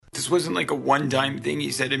wasn't like a one-time thing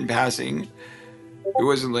he said in passing. It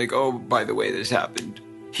wasn't like, oh, by the way, this happened.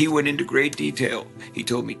 He went into great detail. He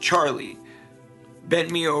told me Charlie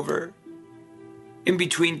bent me over in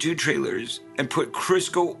between two trailers and put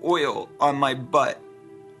Crisco oil on my butt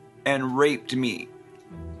and raped me.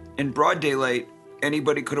 In broad daylight,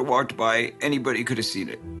 anybody could have walked by, anybody could have seen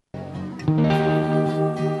it.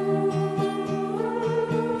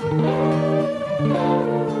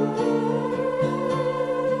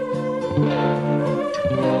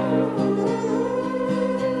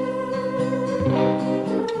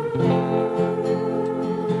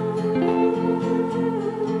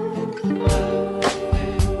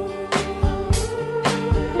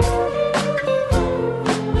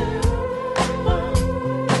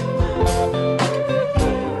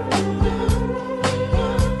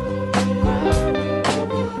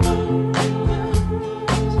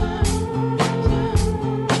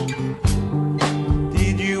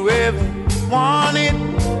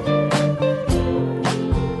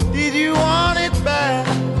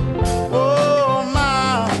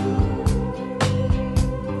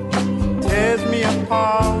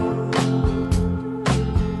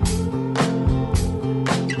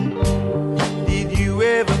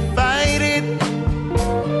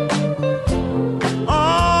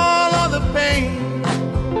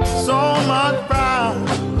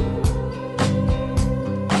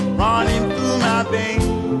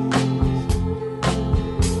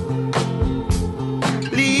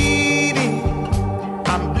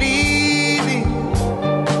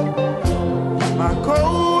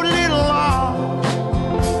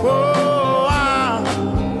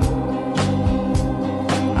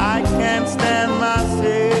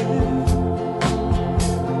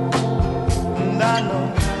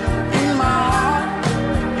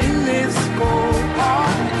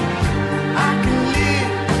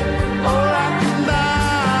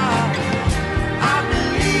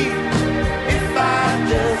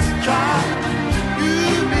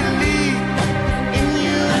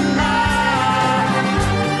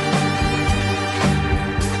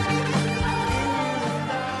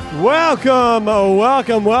 Welcome.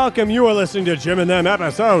 You are listening to Jim and Them,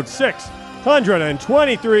 episode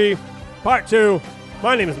 623, part 2.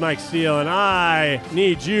 My name is Mike Steele, and I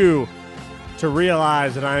need you to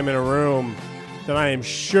realize that I am in a room that I am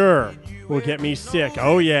sure will get me sick.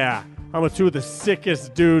 Oh, yeah. I'm with two of the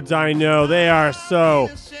sickest dudes I know. They are so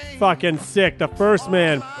fucking sick. The first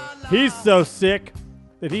man, he's so sick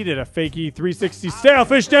that he did a fakey 360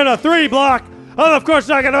 sailfish down a 3-block. I'm, of course,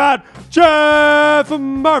 talking about Jeff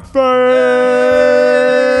Murphy.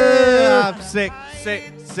 I'm sick.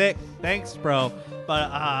 Thanks, bro. But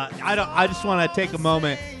I just want to take a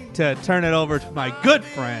moment to turn it over to my good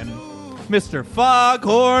friend, Mr.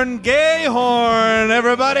 Foghorn Gayhorn.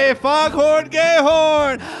 Everybody, Foghorn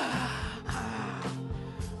Gayhorn.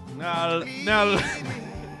 Now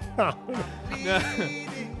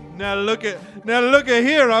look at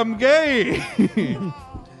here. I'm gay.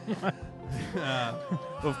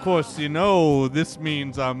 Of course, you know this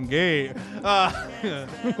means I'm gay.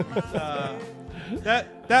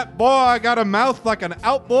 That boy got a mouth like an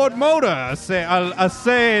outboard motor. I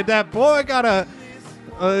say that boy got a.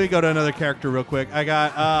 Let me go to another character real quick. I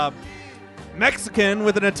got Mexican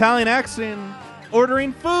with an Italian accent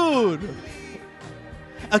ordering food.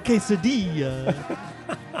 A quesadilla.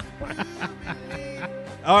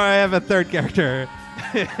 All right, I have a third character.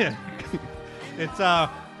 It's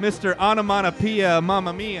Mr. Onomatopoeia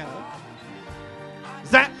Mamma Mia.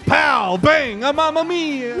 Zap, pow, bang, a Mamma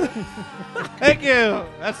Mia. Thank you.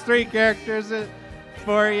 That's 3 characters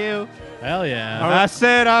for you. Hell yeah. I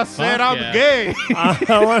said I'm gay.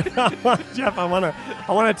 Jeff, I want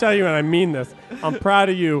to tell you, and I mean this. I'm proud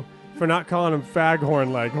of you for not calling him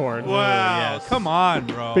Faghorn Leghorn. Wow, yes. Come on,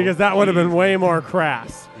 bro. Because that would have been way more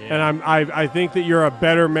crass. Yeah. And I think that you're a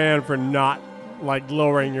better man for not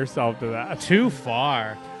lowering yourself to that. Too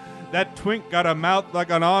far. That twink got a mouth like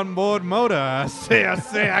an onboard motor. I say.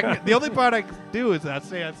 The only part I can do is I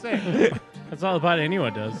say. That's all the part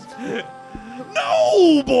anyone does.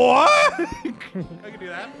 No, boy. I can do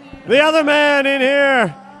that. The other man in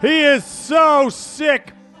here, he is so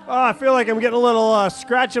sick. Oh, I feel like I'm getting a little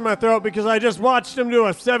scratch in my throat because I just watched him do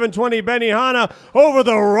a 720 Benihana over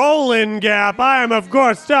the rolling gap. I am, of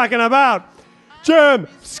course, talking about Jim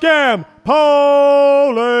Scam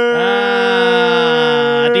Poley.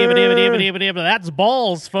 That's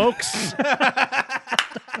balls, folks.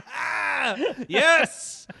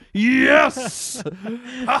 Yes. Yes.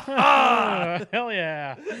 Hell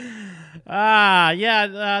yeah.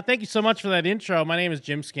 Thank you so much for that intro. My name is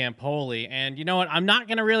Jim Scampoli, and you know what? I'm not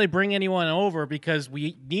going to really bring anyone over because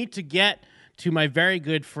we need to get to my very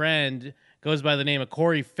good friend, goes by the name of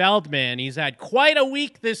Corey Feldman. He's had quite a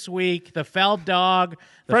week this week. The Feld dog.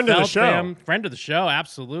 Friend of the show. Friend of the show,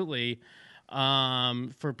 absolutely.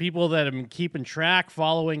 For people that have been keeping track,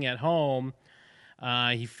 following at home,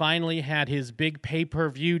 he finally had his big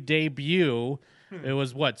pay-per-view debut. It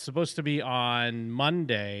was supposed to be on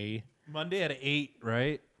Monday. Monday at 8,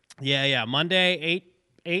 right? Yeah. Monday,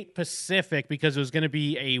 8 Pacific, because it was going to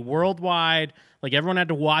be a worldwide, like everyone had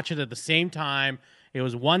to watch it at the same time. It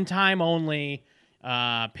was one time only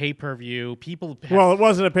pay-per-view. Well, it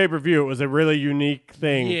wasn't a pay-per-view. It was a really unique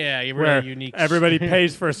thing. Yeah, a where really unique. Everybody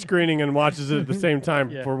pays for a screening and watches it at the same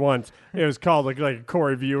time for once. It was called like a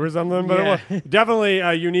Corey View or something, but it was definitely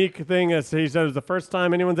a unique thing. As he said, it was the first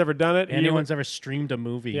time anyone's ever done it. Anyone's ever streamed a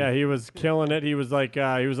movie. Yeah, he was killing it. He was like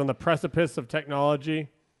he was on the precipice of technology.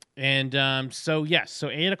 And so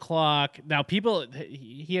 8 o'clock. Now,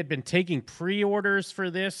 he had been taking pre-orders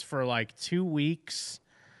for this for like 2 weeks.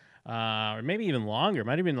 Or maybe even longer.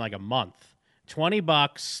 Might have been like a month.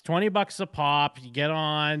 $20 a pop. You get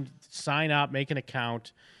on, sign up, make an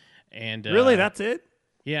account, and really, that's it.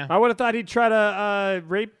 Yeah, I would have thought he'd try to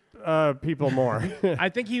rape people more. I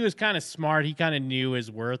think he was kind of smart. He kind of knew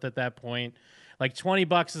his worth at that point. Like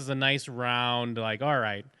 $20 is a nice round. Like, all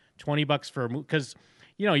right, $20 for a movie, because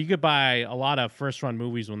you could buy a lot of first-run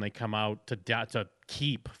movies when they come out to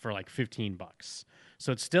keep for like $15.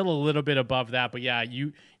 So it's still a little bit above that, but yeah,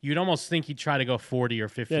 you'd almost think he'd try to go 40 or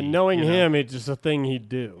 50. Yeah, knowing him, it's just a thing he'd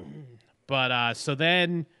do. But so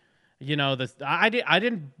then, I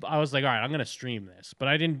was like, all right, I'm gonna stream this, but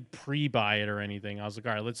I didn't pre-buy it or anything. I was like,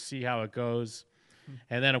 all right, let's see how it goes.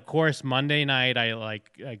 And then of course Monday night, I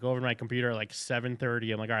go over to my computer at like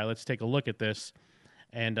 7:30. I'm like, all right, let's take a look at this,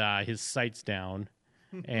 and his site's down.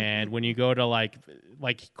 And when you go to like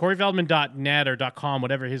CoreyFeldman.net or .com,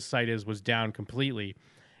 whatever his site is, was down completely.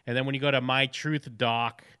 And then when you go to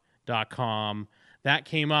mytruthdoc.com, that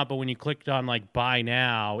came up, but when you clicked on like buy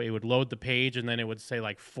now, it would load the page and then it would say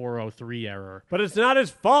like 403 error. But it's not his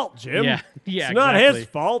fault, Jim. Yeah, it's not his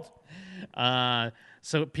fault.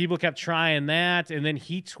 So people kept trying that, and then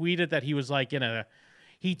he tweeted that he was like he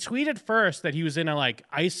tweeted first that he was in a like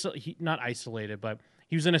not isolated, but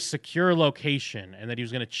he was in a secure location, and that he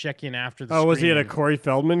was going to check in after the. Oh, was he at a screening. Corey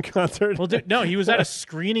Feldman concert? Well, no, he was at a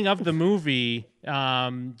screening of the movie,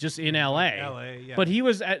 just in L.A. Yeah. But he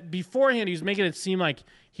was beforehand. He was making it seem like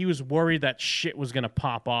he was worried that shit was going to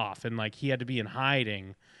pop off, and like he had to be in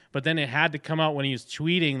hiding. But then it had to come out when he was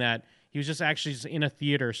tweeting that he was just actually in a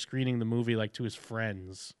theater screening the movie, like to his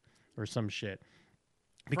friends or some shit.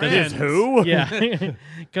 Because Friends who? Yeah,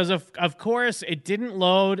 because of course it didn't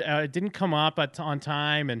load, it didn't come up on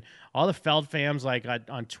time, and all the Feld fans like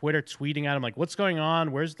on Twitter tweeting at him like, "What's going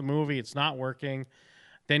on? Where's the movie? It's not working."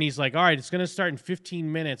 Then he's like, "All right, it's going to start in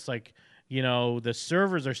 15 minutes. Like, the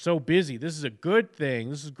servers are so busy. This is a good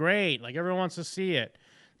thing. This is great. Like everyone wants to see it."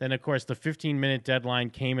 Then of course the 15-minute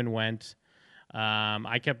deadline came and went.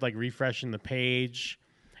 I kept like refreshing the page.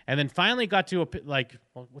 And then finally got to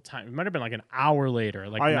what time? It might have been like an hour later,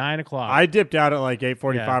 like 9 o'clock. I dipped out at like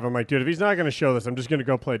 8:45. Yeah. I'm like, dude, if he's not going to show this, I'm just going to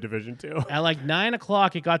go play Division 2. At like 9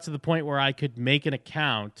 o'clock, it got to the point where I could make an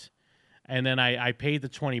account, and then I paid the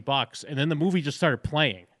 $20, and then the movie just started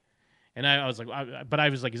playing. And I was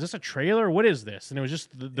like, is this a trailer? What is this? And it was just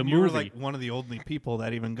the movie. You were like one of the only people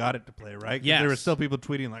that even got it to play, right? 'Cause Yes. there were still people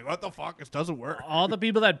tweeting like, "What the fuck? This doesn't work." All the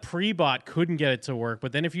people that pre-bought couldn't get it to work.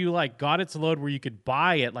 But then if you like got it to load where you could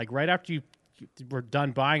buy it, like right after you were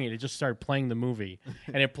done buying it, it just started playing the movie,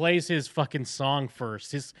 and it plays his fucking song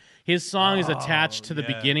first. His song is attached to the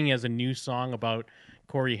beginning as a new song about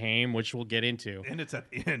Corey Haim, which we'll get into. And it's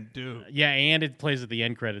at the end, dude. Yeah, and it plays at the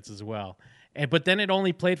end credits as well. But then it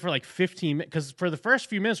only played for like 15 minutes, because for the first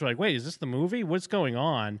few minutes we're like, wait, is this the movie? What's going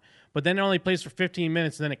on? But then it only plays for 15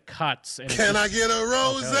 minutes, and then it cuts. And Can I get a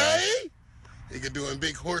rose? Nigga doing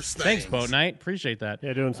big horse things. Thanks, Boat Knight. Appreciate that.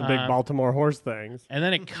 Yeah, doing some big Baltimore horse things. And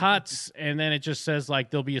then it cuts, and then it just says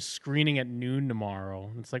like there'll be a screening at noon tomorrow.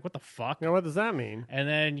 And it's like, what the fuck? Now, what does that mean? And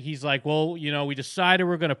then he's like, well, we decided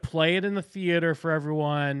we're going to play it in the theater for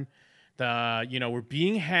everyone. We're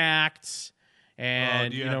being hacked.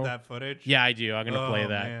 And do you have that footage? Yeah, I do. I'm going to play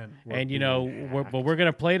that. Man. And we're going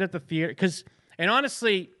to play it at the theater and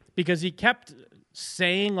honestly, because he kept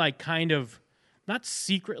saying like kind of not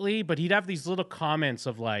secretly, but he'd have these little comments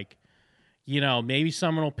of like, maybe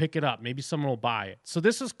someone will pick it up, maybe someone will buy it. So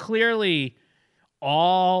this is clearly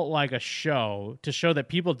all like a show to show that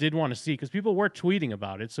people did want to see, because people were tweeting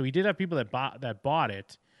about it. So he did have people that bought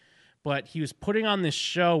it, but he was putting on this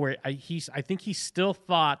show where I think he still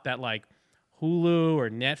thought that like Hulu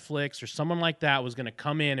or Netflix or someone like that was going to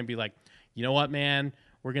come in and be like, you know what, man,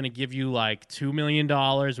 we're going to give you like $2 million.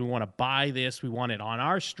 We want to buy this. We want it on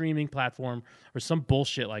our streaming platform or some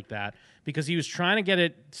bullshit like that. Because he was trying to get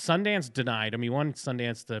it. Sundance denied him. He wanted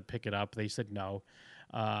Sundance to pick it up. They said no.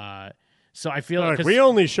 So I feel like we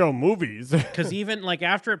only show movies. Because even like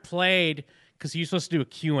after it played, because he was supposed to do a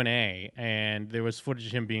Q&A, and there was footage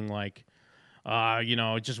of him being like,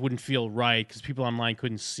 it just wouldn't feel right because people online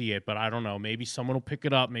couldn't see it. But I don't know. Maybe someone will pick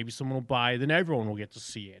it up. Maybe someone will buy it. Then everyone will get to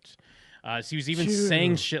see it. So he was even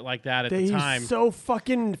saying shit like that at the time. He's so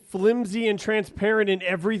fucking flimsy and transparent in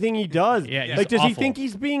everything he does. Yeah, like, does awful. he think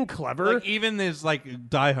he's being clever? Like, even his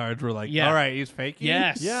diehards were like, all right, he's faking.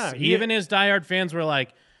 Yes. Yeah. Even his diehard fans were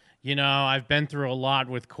like, I've been through a lot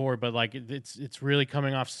with Cord, but like it's really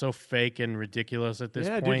coming off so fake and ridiculous at this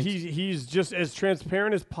point. Dude, he's just as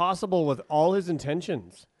transparent as possible with all his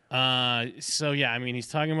intentions. He's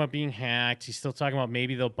talking about being hacked. He's still talking about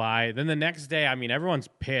maybe they'll buy it. Then the next day, everyone's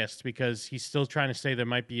pissed because he's still trying to say there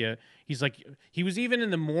might be he's like, he was even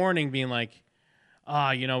in the morning being like,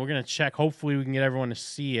 we're going to check. Hopefully we can get everyone to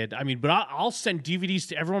see it. But I'll send DVDs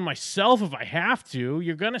to everyone myself if I have to.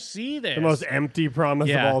 You're going to see this. The most empty promise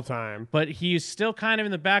of all time. But he's still kind of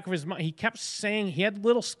in the back of his mind. He kept saying, he had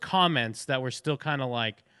little comments that were still kind of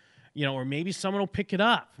like, or maybe someone will pick it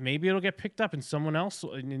up. Maybe it'll get picked up and someone else,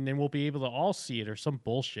 and then we'll be able to all see it or some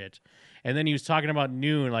bullshit. And then he was talking about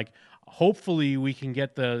noon, like, hopefully we can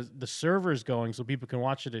get the servers going so people can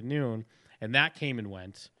watch it at noon. And that came and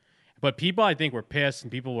went. But people, I think, were pissed,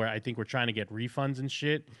 and people were trying to get refunds and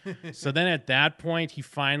shit. So then at that point, he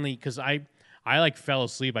finally, because I fell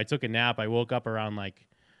asleep. I took a nap. I woke up around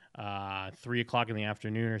 3 o'clock in the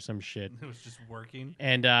afternoon or some shit. It was just working.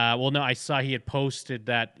 And I saw he had posted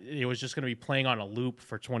that it was just going to be playing on a loop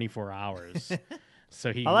for 24 hours.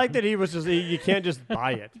 So I like that he was just you can't just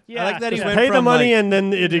buy it. Yeah, I like that he went pay from the money and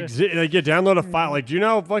then it you download a file. Like, do you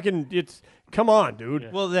know it's come on, dude.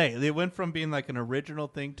 Yeah. Well, they went from being like an original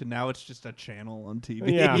thing to now it's just a channel on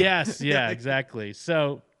TV. Yeah. Yes, yeah, exactly.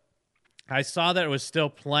 So I saw that it was still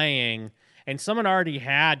playing. And someone already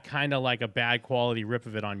had kind of like a bad quality rip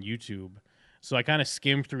of it on YouTube. So I kind of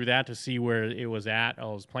skimmed through that to see where it was at. I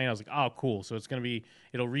was playing. I was like, oh, cool. So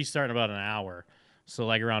it'll restart in about an hour. So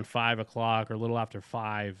like around 5 o'clock or a little after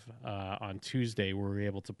 5 on Tuesday, we were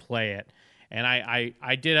able to play it. And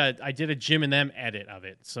I did a Jim and Them edit of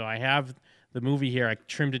it. So I have the movie here. I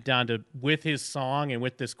trimmed it down to with his song and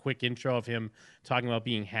with this quick intro of him talking about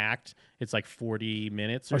being hacked. It's like 40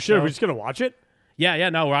 minutes or so. Are we just going to watch it? Yeah,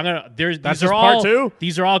 no, I'm gonna. That's these just are part all 2?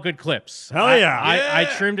 These are all good clips. Hell yeah. I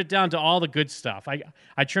trimmed it down to all the good stuff.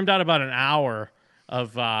 I trimmed out about an hour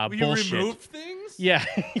of bullshit. You removed things? Yeah,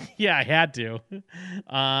 yeah, I had to.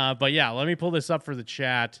 But yeah, let me pull this up for the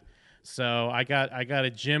chat. So I got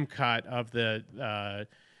a Jim cut of the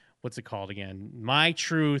what's it called again? My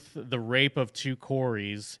Truth: The Rape of Two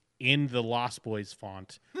Corys in the Lost Boys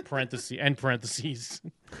font, parentheses.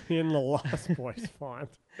 In the Lost Boys font.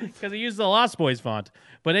 Because he used the Lost Boys font.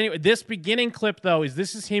 But anyway, this beginning clip, though,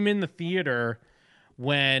 this is him in the theater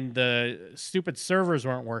when the stupid servers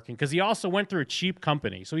weren't working. Because he also went through a cheap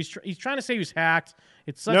company. So he's trying to say he was hacked.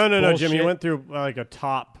 It's such No, Jim. He bullshit. went through like a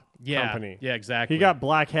top company. Yeah, exactly. He got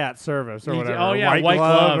Black Hat Service or whatever. Oh, yeah, White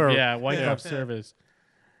Glove. White Glove Service.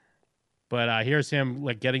 But here's him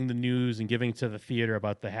like getting the news and giving to the theater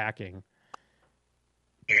about the hacking.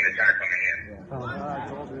 That's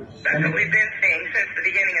what we've been seeing since the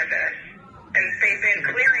beginning of this. And they've been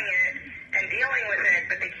clearing it and dealing with it,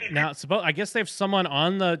 but they keep... Now, I guess they have someone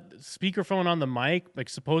on the speakerphone on the mic, like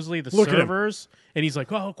supposedly the Look at him. servers, and he's like,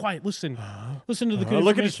 oh, quiet, listen to the good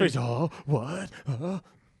Look at his face. information." What?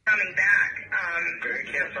 coming back.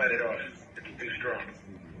 You can't fight it off. It's too strong.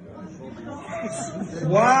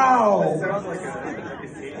 Wow!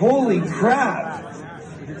 Holy crap!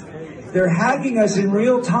 They're hacking us in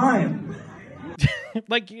real time.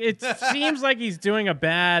 Like, it seems like he's doing a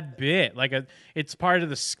bad bit. Like, it's part of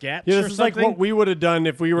the sketch Yeah, or this is like something. what we would have done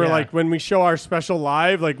if we were Yeah. like when we show our special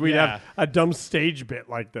live. Like we'd Yeah. have a dumb stage bit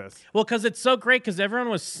like this. Well, because it's so great because everyone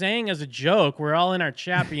was saying as a joke, we're all in our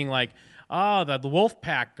chat being like, oh, the wolf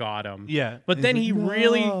pack got him. Yeah. But then he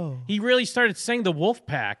really started saying the wolf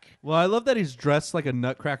pack. Well, I love that he's dressed like a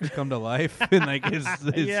nutcracker come to life, and like his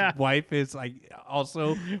Yeah. wife is like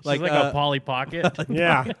also She's like a Polly Pocket.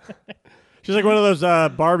 Yeah. She's like one of those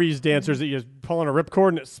Barbies dancers that you pull on a ripcord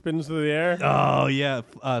and it spins through the air. oh yeah,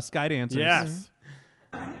 sky dancers. Yes.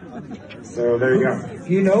 So there you go.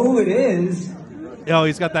 You know who it is. Oh,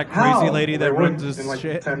 he's got that crazy How? lady They that went runs his in like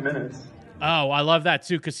shit. 10 minutes. Oh, I love that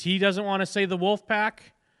too because he doesn't want to say the wolf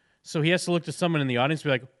pack. So he has to look to someone in the audience and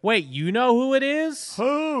be like, wait, you know who it is?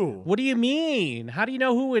 Who? What do you mean? How do you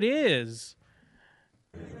know who it is?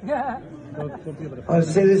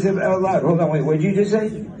 Say this out loud. Hold on, wait. What did you just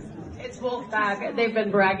say? It's Wolfpack. They've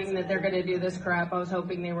been bragging that they're going to do this crap. I was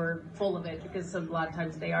hoping they were full of it because a lot of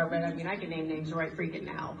times they are. But I mean, I can name names right freaking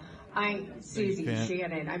now. Susie,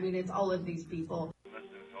 Shannon. I mean, it's all of these people.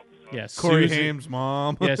 Yeah, Corey Susie- Haim's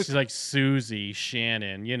mom. Yeah, she's like Susie,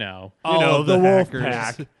 Shannon, you know. The hackers.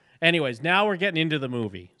 Wolfpack. Anyways, now we're getting into the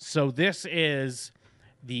movie. So this is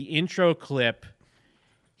the intro clip.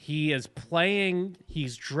 He's dragging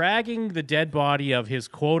the dead body of his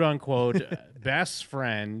quote-unquote best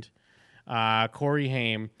friend, Corey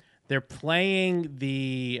Haim. They're playing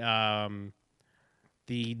the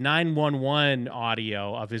 911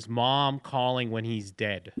 audio of his mom calling when he's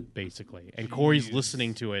dead, basically. And Corey's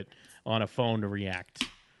listening to it on a phone to react.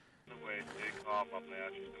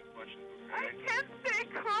 I can't stay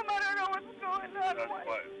calm. I don't know what's going on. That's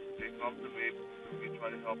why. Stay calm to me. We try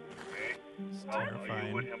to help him, okay? Are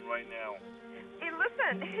you with him right now? Hey,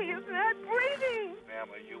 listen, he's not breathing. Ma'am,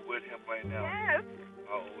 are you with him right now? Yes.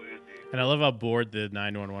 How old is he? And I love how bored the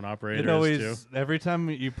 911 operator It always, is, too. every time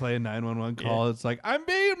you play a 911 call, it's like, I'm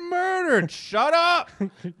being murdered. Shut up.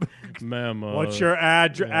 Ma'am, What's your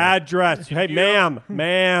address? Hey,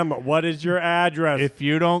 ma'am, what is your address? If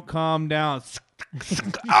you don't calm down,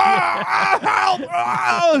 help!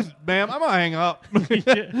 Ma'am, I'm gonna hang up. He's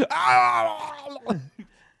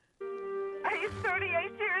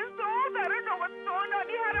 38 years old. I don't know what's going on.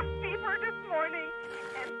 He had a fever this morning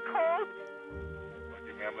and cold.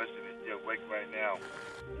 Okay, ma'am, listen, is he awake right now?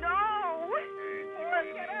 No. Forrest,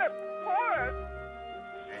 get up. Forrest.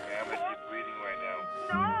 Okay, ma'am, is he breathing right now?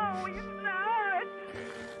 No, he's not.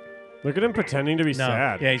 Look at him pretending to be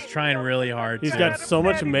sad. Yeah, he's trying really hard. He's got so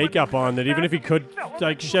much makeup on that even if he could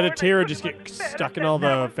shed a tear, it'd just get stuck in all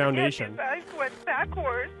the foundation. His eyes went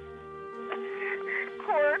backwards.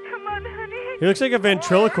 Cora, come on, honey. He looks like a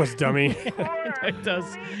ventriloquist dummy. It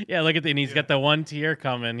does. Yeah, look at and he's got the one tear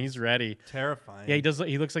coming. He's ready. Terrifying. Yeah, he does.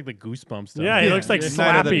 He looks like the Goosebumps dummy. Yeah, he looks like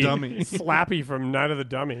Night of the Slappy. Dummy. Slappy from Night of the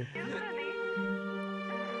Dummy.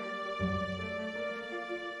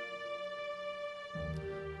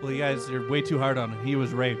 Well, you guys are way too hard on him. He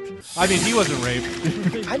was raped. I mean, he wasn't raped.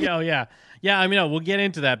 Yeah. I mean, we'll get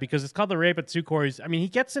into that because it's called The Rape at Two Corey's. I mean, he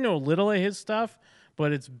gets into a little of his stuff,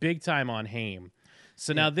 but it's big time on Haim.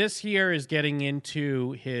 So now this here is getting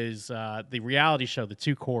into his the reality show, The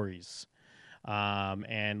Two Coreys,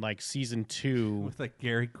 and like season 2 With like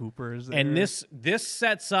Gary Cooper. Is there. and this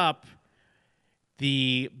sets up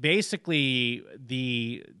the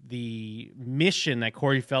mission that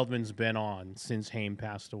Corey Feldman's been on since Haim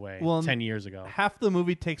passed away 10 years ago. Half the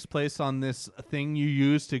movie takes place on this thing you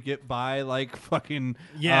use to get by, like fucking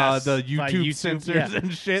Yes, the by YouTube, YouTube, censors yeah.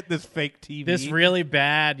 and shit. This fake TV. This really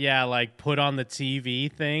bad, like put on the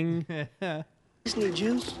TV thing. I just need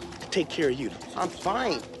you to take care of you. I'm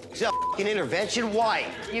fine. Is that a f***ing intervention? Why?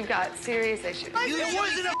 You've got serious issues. It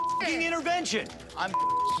wasn't a f***ing intervention. I'm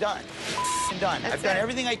done. Done. I've done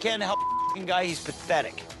everything I can to help the f***ing guy. He's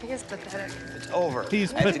pathetic. He is pathetic. It's over.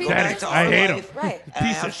 He's I have to go back pathetic. to I our hate him. life, Right. and I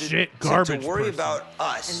Piece have of to- shit, to garbage worry person. about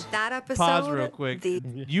us. And that episode. Pause real quick.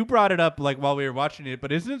 You brought it up like while we were watching it,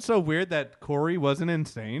 but isn't it so weird that Corey wasn't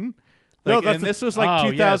insane? No, Like, that's and the- this was like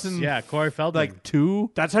 2000. Yeah, Corey Feldman. Like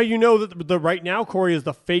 2. That's how you know that the right now Corey is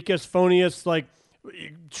the fakest, phoniest, like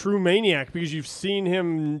true maniac because you've seen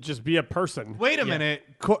him just be a person. Wait a minute.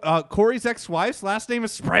 Corey's ex-wife's last name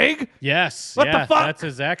is Sprague? Yes. What yeah, the fuck? That's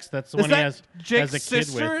his ex. That's the Is one he that has Jake's a kid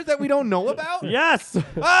sister with. that we don't know about? Yes.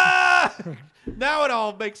 Ah! Now it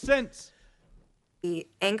all makes sense. The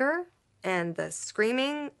anger and the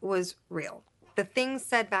screaming was real. The things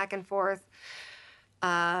said back and forth,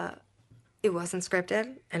 it wasn't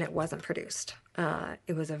scripted and it wasn't produced.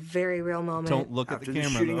 It was a very real moment. Don't look After at the the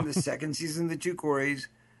camera, shooting though. of the second season of The Two Coreys,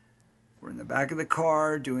 we're in the back of the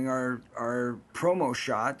car doing our promo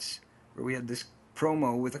shots where we had this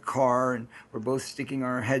promo with a car and we're both sticking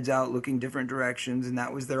our heads out looking different directions, and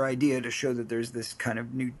that was their idea, to show that there's this kind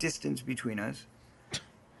of new distance between us.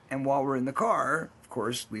 And while we're in the car, of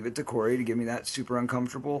course, leave it to Corey to give me that super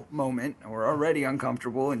uncomfortable moment. We're already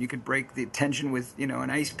uncomfortable and you could break the tension with, an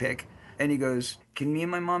ice pick. And he goes, can me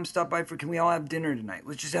and my mom stop by can we all have dinner tonight?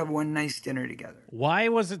 Let's just have one nice dinner together. Why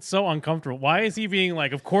was it so uncomfortable? Why is he being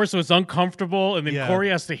like, of course it was uncomfortable, and then Yeah. Corey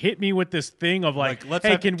has to hit me with this thing of like let's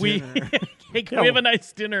hey, have can we dinner. hey, can we have a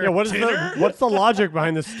nice dinner? Yeah, what's the logic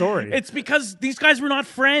behind this story? It's because these guys were not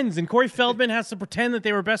friends, and Corey Feldman has to pretend that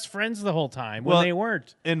they were best friends the whole time when they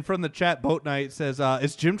weren't. And from the chat, Boat Knight says,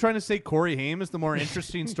 is Jim trying to say Corey Haim is the more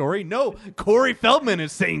interesting story? No, Corey Feldman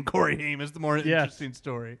is saying Corey Haim is the more interesting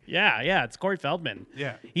story. Yeah, it's Corey Feldman.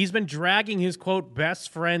 Yeah. He's been dragging his, quote,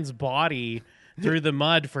 best friend's body through the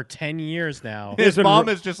mud for 10 years now. His mom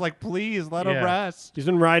is just like, please let him rest. He's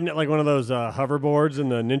been riding it like one of those hoverboards in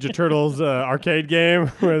the Ninja Turtles arcade game.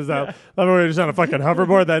 Whereas just on a fucking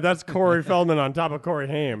hoverboard. That's Corey Feldman on top of Corey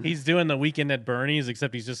Haim. He's doing the Weekend at Bernie's,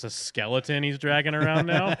 except he's just a skeleton he's dragging around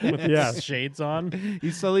now with his shades on.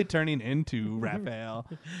 He's slowly turning into Raphael.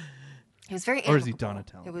 It was very Or is he amicable.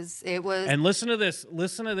 Donatello? It was. And listen to this.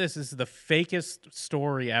 Listen to this. This is the fakest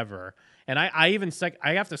story ever. And I even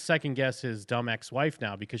I have to second guess his dumb ex-wife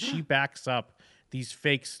now because she backs up these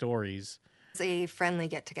fake stories. It's a friendly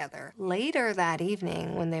get together. Later that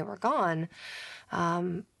evening, when they were gone,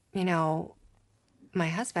 my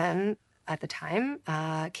husband at the time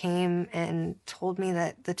came and told me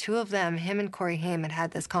that the two of them, him and Corey Haim,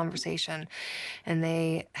 had this conversation, and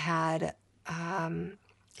they had,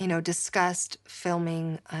 discussed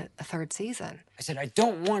filming a third season. I said, I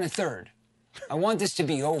don't want a third. I want this to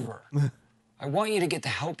be over. I want you to get the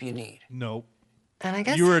help you need. Nope. And I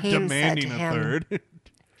guess you were Haim demanding said to a him, third.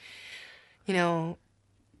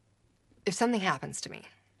 if something happens to me,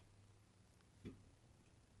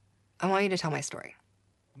 I want you to tell my story.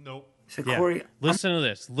 Nope. So Yeah. Corey, Listen to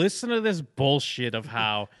this. Listen to this bullshit of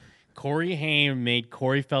how Corey Haim made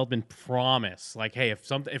Corey Feldman promise, like, hey,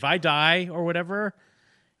 if I die or whatever,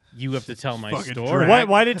 you have to tell my Fucking story.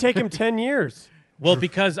 Why did it take him 10 years? Well,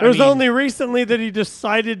 because It was only recently that he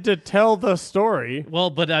decided to tell the story. Well,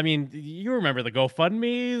 but I mean, you remember the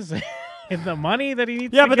GoFundMes and the money that he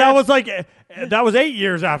needs. Yeah, to but get? that was 8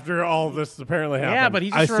 years after all of this apparently happened. Yeah, but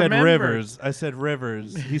he I just said remembered. Rivers. I said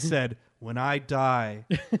Rivers. He said, when I die,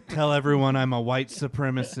 tell everyone I'm a white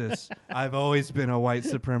supremacist. I've always been a white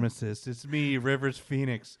supremacist. It's me, Rivers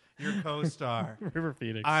Phoenix, your co-star. River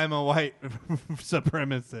Phoenix. I'm a white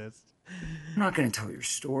supremacist. I'm not going to tell your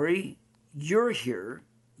story. You're here.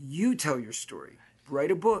 You tell your story.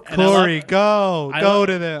 Write a book. Corey, go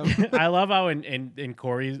to them. I love how in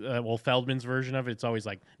Corey's Feldman's version of it, it's always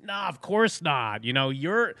like, nah, of course not.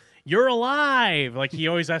 You're alive. Like he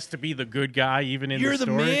always has to be the good guy, even in You're the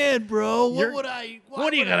the story. man, bro. What are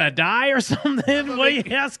you gonna die or something? Why are you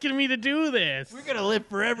asking me to do this? We're gonna live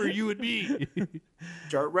forever, you and me.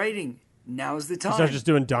 Start writing. Now's the time. He's not just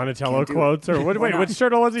doing Donatello Can't do it. quotes or what? Why Wait, not? which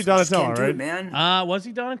turtle was he? Just Donatello, can't do right? it, man. Was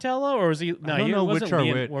he Donatello or was he? No, I don't he know wasn't which are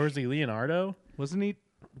which. Or was he Leonardo? Wasn't he?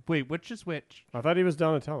 Wait, which is which? I thought he was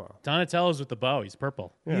Donatello. Donatello's with the bow. He's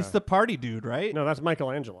purple. Yeah. He's the party dude, right? No, that's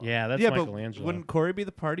Michelangelo. Yeah, that's yeah, Michelangelo. but wouldn't Corey be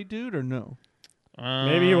the party dude or no?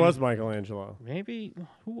 Maybe he was Michelangelo. Maybe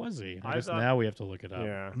who was he? I guess thought- now we have to look it up.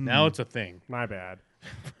 Yeah. Now it's a thing. My bad.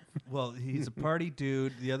 Well, he's a party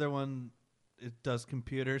dude. The other one, it does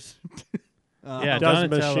computers. Yeah, Does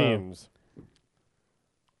Donatello. machines.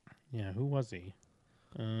 Yeah, who was he?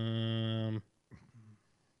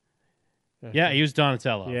 Yeah, he was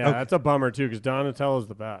Donatello. Yeah, that's a bummer too because Donatello's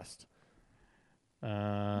the best.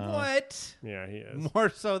 What? Yeah, he is. More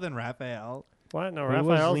so than Raphael. What? No, Who was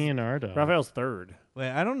Raphael's Leonardo? Raphael's third. Wait,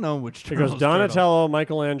 I don't know which. It goes turtle's Donatello,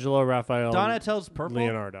 Michelangelo, Raphael. Donatello's purple.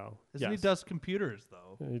 Leonardo. Isn't Yes. he does computers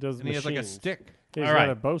though? He does And he has like a machines. stick. He's All got right.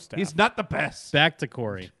 a bow staff. He's not the best. Back to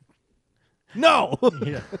Corey. No. All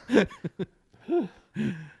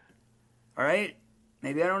right?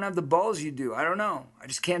 Maybe I don't have the balls you do. I don't know. I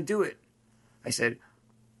just can't do it. I said,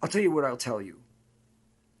 I'll tell you what I'll tell you.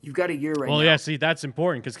 You've got a year right now. Well, yeah, see, that's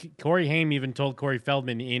important because Corey Haim even told Corey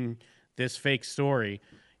Feldman in this fake story,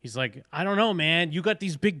 he's like, I don't know, man. You got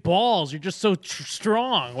these big balls. You're just so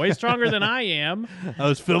strong, way stronger than I am. I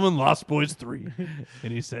was filming Lost Boys 3,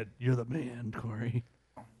 and he said, "You're the man, Corey."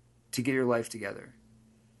 To get your life together.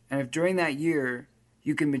 And if during that year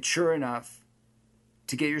you can mature enough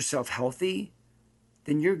to get yourself healthy,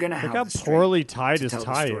 then you're going to have how the strength poorly tied to his tell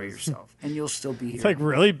tie the story is. yourself. And you'll still be here. It's like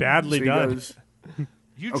really badly So he done. goes,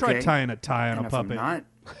 You okay, tried tying a tie on and a if I'm puppet. not,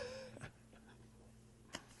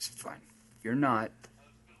 it's fine. If you're not,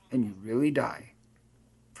 and you really die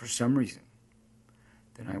for some reason,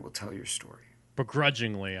 then I will tell your story.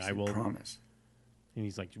 Begrudgingly, I will. Promise. And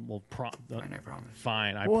he's like, well, Fine, I promise.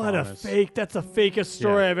 Fine, I What promise. a fake. That's the fakest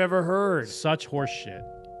story I've ever heard. Such horseshit.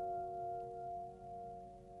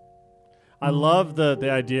 I love the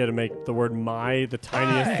idea to make the word "my" the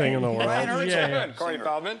tiniest thing in the world. Ryan, how are you Yeah. doing? Corey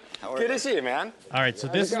Feldman. Good to see you, man. All right, so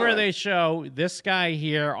How's this it is where going? they show this guy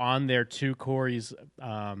here on their two Corey's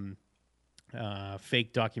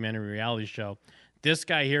fake documentary reality show This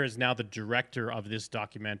guy here is now the director of this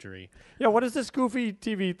documentary. Yeah, what is this goofy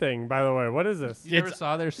TV thing, by the way? What is this? You ever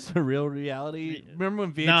saw their surreal reality? Remember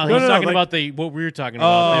when VH1? No, he's talking about what we were talking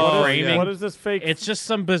about. The framing. What is this fake? It's just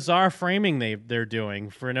some bizarre framing they're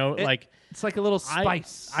doing for It's like a little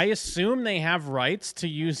spice. I assume they have rights to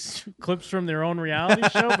use clips from their own reality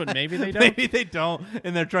show, but maybe they don't. Maybe they don't,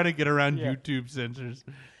 and they're trying to get around YouTube censors.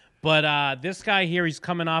 But this guy here, he's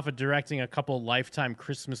coming off of directing a couple Lifetime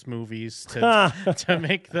Christmas movies to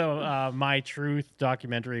make the My Truth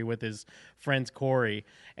documentary with his friends Corey,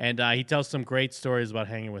 and he tells some great stories about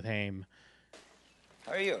hanging with Haim.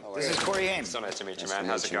 How are you? This is Corey Haim. So nice to meet you, man.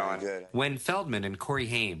 How's it going? Good. When Feldman and Corey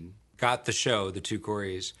Haim got the show, the two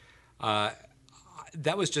Coreys,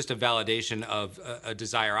 that was just a validation of a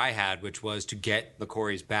desire I had, which was to get the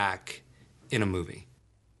Coreys back in a movie.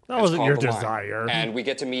 That wasn't your The Line. desire. And we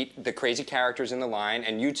get to meet the crazy characters in The Line,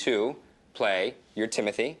 and you two play. You're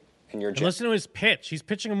Timothy, and you're And Jim. listen to his pitch. He's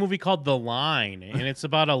pitching a movie called The Line, and it's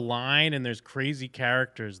about a line, and there's crazy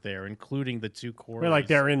characters there, including the two Coreys. Wait, like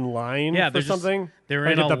they're in line Yeah, for they're just- something? they're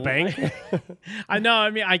like in at a the bank? I know. I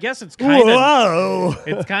mean, I guess it's kind Whoa. of.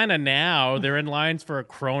 It's kind of now. They're in lines for a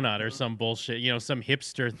cronut or some bullshit. You know, some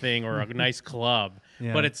hipster thing or a nice club.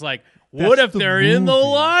 Yeah. But it's like, That's what if the they're in the movie.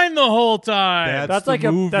 line the whole time? That's the like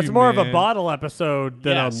movie, that's more of a man. bottle episode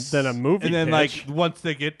than Yes. a movie. And then, pitch. like, once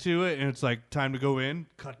they get to it, and it's like time to go in,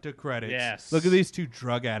 cut to credits. Yes. Look at these two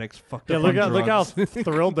drug addicts fucked yeah, up look on how drugs.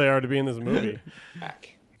 thrilled they are to be in this movie.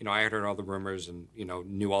 Back. You know, I had heard all the rumors and, you know,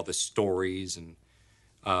 knew all the stories and,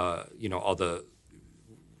 you know, all the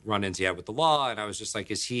run-ins he had with the law. And I was just like,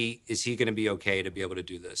 is he going to be okay to be able to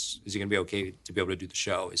do this? Is he going to be okay to be able to do the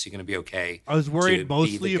show? Is he going to be okay? I was worried to be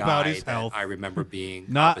mostly the about guy his that health. I remember being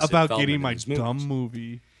Not opposite about Feldman getting in my these movies. dumb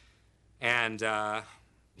movie. And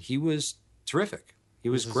he was terrific. He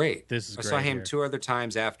was great. this is I saw great him here. 2 other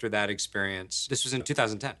times after that experience. This was in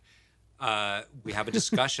 2010. We have a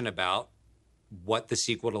discussion about what the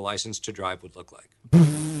sequel to License to Drive would look like.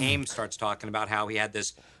 Haim starts talking about how he had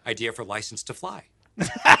this idea for License to Fly.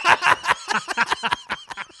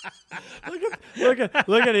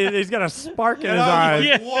 Look at it. He's got a spark in his eyes.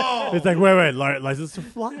 yeah. Whoa. It's like, wait, license to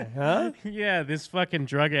fly, huh? Yeah, this fucking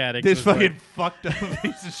drug addict. This was fucking like, fucked up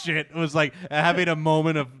piece of shit was like having a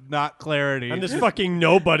moment of not clarity. And this fucking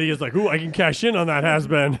nobody is like, ooh, I can cash in on that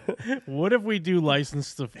has-been. what if we do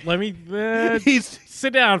license to? Let me He's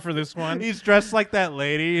sit down for this one. He's dressed like that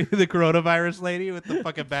lady, the coronavirus lady with the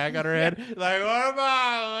fucking bag on her head. Like, what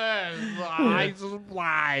about this? License to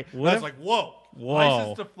fly. What I was if- like, whoa. Whoa.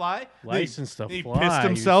 License to fly? License to he fly, pissed you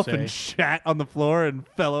himself say. and shat on the floor and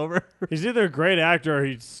fell over. He's either a great actor or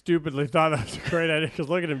he stupidly thought that was a great idea. Because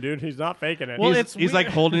look at him, dude. He's not faking it. Well, he's like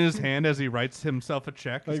holding his hand as he writes himself a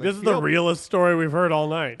check. He's like, this is the realest story we've heard all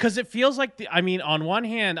night. Because it feels like, I mean, on one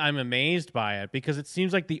hand, I'm amazed by it because it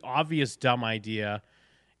seems like the obvious dumb idea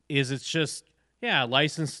is it's just, yeah,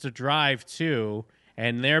 license to drive too,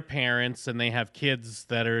 and their parents, and they have kids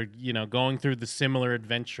that are, you know, going through the similar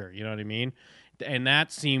adventure. You know what I mean? And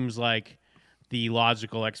that seems like the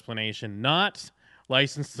logical explanation, not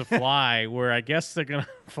License to Fly, where I guess they're going to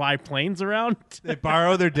fly planes around. They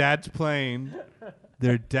borrow their dad's plane.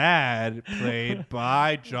 Their dad, played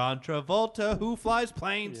by John Travolta, who flies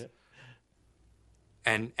planes.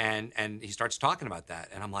 And he starts talking about that.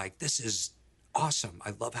 And I'm like, this is awesome.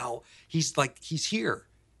 I love how he's here.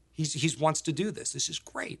 He's wants to do this. This is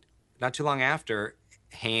great. Not too long after,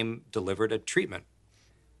 Haim delivered a treatment.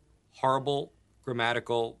 Horrible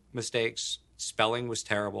grammatical mistakes. Spelling was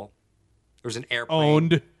terrible. There was an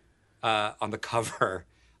airplane on the cover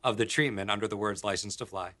of the treatment under the words "License to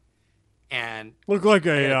Fly," and Look like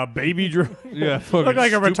a baby druid. Yeah, Look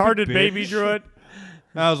like a fucking retarded stupid baby bitch. druid.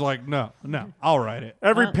 I was like, no, I'll write it.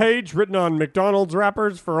 Every page written on McDonald's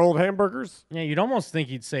wrappers for old hamburgers. Yeah, you'd almost think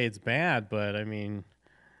he'd say it's bad, but I mean,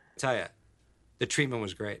 I tell you, the treatment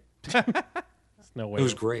was great. there's no way. It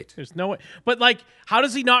was great. There's no way. But, like, how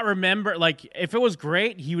does he not remember? Like, if it was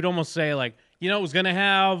great, he would almost say, like, you know, it was going to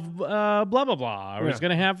have blah, blah, blah, or it was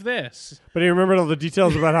going to have this. But he remembered all the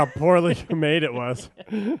details about how poorly made it was.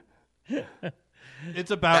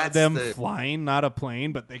 It's about That's them the- flying, not a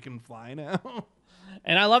plane, but they can fly now.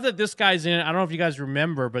 And I love that this guy's in it. I don't know if you guys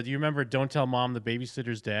remember, but do you remember Don't Tell Mom the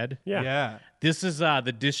Babysitter's Dead? Yeah. This is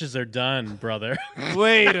The Dishes Are Done, brother.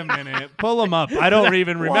 Wait a minute. Pull him up. I don't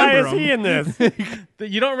even remember Why is him. he in this?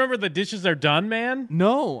 You don't remember The Dishes Are Done, man?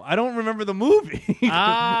 No, I don't remember the movie.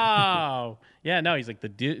 Oh. Yeah, no, he's like,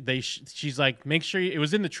 she's like, make sure it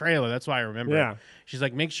was in the trailer. That's why I remember. Yeah. She's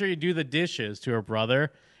like, make sure you do the dishes to her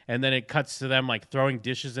brother. And then it cuts to them like throwing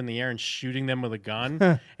dishes in the air and shooting them with a gun.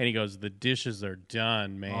 And he goes, "The dishes are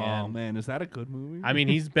done, man." Oh man, is that a good movie? I mean,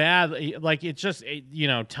 he's bad. Like it's just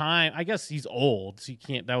time. I guess he's old, so you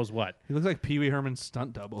can't. That was what he looks like Pee Wee Herman's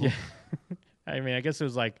stunt double. Yeah. I mean, I guess it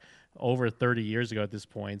was like over 30 years ago at this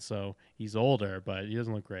point, so he's older, but he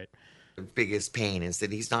doesn't look great. The biggest pain is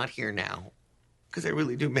that he's not here now, because I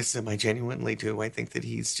really do miss him. I genuinely do. I think that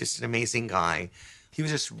he's just an amazing guy. He was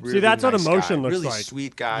just really that's nice what emotion guy, looks really like.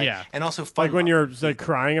 sweet guy. Yeah. And also fun. Like when you're like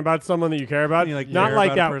crying about someone that you care about, not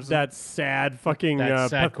like that sad fucking That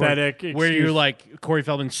sad pathetic. where you're excuse. like Corey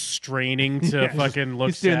Feldman straining to fucking look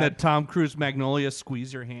He's doing sad. that Tom Cruise Magnolia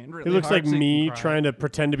squeeze your hand. Really It looks hard like so you me can cry. trying to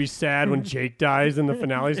pretend to be sad when Jake dies in the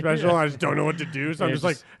finale special. I just don't know what to do, so I'm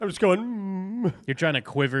Yeah, just going. You're trying to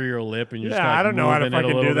quiver your lip, and you're just Yeah, like I don't know how to moving it a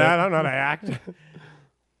fucking little do that. bit. I don't know how to act.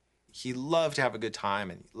 He loved to have a good time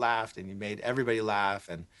and he laughed and he made everybody laugh.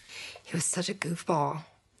 And He was such a goofball.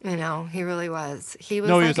 He really was. He was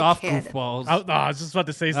No, like he was a off kid. goofballs. I was just about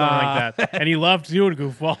to say something like that. And he loved doing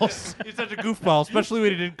goofballs. He's such a goofball, especially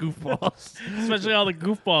when he did goofballs. Especially all the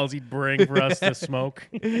goofballs he'd bring for us to smoke.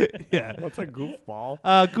 Yeah. What's a goofball?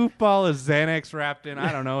 Goofball is Xanax wrapped in,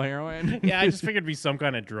 I don't know, heroin. Yeah, I just figured it'd be some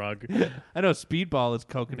kind of drug. I know Speedball is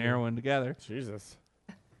coke and heroin together. Jesus.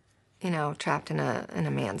 Trapped in a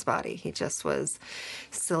man's body. He just was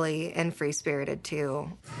silly and free spirited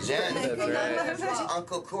too. Jen,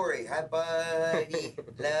 Uncle Corey, hi buddy,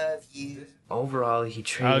 love you. Overall, he I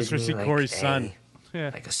treated was supposed to me see Corey's son.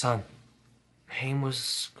 like a son. Haim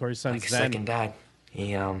was Corey's son's like a Zen. second dad.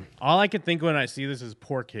 He All I can think when I see this is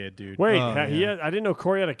poor kid, dude. Wait, I didn't know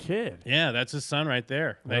Corey had a kid. Yeah, that's his son right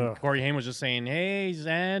there. And Ugh. Corey Haim was just saying, "Hey,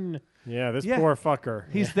 Zen." Yeah, this Yeah. poor fucker.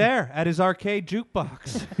 He's there at his arcade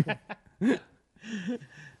jukebox.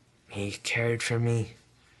 he cared for me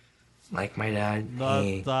like my dad.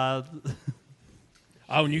 He-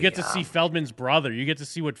 Oh, and you get to see Feldman's brother. You get to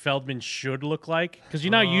see what Feldman should look like. Because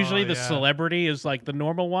usually the celebrity is like the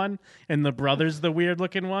normal one, and the brother's the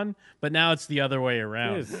weird-looking one. But now it's the other way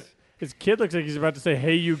around. His kid looks like he's about to say,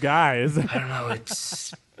 "Hey, you guys." I don't know.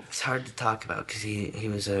 It's hard to talk about because he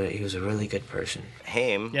was a really good person.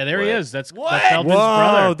 Haim. Yeah, there he is. That's What? Feldman's Whoa,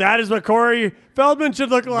 brother. that is what Corey Feldman should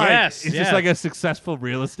look like. Yes, He's just like a successful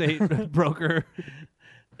real estate broker.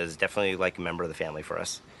 Is definitely like a member of the family for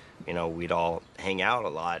us. We'd all hang out a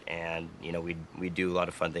lot, and we'd do a lot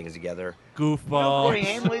of fun things together. Goofball. Corey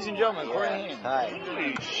Haim, ladies and gentlemen. Corey Haim. Hi.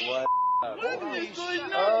 What?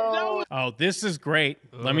 Oh, this is great.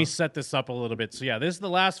 Let me set this up a little bit. So, yeah, this is the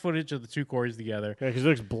last footage of the two Coreys together. Yeah, because he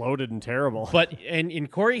looks bloated and terrible. But,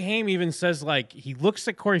 and Corey Haim even says, like, he looks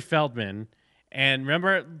at Corey Feldman, and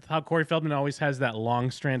remember how Corey Feldman always has that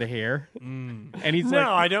long strand of hair? And he's no, like,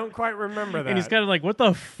 I don't quite remember that. and he's kind of like, what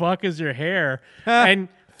the fuck is your hair? And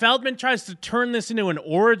Feldman tries to turn this into an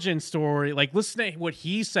origin story. Like, listen to what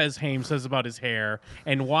he says Haim says about his hair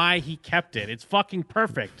and why he kept it. It's fucking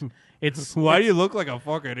perfect. It's Why do you look like a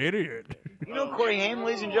fucking idiot? Corey Haim,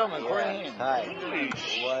 ladies and gentlemen. Corey Haim. Hi.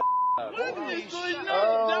 What?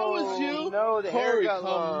 That was you. No, the hair Corey, got come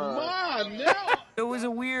long. on now. It was a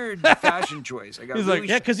weird fashion choice. I got He's really like,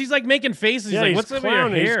 yeah, because he's like making faces. He's Yeah, like, he's what's up with your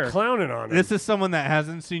clowning. hair? He's clowning on him. This is someone that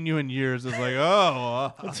hasn't seen you in years. Is like,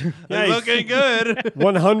 oh, Yeah, you're he's- looking good.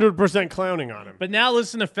 100% clowning on him. But now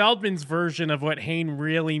listen to Feldman's version of what Haim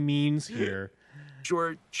really means here.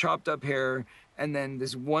 short, chopped up hair, and then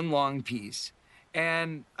this one long piece.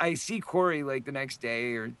 And I see Corey like the next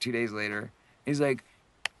day or 2 days later. He's like,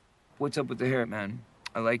 "What's up with the hair, man?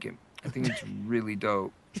 I like it. I think it's really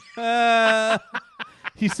dope."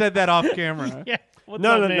 He said that off camera. Yeah. What's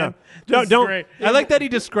No, up, no, man? no. This is Don't- great. I like that he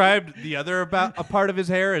described the other about a part of his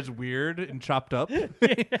hair as weird and chopped up. He's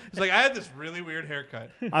like, I had this really weird haircut.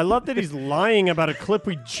 I love that he's lying about a clip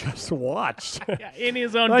we just watched. Yeah, in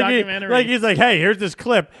his own Like documentary. he's like, "Hey, here's this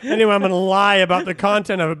clip. Anyway, I'm going to lie about the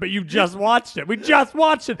content of it, but you just watched it. We just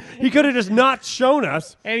watched it. He could have just not shown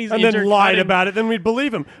us And he's then lied intercutting- about it. Then we'd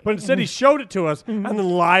believe him. But instead, he showed it to us and then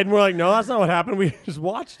lied. And we're like, no, that's not what happened. We just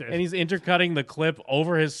watched it. and he's intercutting the clip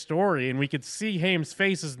over his story, and we could see Haim's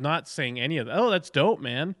face is not saying any of that. Oh, that's dope,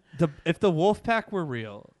 man. If the Wolfpack were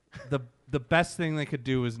real, the best thing they could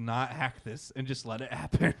do is not hack this and just let it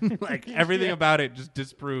happen. Like everything Yeah. about it just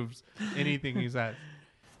disproves anything he says.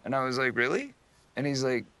 And I was like, "Really?" And he's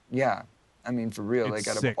like, "Yeah. I mean, for real. It's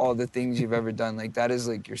like, out sick. of all the things you've ever done, like that is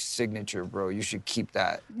like your signature, bro. You should keep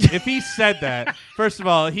that." If he said that, first of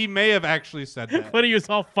all, he may have actually said that. But he was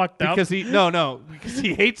all fucked up. Because because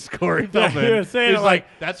he hates Corey Feldman. he was saying He's it like,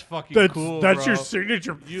 like, that's fucking that's, cool, That's bro. your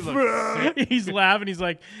signature. You look sick. He's laughing. He's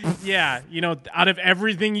like, yeah, out of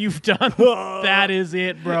everything you've done, that is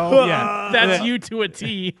it, bro. Yeah. That's you to a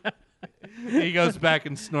T. He goes back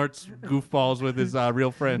and snorts goofballs with his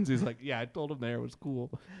real friends. He's like, yeah, I told him there. It was cool.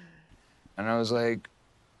 And I was like,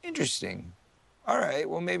 interesting. All right,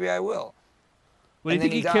 well, maybe I will. What do you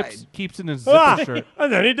And think then he died. keeps in his zipper shirt?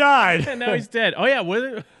 And then he died. And now he's dead. Oh, yeah.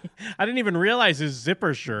 I didn't even realize his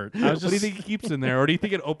zipper shirt. I was What do you think he keeps in there? Or do you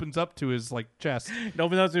think it opens up to his like chest? It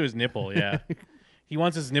opens up to his nipple, yeah. He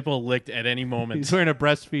wants his nipple licked at any moment. He's wearing a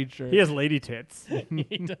breastfeed shirt. He has lady tits.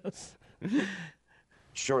 He does.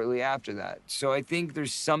 Shortly after that. So I think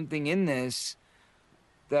there's something in this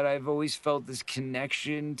that I've always felt this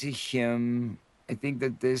connection to him. I think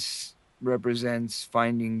that this represents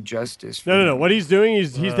finding justice for No. him. What he's doing,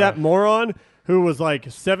 he's that moron who was like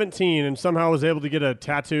 17 and somehow was able to get a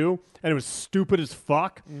tattoo, and it was stupid as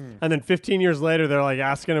fuck. And then 15 years later, they're like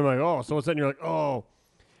asking him, like, "Oh, so what's that?" And you're like, "Oh,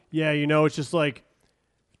 yeah, it's just like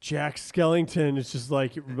Jack Skellington. It's just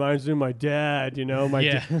like it reminds me of my dad.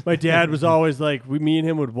 My dad was always like, me and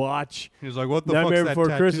him would watch. He was like, "What the Nightmare fuck's that Before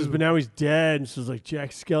tattoo?" Christmas?" But now he's dead, and so it's like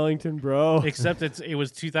Jack Skellington, bro. Except it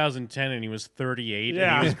was 2010 and he was 38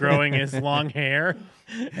 Yeah. and he was growing his long hair.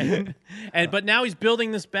 But now he's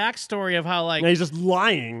building this backstory of how like Now he's just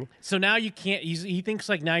lying. So now you can't. He thinks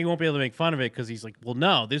like now you won't be able to make fun of it because he's like, well,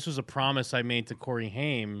 no, this was a promise I made to Corey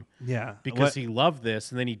Haim. Yeah, because he loved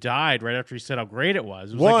this, and then he died right after he said how great it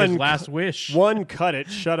was. It was like his last wish. One, cut it,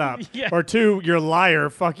 shut up. Yeah. Or two, you're a liar.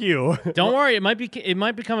 Fuck you. Don't worry, it might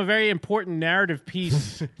become a very important narrative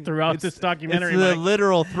piece throughout this documentary. It's the Mike.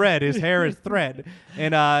 literal thread. His hair is thread,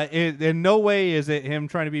 and in no way is it him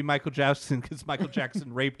trying to be Michael Jackson because Michael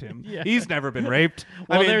Jackson raped him. Yeah. He's never been raped.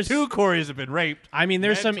 Well, I mean, there's- 2 Coreys have been raped. I mean,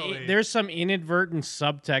 there's mentally. some inadvertent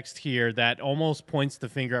subtext here that almost points the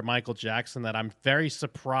finger at Michael Jackson that I'm very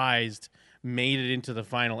surprised made it into the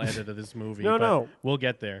final edit of this movie. No, but no. We'll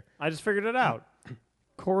get there. I just figured it out.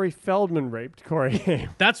 Corey Feldman raped Corey Haim.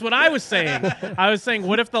 That's what I was saying. I was saying,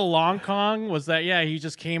 what if the Long Kong was that? Yeah, he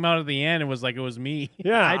just came out at the end and was like, it was me.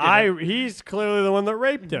 Yeah, he's clearly the one that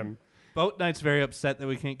raped him. Boat Knight's very upset that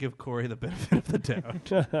we can't give Corey the benefit of the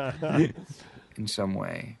doubt. In some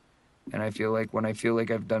way. And I feel like when I feel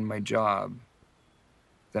like I've done my job,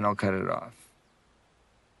 then I'll cut it off.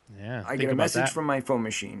 Yeah. I get a message from my phone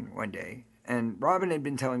machine one day, and Robin had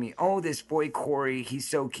been telling me, "Oh, this boy Corey, he's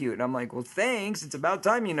so cute." And I'm like, "Well, thanks. It's about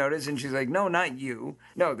time you noticed." And she's like, "No, not you.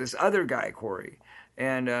 No, this other guy, Corey."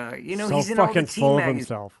 And so he's in all the fucking teen full of magazines.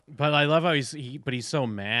 himself. But I love how he's so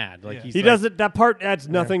mad. Like He does it. That part adds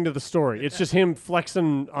nothing to the story. It's just him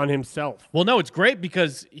flexing on himself. Well, no, it's great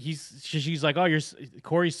because she's like, "Oh,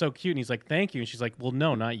 Corey's so cute," and he's like, "Thank you," and she's like, "Well,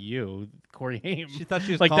 no, not you, Corey Haim." She thought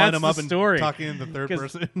she was like calling that's him the up and story. talking in the third 'Cause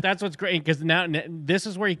person. That's what's great because now this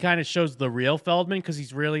is where he kind of shows the real Feldman because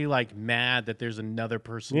he's really like mad that there's another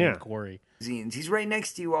person named Corey. He's right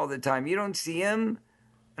next to you all the time. You don't see him.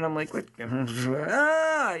 And I'm like, what? What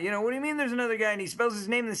do you mean there's another guy and he spells his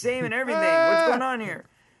name the same and everything? What's going on here?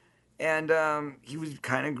 And he was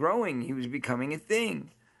kind of growing. He was becoming a thing.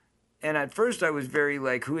 And at first I was very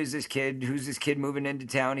like, who is this kid? Who's this kid moving into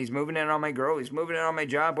town? He's moving in on my girl. He's moving in on my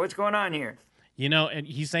job. What's going on here? And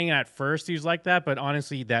he's saying at first he was like that, but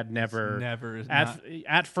honestly, that never is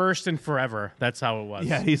at first and forever. That's how it was.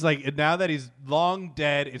 Yeah, he's like, now that he's long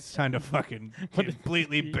dead, it's time to fucking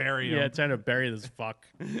completely bury him. Yeah, it's time to bury this fuck.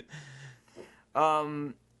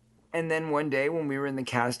 And then one day when we were in the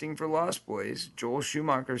casting for Lost Boys, Joel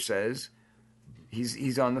Schumacher says,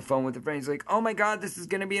 he's on the phone with a friend. He's like, "Oh my God, this is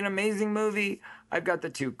going to be an amazing movie. I've got the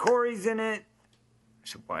 2 Coreys in it." I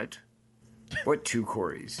said, "What? What 2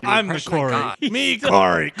 Coreys?" I'm the Corey. Me,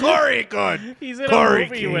 Corey. Corey, good. He's in Corey a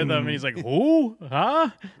movie with him, and he's like, "Who? Huh?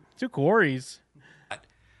 2 Coreys."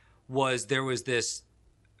 There was this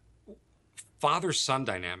father-son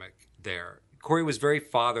dynamic there. Corey was very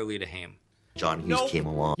fatherly to Haim. John Hughes came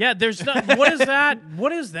along. Yeah, there's not. What is that?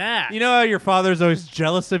 What is that? You know how your father's always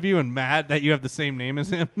jealous of you and mad that you have the same name as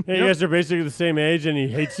him? Hey, you guys are basically the same age and he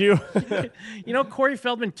hates you. Corey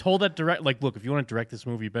Feldman told that look, if you want to direct this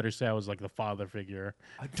movie, you better say I was like the father figure.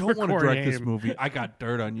 I don't want to Corey direct this Haim. movie. I got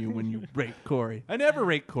dirt on you when you raped Corey. I never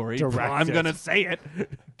raped Corey. Direct I'm it. going to say it.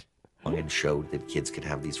 And showed that kids could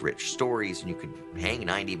have these rich stories and you could hang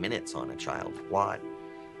 90 minutes on a child plot.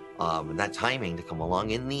 And that timing to come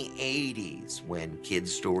along in the 80s when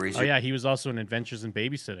kids' stories Oh yeah, he was also in Adventures in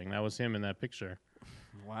Babysitting. That was him in that picture.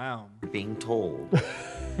 Wow. are being told.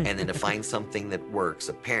 And then to find something that works,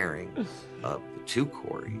 a pairing of the 2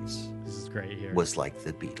 Coreys. This is great here. Was like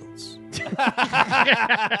the Beatles.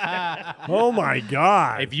 Oh my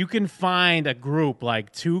God. If you can find a group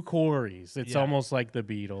like 2 Coreys, it's almost like the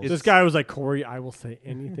Beatles. This guy was like, "Corey, I will say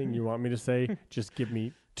anything you want me to say. Just give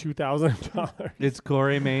me $2,000. It's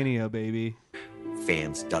Corey Mania, baby.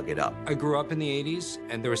 fans dug it up. I grew up in the 80s,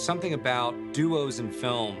 and there was something about duos in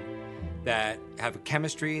film that have a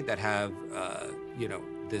chemistry, that have,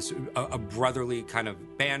 this a brotherly kind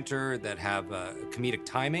of banter, that have comedic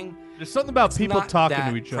timing. There's something about It's people not talking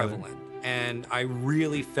that to each other. prevalent. And I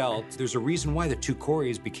really felt there's a reason why the two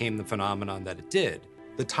Coreys became the phenomenon that it did.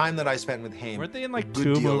 The time that I spent with Haim. Weren't they in like a good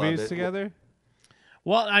 2 deal of movies it- together?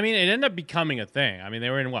 Well, I mean, it ended up becoming a thing. I mean, they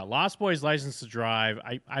were in what? Lost Boys, License to Drive.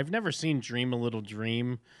 I've never seen Dream a Little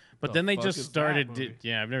Dream, but The then they fuck just is that started. movie?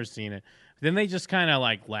 Yeah, I've never seen it. Then they just kind of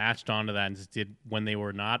like latched onto that and just did when they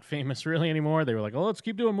were not famous really anymore. They were like, oh, let's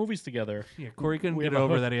keep doing movies together. Yeah, Corey couldn't We get have a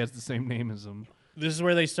over hook. that he has the same name as him. This is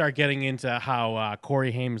where they start getting into how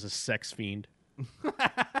Corey Haim is a sex fiend.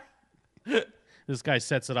 This guy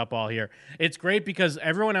sets it up all here. It's great because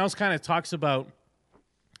everyone else kind of talks about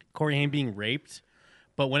Corey Haim being raped,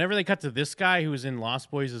 but whenever they cut to this guy who was in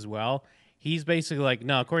Lost Boys as well, he's basically like,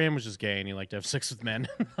 no, Corey Haim was just gay and he liked to have sex with men.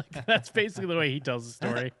 Like, that's basically the way he tells the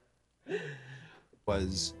story.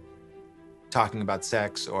 Was talking about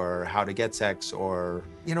sex or how to get sex or,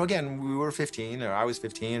 again, we were 15 or I was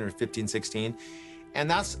 15 or 15, 16. And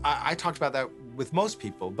that's, I talked about that with most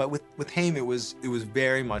people, but with Haim, it was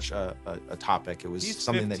very much a topic. It was He's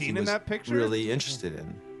something that 15 he in was that picture? really interested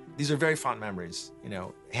in. These are very fond memories,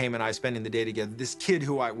 Haim and I spending the day together. This kid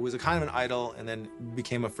who I was a kind of an idol and then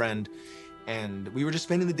became a friend. And we were just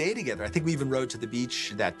spending the day together. I think we even rode to the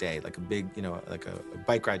beach that day, like a big, like a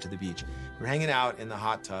bike ride to the beach. We're hanging out in the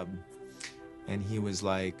hot tub, and he was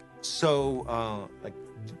like, "So,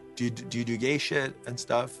 do you do gay shit and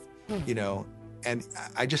stuff?" And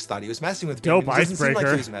I just thought he was messing with me. Dope It doesn't seem like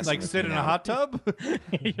icebreaker. he was messing Like with sit me in a now. hot tub?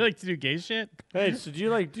 You like to do gay shit? Hey, so do you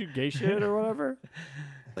like do gay shit or whatever?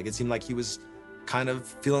 Like it seemed like he was kind of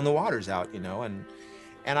feeling the waters out,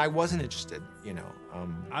 and I wasn't interested,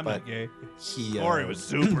 I'm but not gay. He Corey was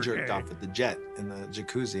super jerked gay. off with the jet in the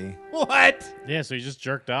jacuzzi. What? Yeah, so he just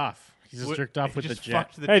jerked off. He just jerked off with the jet.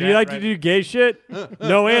 Hey, do you like to do gay shit?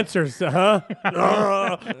 No answers, huh?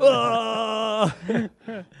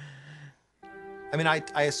 I mean, I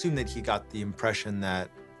assume that he got the impression that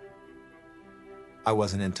I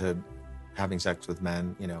wasn't into having sex with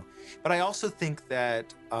men, But I also think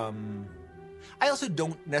that, I also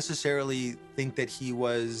don't necessarily think that he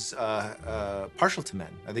was partial to men.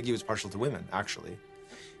 I think he was partial to women, actually.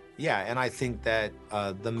 Yeah, and I think that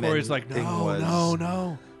the men Corey's like, thing no, was...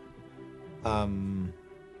 no.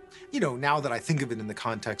 Now that I think of it in the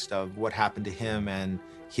context of what happened to him and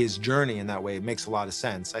his journey in that way, it makes a lot of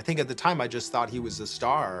sense. I think at the time I just thought he was a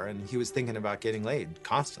star and he was thinking about getting laid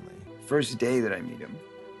constantly. First day that I meet him,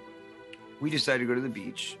 we decided to go to the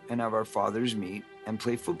beach and have our fathers meet and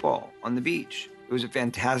play football on the beach. It was a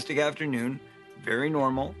fantastic afternoon, very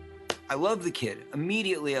normal. I love the kid.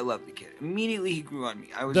 Immediately, I loved the kid. Immediately, he grew on me.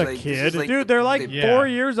 I was The like, this kid? is like Dude, they're like 4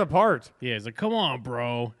 years apart. Yeah, he's like, come on,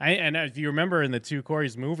 bro. And if you remember in the Two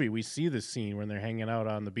Coreys movie, we see this scene when they're hanging out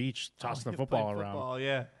on the beach, tossing the football around. Oh,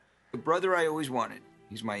 yeah. the brother I always wanted.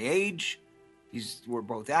 He's my age. We're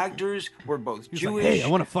both actors. We're both He's like, Jewish. "Hey, I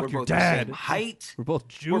wanna fuck We're your both dad." The same height. We're both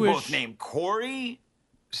We're both Jewish. named Corey.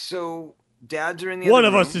 So dads are in the One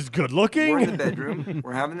other of us room. is good looking. We're in the bedroom.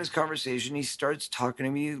 We're having this conversation. He starts talking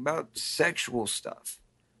to me about sexual stuff.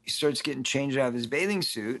 He starts getting changed out of his bathing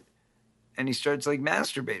suit, and he starts like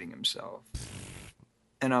masturbating himself.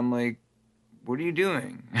 And I'm like, "What are you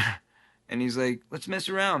doing?" And he's like, "Let's mess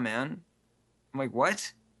around, man." I'm like,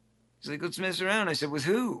 "What?" He's like, "Let's mess around." I said, "With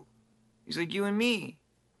who?" He's like, "You and me."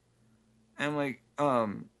 And I'm like,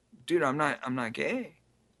 "Dude, I'm not gay."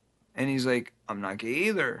 And he's like, "I'm not gay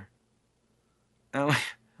either." And I'm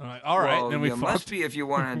like, all right, well, then we you must fucked. be if you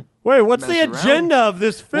want to. Wait, what's the agenda of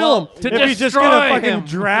this film? Well, to if he's just gonna destroy fucking him.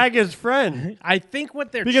 drag his friend, I think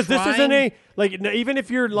what they're because this isn't trying- a like even if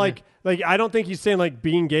you're like I don't think he's saying like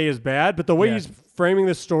being gay is bad, but the way Yeah. he's framing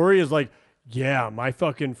this story is like, yeah, my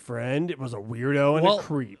fucking friend was a weirdo and a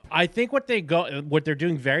creep. I think what they're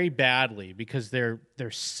doing very badly because they're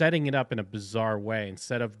setting it up in a bizarre way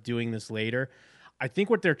instead of doing this later. I think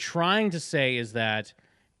what they're trying to say is that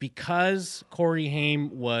because Corey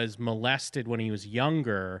Haim was molested when he was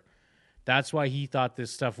younger, that's why he thought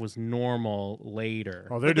this stuff was normal later.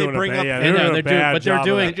 Oh, they're But they doing bring a up- bad, yeah, I they're know, doing a they're doing- bad but they're job of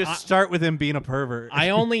doing- that. They just start with him being a pervert. I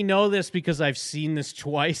only know this because I've seen this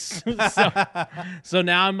twice. so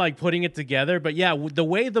now I'm like putting it together. But yeah, the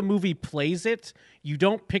way the movie plays it, you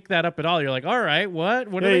don't pick that up at all. You're like, all right, what?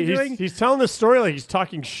 What are Hey, they doing? he's telling the story like he's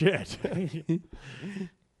talking shit.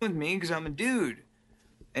 With me because I'm a dude.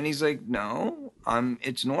 And he's like, "No,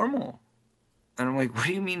 it's normal." And I'm like, "What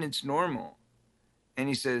do you mean it's normal?" And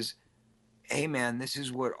he says, "Hey man, this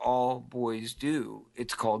is what all boys do.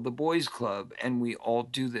 It's called the boys club and we all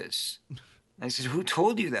do this." I said, who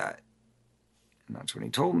told you that? And that's when he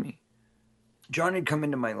told me. John had come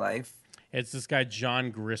into my life. It's this guy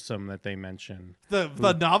John Grissom that they mention. The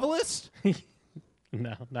novelist?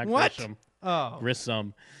 No, not What? Grisham. Oh.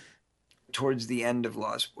 Grissom. Towards the end of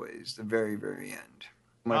Lost Boys, the very, very end.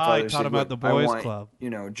 My I father taught said, him about "Look, the I boys' want,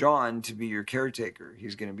 club." John to be your caretaker.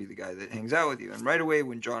 He's going to be the guy that hangs out with you." And right away,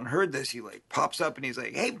 when John heard this, he like pops up and he's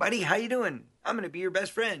like, "Hey, buddy, how you doing? I'm going to be your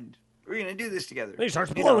best friend. We're going to do this together." He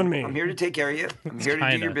starts blowing me. I'm here to take care of you. I'm here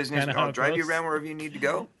to do your business. kinda how I'll it drive you goes. around wherever you need to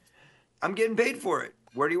go. I'm getting paid for it.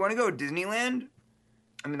 Where do you want to go? Disneyland?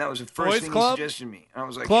 I mean, that was the first Boys thing Club? he suggested to me. And I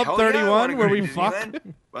was like, Club hell yeah, I 31, wanna go where to we fuck?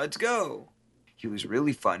 Disneyland. Let's go. He was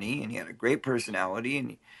really funny, and he had a great personality,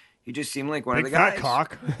 and he just seemed like one Big of the fat guys.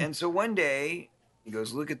 cock. And so one day, he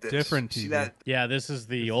goes, "Look at this. Different See TV. that? Yeah, this is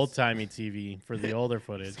the old-timey TV for the older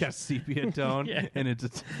footage. It's got sepia tone, Yeah. and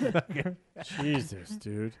it's Jesus,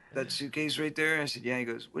 dude. That suitcase right there?" I said, "Yeah." He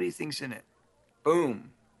goes, "What do you think's in it?"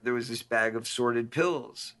 Boom. There was this bag of sorted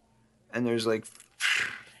pills. And there's like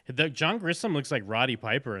John Grissom looks like Roddy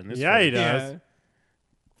Piper in this. Yeah, he footage. does.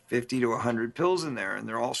 50 to 100 pills in there, and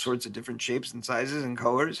they're all sorts of different shapes and sizes and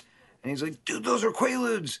colors. And he's like, "Dude, those are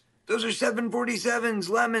Quaaludes. Those are 747s,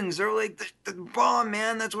 lemons. They're like the bomb,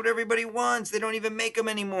 man. That's what everybody wants. They don't even make them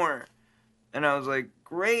anymore." And I was like,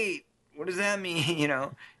 "Great. What does that mean?"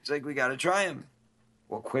 He's like, "We got to try them."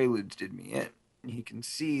 Well, Quaaludes did me in. He can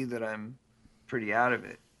see that I'm pretty out of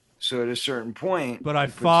it. So at a certain point, But I he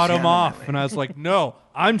puts his fought him hand on my off, leg. and I was like, "No,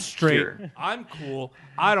 I'm straight. Here. I'm cool.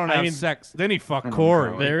 I don't I have mean, sex." Then he fucked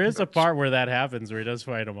Corey. There is a part where that happens where he does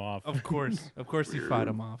fight him off. Of course, he fight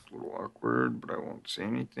him off. A little awkward, but I won't say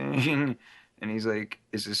anything. And he's like,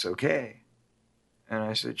 "Is this okay?" And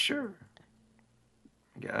I said, "Sure,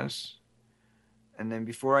 I guess." And then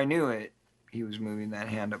before I knew it, he was moving that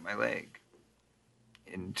hand up my leg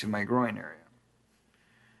into my groin area.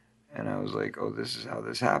 And I was like, "Oh, this is how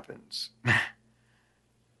this happens."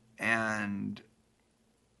 And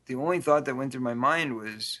the only thought that went through my mind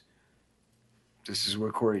was, this is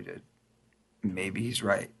what Corey did. Maybe he's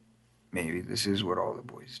right. Maybe this is what all the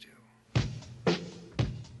boys do.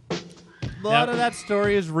 A lot of that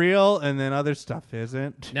story is real, and then other stuff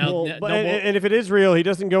isn't. Well, and if it is real, he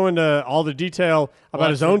doesn't go into all the detail about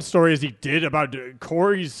his own story as he did about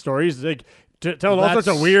Corey's stories. Like telling all sorts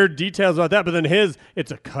of weird details about that, but then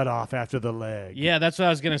it's a cut off after the leg. Yeah, that's what I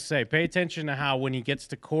was gonna say. Pay attention to how when he gets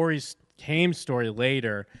to Corey's Haim story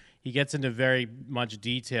later, he gets into very much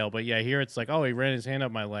detail. But yeah, here it's like, oh, he ran his hand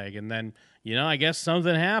up my leg, and then I guess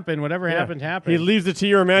something happened. Whatever happened. He leaves it to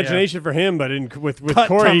your imagination for him, but with Cut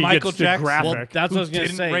Corey, to he Michael gets the Jackson. graphic. Well, that's what I was going to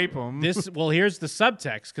didn't say. rape him. Here's the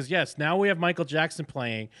subtext, because yes, now we have Michael Jackson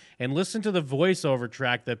playing, and listen to the voiceover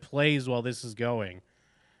track that plays while this is going.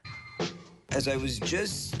 As I was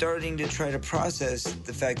just starting to try to process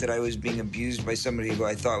the fact that I was being abused by somebody who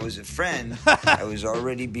I thought was a friend, I was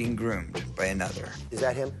already being groomed by another. Is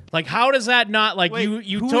that him? Like, how does that not, like, Wait,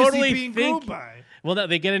 you who is he totally being think... groomed by? Well, no,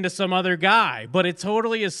 they get into some other guy, but it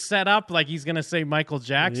totally is set up like he's going to say Michael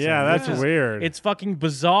Jackson. Yeah, that's which is- weird. It's fucking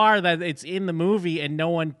bizarre that it's in the movie and no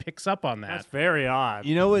one picks up on that. That's very odd.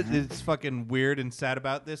 You know what is fucking weird and sad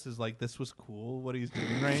about this is like this was cool what he's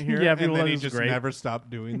doing right here. Yeah, and people then thought he it was just great. never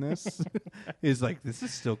stopped doing this. He's like, this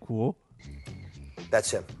is still cool.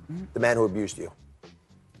 That's him. The man who abused you.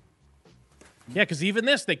 Yeah, because even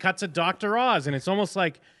this, they cut to Dr. Oz, and it's almost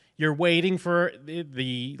like you're waiting for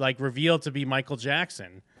the like reveal to be Michael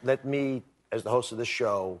Jackson. Let me, as the host of this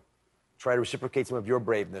show, try to reciprocate some of your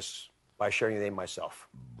braveness by sharing the name myself.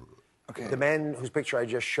 Okay. The man whose picture I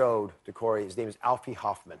just showed to Corey, his name is Alfie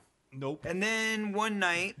Hoffman. Nope. And then one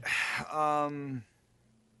night,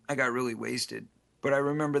 I got really wasted. But I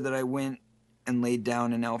remember that I went and laid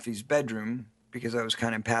down in Alfie's bedroom because I was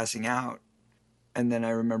kind of passing out. And then I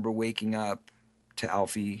remember waking up to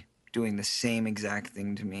Alfie doing the same exact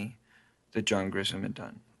thing to me that John Grissom had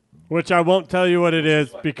done. Which I won't tell you what it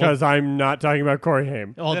is because I'm not talking about Corey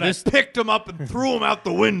Haim. Oh, Then I picked him up and threw him out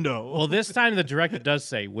the window. Well, this time the director does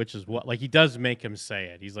say which is what. Like, he does make him say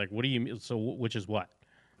it. He's like, "What do you mean? So which is what?"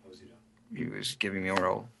 He was giving me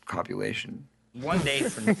oral copulation. One day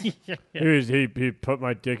from He put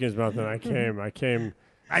my dick in his mouth and I came.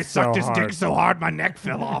 I sucked his dick so hard my neck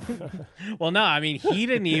fell off. Well, no, I mean, he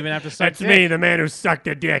didn't even have to suck That's dick. me, the man who sucked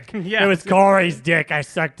a dick. Yeah. It was Corey's dick. I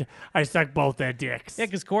sucked both their dicks. Yeah,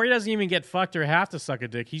 because Corey doesn't even get fucked or have to suck a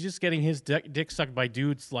dick. He's just getting his dick sucked by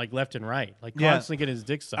dudes like left and right, like Yeah. constantly getting his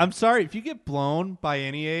dick sucked. I'm sorry, if you get blown by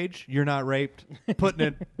any age, you're not raped. Put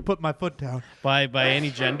my foot down. by any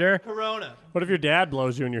gender. Corona. What if your dad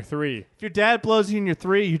blows you and you're 3? If your dad blows you in your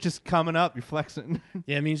 3, you're just coming up, you're flexing.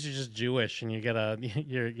 Yeah, it means you're just Jewish and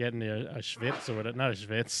you're you're getting a schwitz or what? Not a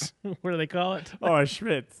schwitz. What do they call it? Oh, a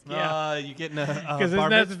schwitz. Yeah, you're getting a because isn't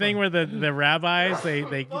that the thing where the rabbis they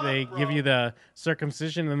give you the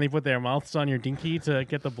circumcision and then they put their mouths on your dinky to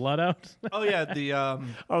get the blood out? Oh yeah, the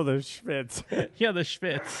oh, the schwitz. Yeah, the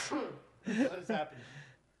schwitz. What is happening?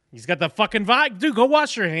 He's got the fucking vibe. Dude, go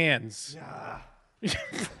wash your hands.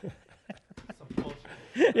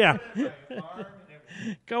 Yeah.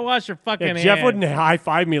 Go wash your fucking hands. Jeff wouldn't high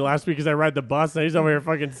five me last week because I ride the bus and he's over here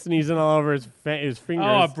fucking sneezing all over his fingers.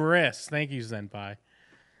 Oh, a bris. Thank you, Senpai.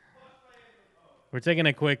 We're taking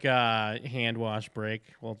a quick hand wash break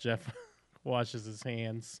while Jeff washes his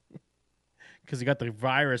hands because he got the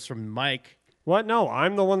virus from Mike. What? No,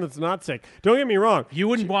 I'm the one that's not sick. Don't get me wrong. You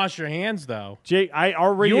wouldn't wash your hands, though. Jake, I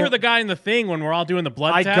already... You were the guy in the thing when we're all doing the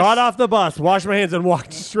blood test. I got off the bus, washed my hands, and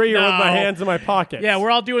walked straight here with my hands in my pockets. Yeah,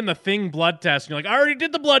 we're all doing the thing blood test. And you're like, I already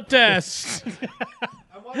did the blood test.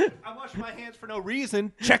 I washed my hands for no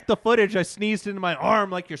reason. Check the footage. I sneezed into my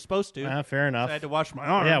arm like you're supposed to. Fair enough. So I had to wash my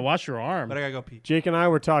arm. Yeah, wash your arm. But I gotta go pee. Jake and I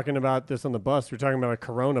were talking about this on the bus. We were talking about a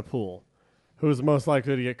corona pool. Who's most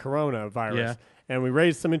likely to get coronavirus? Yeah. And we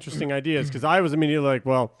raised some interesting ideas because I was immediately like,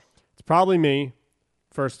 well, it's probably me,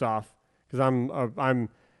 first off, because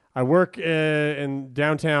I work in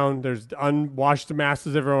downtown. There's unwashed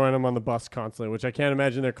masses everywhere, and I'm on the bus constantly, which I can't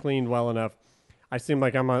imagine they're cleaned well enough. I seem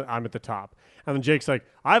like I'm at the top. And then Jake's like,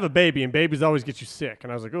 I have a baby, and babies always get you sick.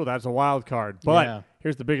 And I was like, oh, that's a wild card. But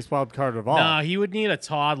here's the biggest wild card of all. No, he would need a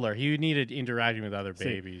toddler. He would need interacting with other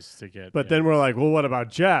babies to get. But then we're like, well, what about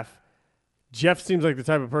Jeff? Jeff seems like the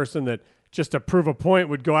type of person that just to prove a point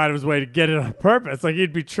would go out of his way to get it on purpose. Like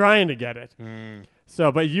he'd be trying to get it. So,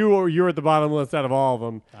 but you were at the bottom list out of all of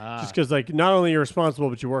them, just because like not only you're responsible,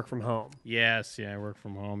 but you work from home. Yes, I work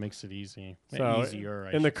from home. Makes it easy. So easier.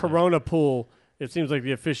 In the Corona pool, it seems like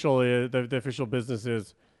the official the official business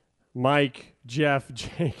is Mike, Jeff,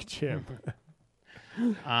 Jake, Jim.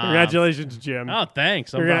 Congratulations, Jim. Oh,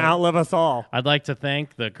 thanks. You're going to outlive us all. I'd like to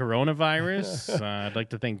thank the coronavirus. I'd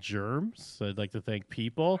like to thank germs. I'd like to thank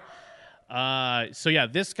people. So yeah,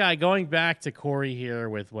 this guy, going back to Corey here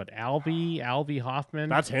with Albie Hoffman.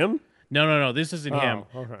 That's him? No. This isn't him.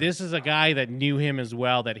 Okay. This is a guy that knew him as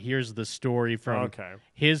well. That hears the story from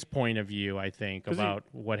his point of view. I think about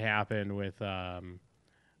what happened with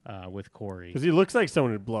Corey. Because he looks like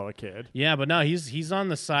someone who'd blow a kid. Yeah, but no, he's on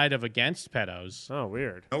the side of against pedos. Oh,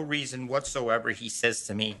 weird. No reason whatsoever. He says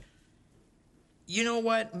to me, "You know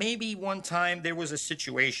what? Maybe one time there was a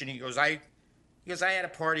situation." He goes, I had a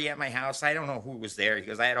party at my house. I don't know who was there. He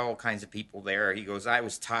goes, I had all kinds of people there. He goes, I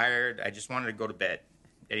was tired. I just wanted to go to bed.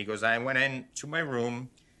 And he goes, I went into my room,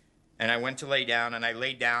 and I went to lay down, and I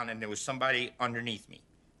laid down, and there was somebody underneath me.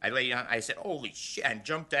 I lay down. I said, holy shit, and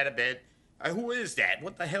jumped out of bed. Who is that?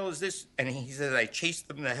 What the hell is this? And he says, I chased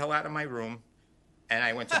them the hell out of my room, and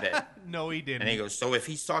I went to bed. No, he didn't. And he goes, so if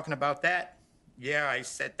he's talking about that, yeah, I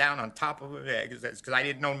sat down on top of it because I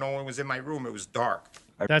didn't know no one was in my room. It was dark.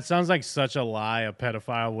 That sounds like such a lie a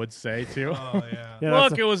pedophile would say, too. Oh, yeah.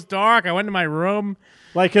 Look, it was dark. I went to my room.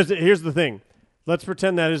 Like, because here's the thing. Let's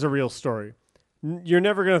pretend that is a real story. You're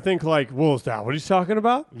never going to think like, well, is that what he's talking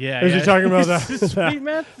about? Yeah. Is he talking about that? Sweet,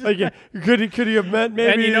 man. Like, could he have meant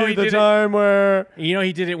maybe he the time where...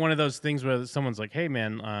 he did it one of those things where someone's like, hey,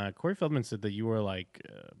 man, Corey Feldman said that you were, like,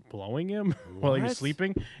 blowing him while he was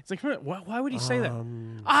sleeping. It's like, why would he say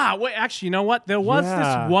that? Wait, actually, you know what? There was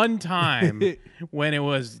this one time when it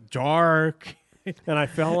was dark. And I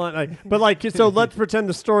fell on... so let's pretend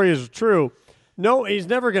the story is true. No, he's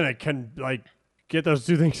never going to, get those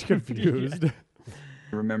two things confused.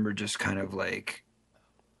 I remember just kind of like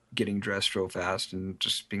getting dressed real fast and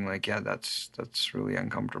just being like, yeah, that's really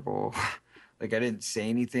uncomfortable. Like I didn't say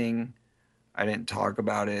anything. I didn't talk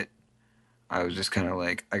about it. I was just kind of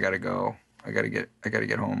like, I gotta go. I gotta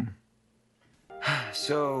get home.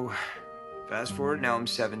 So fast forward, now I'm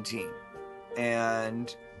 17.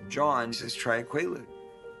 And John says, try a Quaalude.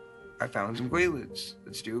 I found some Quaaludes.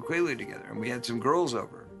 Let's do a Quaalude together. And we had some girls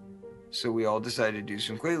over. So we all decided to do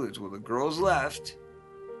some Quaaludes. Well, the girls left.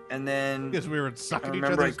 And then because we were sucking each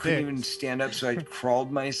other's I couldn't dicks. even stand up, so I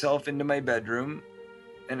crawled myself into my bedroom,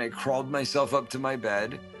 and I crawled myself up to my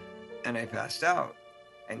bed, and I passed out.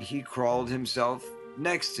 And he crawled himself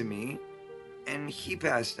next to me, and he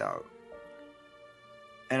passed out.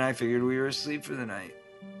 And I figured we were asleep for the night.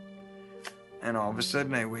 And all of a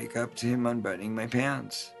sudden, I wake up to him unbuttoning my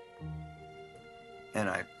pants. And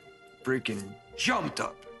I freaking jumped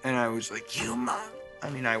up, and I was like, you mom. I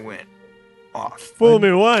mean, I went off. Fool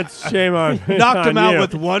me once, shame on me. Knocked him out you.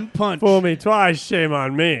 with one punch. Fool me twice, shame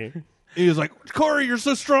on me. He was like, Corey, you're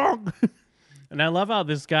so strong. And I love how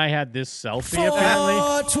this guy had this selfie, apparently.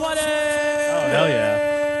 420! Oh, hell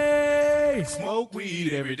yeah. I smoke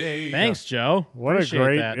weed every day. Thanks, Joe. What Appreciate a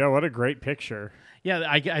great, that. yeah, what a great picture. Yeah,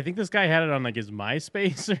 I think this guy had it on like his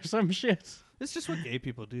MySpace or some shit. It's just what gay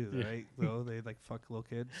people do, right? Though they like fuck little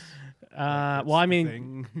kids. Well, I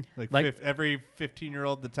mean, like every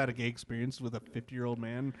 15-year-old that's had a gay experience with a 50-year-old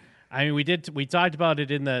man. I mean, we talked about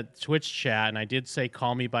it in the Twitch chat, and I did say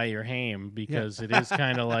 "Call Me by Your Name" because it is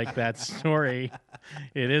kind of like that story.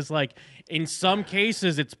 It is like, in some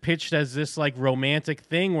cases, it's pitched as this like romantic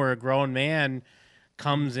thing where a grown man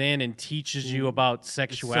comes in and teaches you about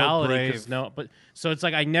sexuality. So it's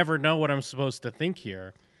like I never know what I'm supposed to think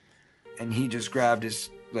here. And he just grabbed his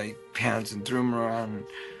like pants and threw them around,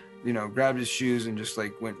 grabbed his shoes and just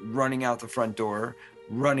like went running out the front door,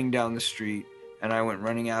 running down the street. And I went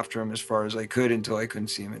running after him as far as I could until I couldn't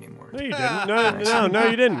see him anymore. No, you didn't. No,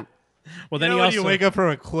 you didn't. Well, then you wake up from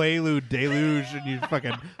a Quaalude deluge and you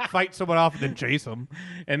fucking fight someone off and then chase them.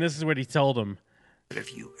 And this is what he told him.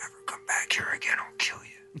 If you ever come back here again, I'll kill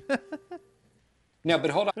you. No, but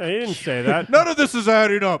hold on. He didn't say that. None of this is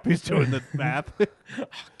adding up. He's doing the math.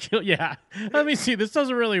 Yeah. Let me see. This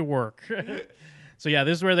doesn't really work. So, yeah,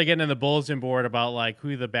 this is where they get into the bulletin board about, like,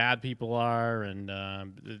 who the bad people are. And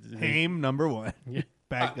Haim, number one.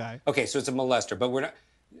 Bad guy. Okay, so it's a molester, but we're not...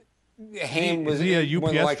 Haim was Is he a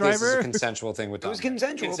UPS more likely this is driver? a consensual thing with It was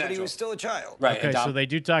consensual, but he was still a child. Right. Okay, so they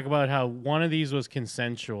do talk about how one of these was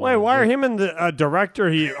consensual. Wait, why are him and the director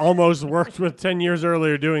he almost worked with 10 years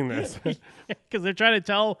earlier doing this? Because they're trying to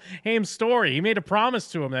tell Haim's story. He made a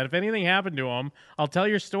promise to him that if anything happened to him, I'll tell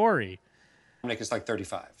your story. Dominic is like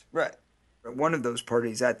 35. Right. One of those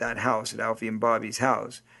parties at that house, at Alfie and Bobby's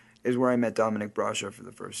house, is where I met Dominic Brasha for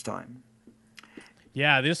the first time.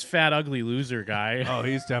 Yeah, this fat, ugly loser guy. Oh,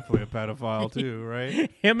 he's definitely a pedophile too, right?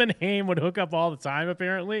 Him and Haim would hook up all the time,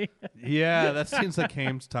 apparently. Yeah, that seems like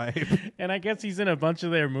Haim's type. And I guess he's in a bunch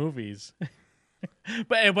of their movies.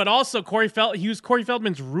 But also he was Corey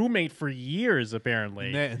Feldman's roommate for years,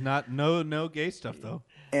 apparently. No gay stuff though.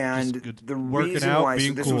 And Just the working reason out, why, so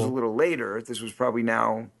being this was a cool. little later, this was probably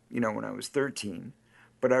now, when I was 13,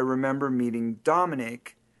 but I remember meeting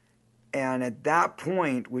Dominic, and at that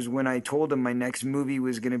point was when I told him my next movie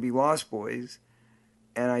was going to be Lost Boys,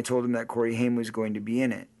 and I told him that Corey Haim was going to be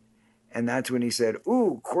in it. And that's when he said,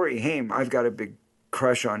 "Ooh, Corey Haim, I've got a big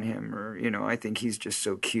crush on him," or, I think he's just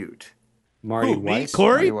so cute. Marty Who, me? Weiss?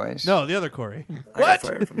 Corey? Marty Weiss. No, the other Corey. I got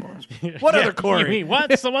fired from Lost Boys. What Yeah, other Corey? You mean,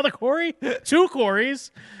 what? Some other Corey? Two Corys.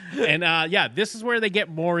 And this is where they get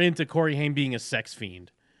more into Corey Haim being a sex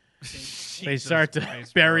fiend. They start to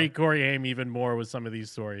bury Corey Haim even more with some of these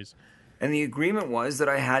stories. And the agreement was that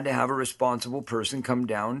I had to have a responsible person come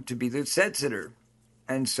down to be the set sitter.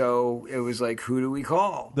 And so it was like, who do we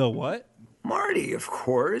call? The what? Marty, of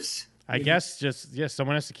course. I guess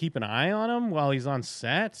someone has to keep an eye on him while he's on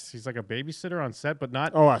set. He's like a babysitter on set, but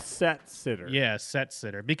not... Oh, a set sitter. Yeah, set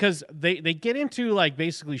sitter. Because they get into like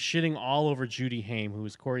basically shitting all over Judy Haim, who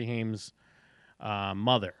is Corey Haim's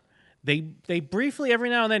mother. They briefly every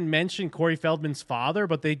now and then mention Corey Feldman's father,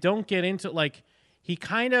 but they don't get into like... He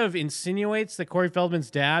kind of insinuates that Corey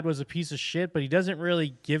Feldman's dad was a piece of shit, but he doesn't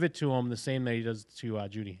really give it to him the same that he does to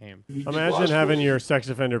Judy Haim. Imagine having your sex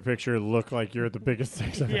offender picture look like you're the biggest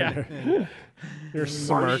sex offender. Yeah. You're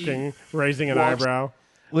smirking, raising an eyebrow.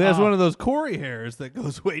 Well, he has one of those Corey hairs that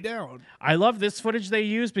goes way down. I love this footage they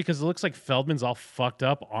use because it looks like Feldman's all fucked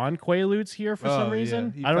up on Quaaludes here for some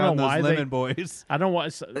reason. He I don't found know those why lemon boys. I don't know why.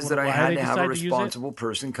 Is that I why had they to have a decided to use it. responsible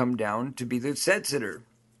person come down to be the set sitter.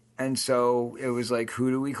 And so it was like,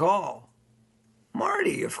 who do we call?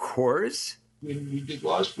 Marty, of course. When we did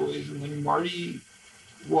Lost Boys, and when Marty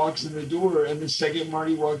walks in the door, and the second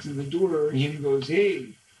Marty walks in the door, he goes, "Hey,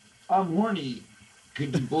 I'm horny.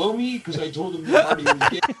 Could you blow me?" Because I told him that Marty was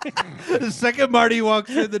gay. The second Marty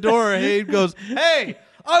walks in the door, Haim goes, "Hey,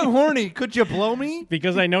 I'm horny. Could you blow me?"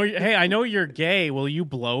 Because I know you're gay. Will you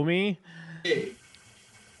blow me? Hey.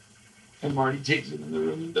 And Marty takes it in the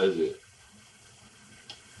room and does it.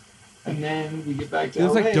 And then we get back to He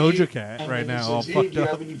looks LA, like Doja Cat and right then he now, all says, "Hey, fucked do you up."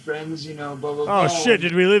 have any friends? Blah, blah, blah." Oh, shit.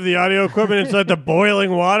 Did we leave the audio equipment inside the boiling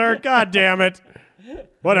water? God damn it.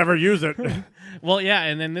 Whatever, use it. Well, yeah,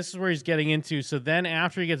 and then this is where he's getting into. So then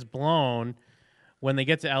after he gets blown, when they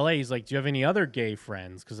get to L.A., he's like, "Do you have any other gay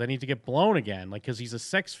friends? Because I need to get blown again." Like, because he's a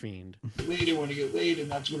sex fiend. Later, when I get laid,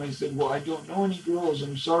 and that's when I said, "Well, I don't know any girls.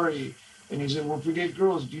 I'm sorry." And he said, "Well, forget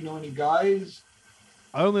girls. Do you know any guys?"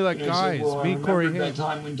 I only like And I guys. said, well, Me, I Corey remembered Haim. that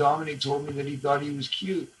time when Dominic told me that he thought he was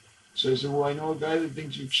cute. So I said, "Well, I know a guy that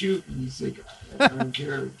thinks you're cute." And he's like, "I don't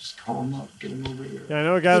care. Just call him up. Get him over here." Yeah, I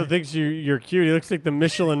know a guy that thinks you're cute. He looks like the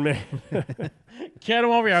Michelin Man. Get him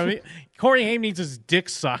over here. I mean, Corey Haim needs his dick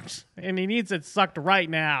sucked, and he needs it sucked right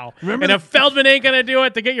now. Remember and the- if Feldman ain't going to do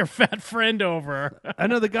it, to get your fat friend over. I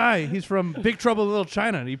know the guy. He's from Big Trouble in Little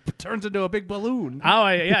China, and he turns into a big balloon.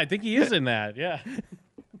 Yeah, I think he is in that. Yeah.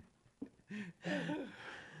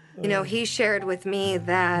 You know, he shared with me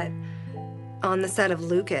that on the set of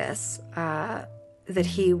Lucas, that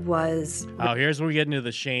he was. Oh, here's where we get into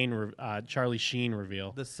the Charlie Sheen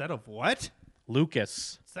reveal. The set of what?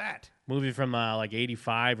 Lucas. What's that? Movie from like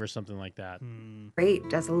 85 or something like that.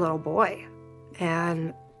 Raped as a little boy.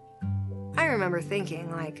 And I remember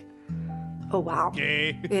thinking, like, oh, wow.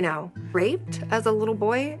 Gay. You know, raped as a little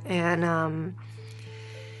boy. And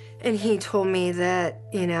he told me that,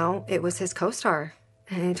 you know, it was his co-star.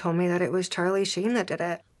 And he told me that it was Charlie Sheen that did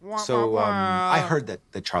it. So I heard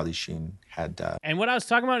that Charlie Sheen had. And what I was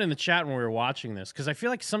talking about in the chat when we were watching this, because I feel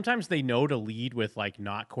like sometimes they know to lead with like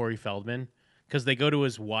not Corey Feldman, because they go to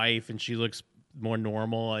his wife and she looks more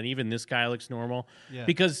normal, and even this guy looks normal. Yeah.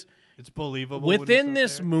 Because it's believable. when within he's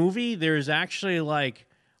this there. movie, there's actually like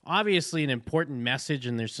obviously an important message,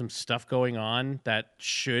 and there's some stuff going on that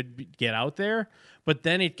should get out there. But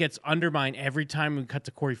then it gets undermined every time we cut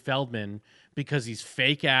to Corey Feldman because he's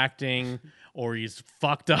fake acting, or he's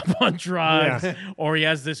fucked up on drugs, Yeah. or he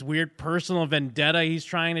has this weird personal vendetta he's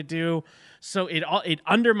trying to do. So it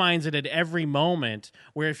undermines it at every moment,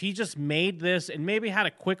 where if he just made this and maybe had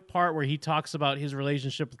a quick part where he talks about his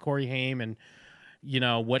relationship with Corey Haim and, you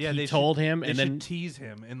know, what Yeah, he they told should- him, they and should then tease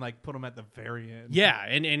him and like put him at the very end. yeah,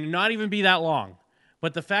 and not even be that long.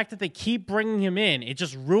 But the fact that they keep bringing him in, it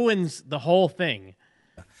just ruins the whole thing.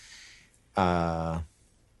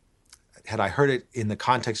 Had I heard it in the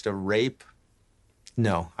context of rape?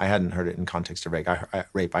 No, I hadn't heard it in context of rape.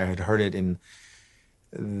 I had heard it in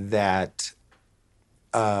that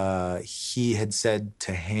he had said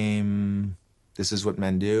to Haim, "This is what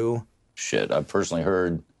men do." Shit, I've personally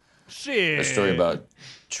heard a story about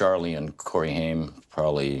Charlie and Corey Haim.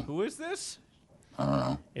 Probably, Who is this? I don't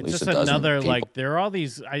know. at It's least just a dozen another people. like there are all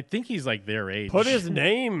these. I think he's like their age. Put his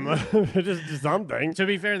name, just something. To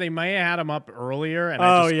be fair, they may have had him up earlier, and Oh,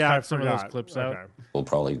 I just yeah, cut I some of forgot. those clips Okay. out. Well,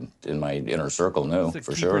 probably in my inner circle knew It's like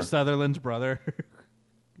for Kiefer sure. Sutherland's brother.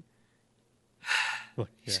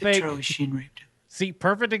 Charlie Sheen raped him. See,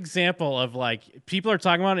 perfect example of like people are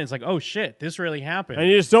talking about it. And it's like, oh shit, this really happened, And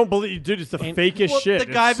you just don't believe, dude. It's the fakest Well, shit.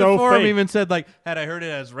 The guy It's so before him fake. even said, like, had I heard it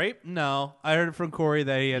as rape? No. I heard it from Corey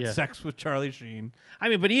that he had Yeah. sex with Charlie Sheen. I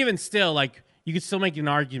mean, but even still, like you could still make an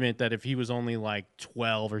argument that if he was only like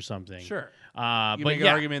 12 or something, Sure. You but make an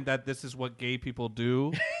yeah, argument that this is what gay people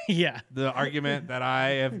do. Yeah. The argument that I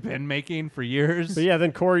have been making for years. But yeah,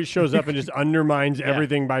 then Corey shows up and just undermines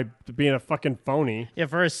everything by being a fucking phony. Yeah,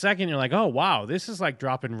 for a second you're like, oh wow, this is like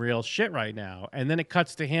dropping real shit right now, and then it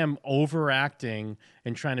cuts to him overacting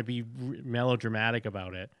and trying to be melodramatic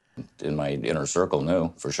about it. In my inner circle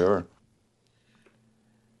knew for sure.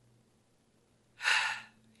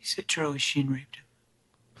 He said Charlie Sheen raped him.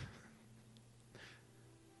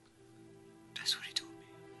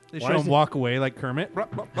 They Why show is him it- walk away like Kermit.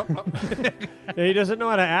 Yeah, he doesn't know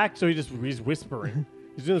how to act, so he's whispering.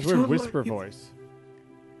 He's doing this weird whisper voice.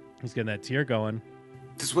 He's getting that tear going.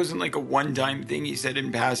 This wasn't like a one-time thing he said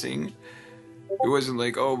in passing. It wasn't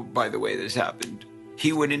like, oh, by the way, this happened.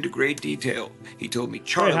 He went into great detail. He told me,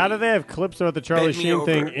 Charlie. Wait, how do they have clips about the Charlie bend me Sheen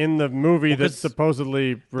thing over. in the movie that 'cause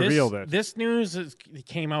supposedly revealed it? This news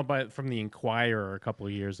came out from the Inquirer a couple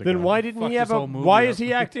of years ago. Then why didn't he have a? Why is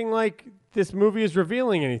he acting like this movie is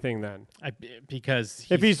revealing anything then? Because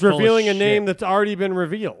if he's full of revealing a name shit. that's already been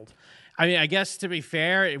revealed. I mean, I guess to be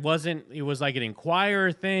fair, it wasn't. It was like an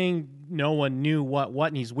Inquirer thing. No one knew what,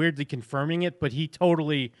 and he's weirdly confirming it. But he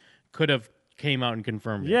totally could have came out and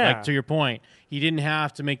confirmed it. Yeah. Like to your point, he didn't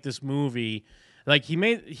have to make this movie. Like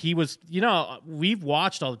he was. You know, we've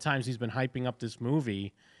watched all the times he's been hyping up this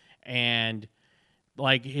movie, and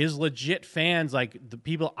like his legit fans, like the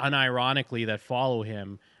people unironically that follow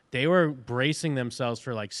him, they were bracing themselves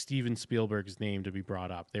for like Steven Spielberg's name to be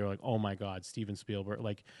brought up. They were like, "Oh my God, Steven Spielberg!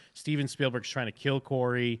 Like Steven Spielberg's trying to kill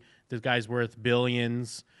Corey. This guy's worth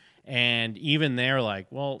billions." And even they're like,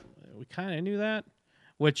 "Well, we kind of knew that,"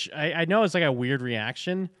 which I know is like a weird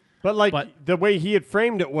reaction. But like the way he had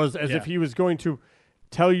framed it was as Yeah. if he was going to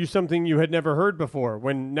tell you something you had never heard before.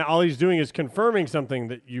 When now all he's doing is confirming something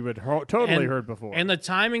that you had totally heard before. And the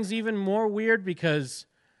timing's even more weird because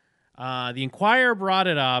the Inquirer brought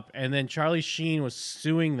it up, and then Charlie Sheen was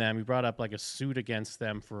suing them. He brought up like a suit against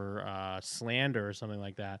them for slander or something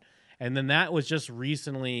like that. And then that was just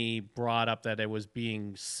recently brought up that it was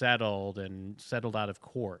being settled out of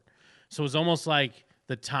court. So it was almost like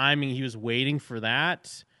the timing, he was waiting for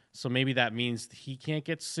that So maybe that means he can't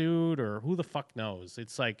get sued, or who the fuck knows?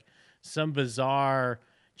 It's like some bizarre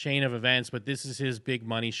chain of events, but this is his big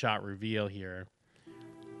money shot reveal here.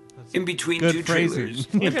 In between Good two phrasing. trailers,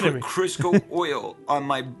 and Look at put him. Crisco oil on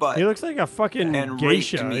my butt. He looks like a fucking and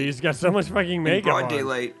geisha. raped me. He's got so much fucking In makeup broad on.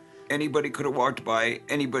 daylight, anybody could have walked by,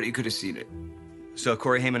 anybody could have seen it. So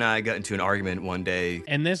Corey Haim and I got into an argument one day.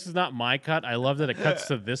 And this is not my cut. I love that it cuts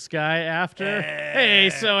to this guy after.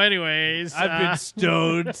 Hey, so anyways. I've been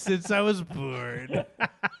stoned since I was born.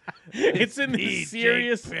 It's in the me,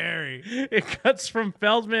 serious. Jake Perry. It cuts from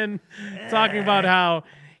Feldman talking about how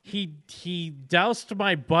he doused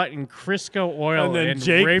my butt in Crisco oil And then and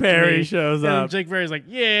Jake raped Perry me. shows and then up. Jake Perry's like,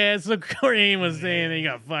 yeah, so Corey Haim was saying he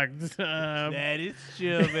got fucked. That is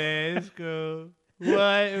chill, man. It's cool. What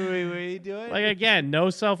are you doing? Like, again,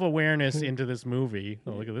 no self-awareness into this movie.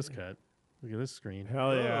 Oh, look at this cut. Look at this screen.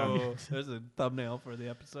 Hell yeah. Oh, there's a thumbnail for the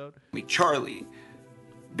episode. Charlie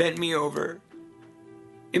bent me over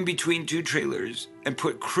in between two trailers and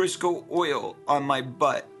put Crisco oil on my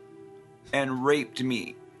butt and raped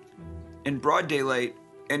me. In broad daylight,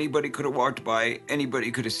 anybody could have walked by,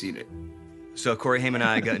 anybody could have seen it. So Corey Haim and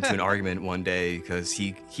I got into an argument one day because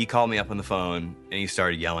he called me up on the phone and he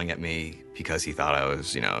started yelling at me because he thought I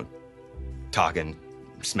was, talking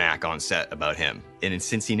smack on set about him. And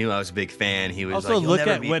since he knew I was a big fan, he was Also, like, "You'll look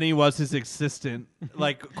never at be-" when he was his assistant.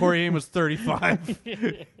 Like, Corey Haim was 35.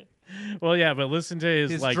 Well, yeah, but listen to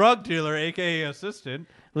his like drug dealer, a.k.a. assistant.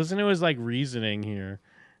 Listen to his like reasoning here.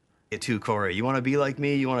 To Corey, you want to be like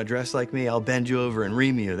me? You want to dress like me? I'll bend you over and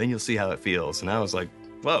ream you. Then you'll see how it feels. And I was like,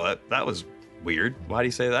 whoa, that was weird. Why do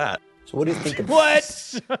you say that? So what do you think of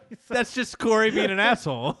What? That's just Corey being an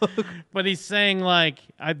asshole. But he's saying like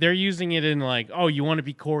they're using it in like, oh, you want to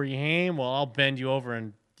be Corey Haim? Well, I'll bend you over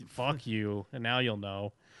and fuck you, and now you'll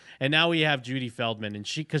know. And now we have Judy Feldman, and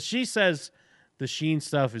because she says the Sheen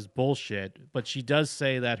stuff is bullshit, but she does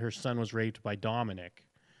say that her son was raped by Dominic.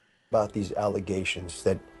 about these allegations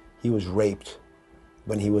that he was raped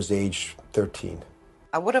when he was age 13?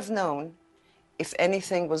 I would have known if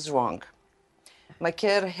anything was wrong. My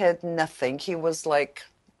kid hid nothing. He was like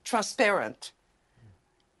transparent.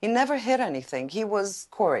 He never hid anything. He was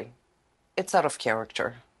Corey. It's out of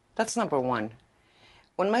character. That's number one.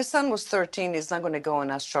 When my son was 13, he's not going to go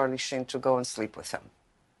and ask Charlie Sheen to go and sleep with him.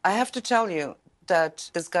 I have to tell you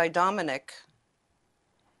that this guy Dominic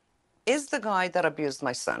is the guy that abused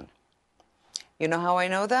my son. You know how I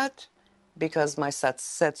know that? Because my set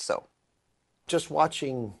said so. Just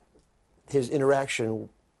watching his interaction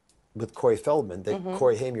with Corey Feldman, that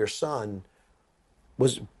Corey Haim, your son,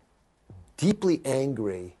 was deeply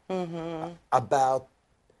angry about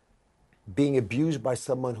being abused by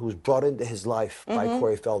someone who was brought into his life by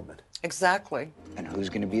Corey Feldman. Exactly. And who's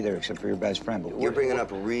going to be there except for your best friend? But You're bringing up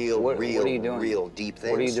real deep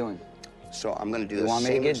things. What are you doing? So I'm going to do You the want me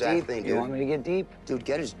to same get exact deep? thing, You dude. want me to get deep? Dude,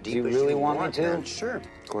 get as Do deep you as really you want me to? man. Sure.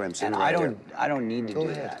 Corey, I'm sitting And right I don't need to Go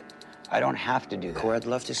do ahead. that. I don't have to do that. Corey, I'd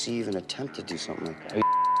love to see you even attempt to do something like that. Are you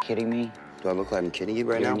kidding me? Do I look like I'm kidding you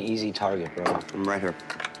right You're now? an easy target, bro. I'm right here.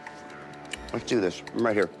 Let's do this. I'm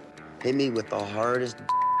right here. Hit me with the hardest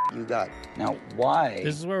you got. Now, why?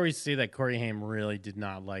 This is where we see that Corey Haim really did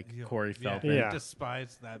not like Corey Feldman. They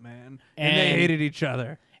despised that man. And they hated each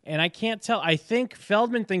other. And I can't tell. I think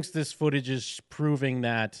Feldman thinks this footage is proving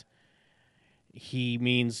that he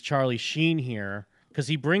means Charlie Sheen here, because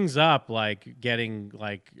he brings up like getting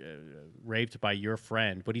raped by your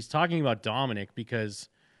friend, but he's talking about Dominic because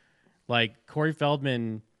like Corey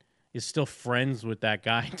Feldman is still friends with that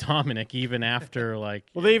guy Dominic even after like.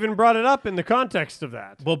 Well, they even brought it up in the context of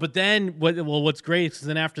that. Well, but then what's great is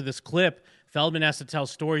then after this clip, Feldman has to tell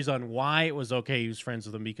stories on why it was okay he was friends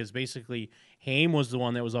with him, because basically Haim was the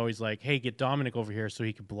one that was always like, hey, get Dominic over here so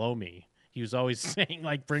he could blow me. He was always saying,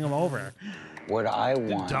 like, bring him over. What I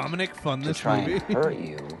want Dominic fund to this try movie? and hurt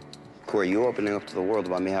you. Corey, you're opening up to the world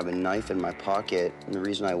about me having a knife in my pocket. And the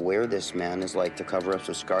reason I wear this, man, is like to cover up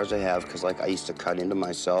some scars I have, because like I used to cut into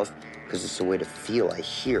myself, because it's a way to feel, I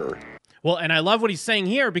hear. Well, and I love what he's saying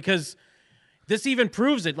here, because this even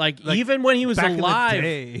proves it. Like even when he was back in the alive,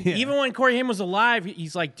 day, yeah. even when Corey Haim was alive,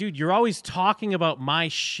 he's like, dude, you're always talking about my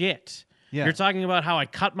shit. Yeah. You're talking about how I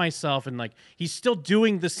cut myself, and like he's still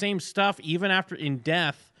doing the same stuff even after in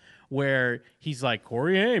death, where he's like,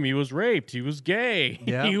 Corey Haim, he was raped, he was gay,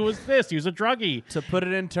 Yeah. he was this, he was a druggie. To put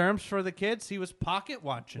it in terms for the kids, he was pocket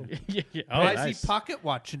watching. Yeah. Oh, Why nice. is he pocket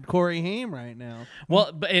watching Corey Haim right now?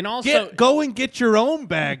 Well, but and also Go and get your own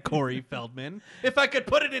bag, Corey Feldman. If I could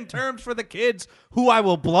put it in terms for the kids, who I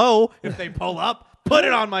will blow if they pull up, put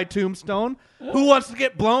it on my tombstone. Who wants to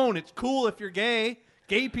get blown? It's cool if you're gay.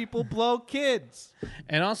 gay people blow kids.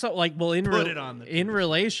 And also, like, well, in Put it on the in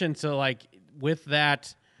relation to like with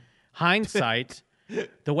that hindsight,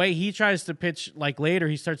 the way he tries to pitch, like later,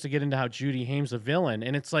 he starts to get into how Judy Hame's a villain,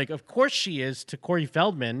 and it's like, of course she is to Corey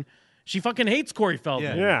Feldman. She fucking hates Corey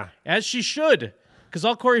Feldman, Yeah. as she should, because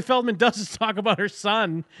all Corey Feldman does is talk about her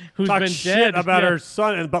son who's Talk been shit dead about Yeah. her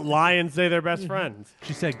son, but lie and say they're best friends.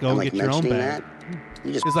 She said, "Go like get your own mentioning bag." that,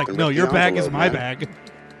 you just It's like, fucking no, ripped your the bag is envelope, my man. bag.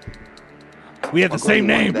 We have the I'll go same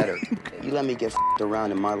you one name. better. You let me get f***ed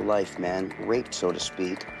around in my life, man. Raped, so to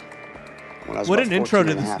speak. When I was What about an intro 14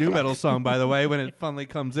 to and a this half, new and I- metal song, by the way, when it finally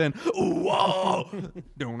comes in. Ooh, whoa.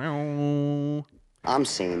 Don't know. I'm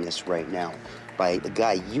saying this right now by the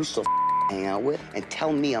guy you used to hang out with and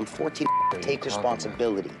tell me I'm 14. Take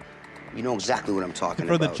responsibility. You know exactly what I'm talking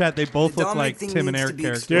For about. the chat, they both look like Tim and Eric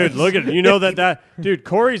characters. Dude, look at it. You know that dude,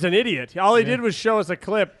 Corey's an idiot. All he did was show us a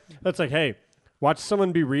clip that's like, hey, watch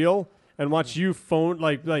someone be real and watch you phone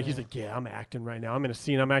like he's like, yeah, I'm acting right now. I'm in a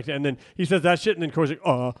scene, I'm acting, and then he says that shit, and then Corey's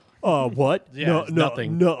like, what? Yeah, no, it's no,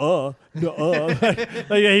 nothing. no,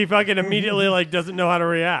 like, he fucking immediately like doesn't know how to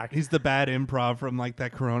react. He's the bad improv from like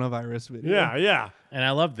that coronavirus video. Yeah, yeah. And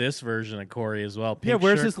I love this version of Corey as well. Yeah, Pink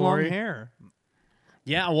where's shirt his long Corey. hair?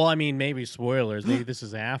 Yeah, well, I mean, maybe spoilers. Maybe this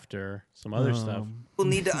is after some other stuff. People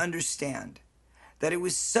need to understand that it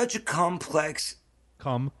was such a complex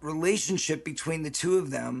relationship between the two of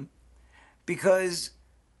them because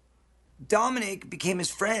Dominic became his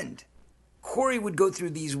friend. Corey would go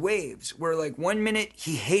through these waves where, like, 1 minute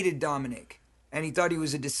he hated Dominic and he thought he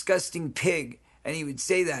was a disgusting pig. And he would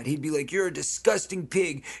say that. He'd be like, you're a disgusting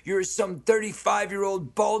pig. You're some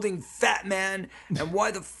 35-year-old balding fat man. And why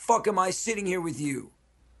the fuck am I sitting here with you?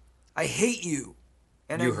 I hate you.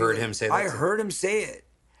 And You I'd be heard like, him say that I to heard him say it.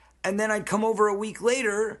 And then I'd come over a week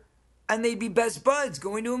later and they'd be best buds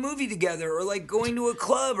going to a movie together or like going to a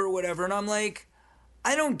club or whatever. And I'm like,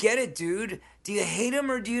 I don't get it, dude. Do you hate him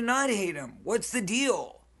or do you not hate him? What's the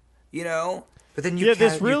deal? You know? But then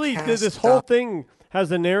this whole thing has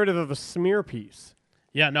the narrative of a smear piece.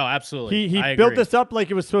 Yeah, no, absolutely. He I built agree. this up like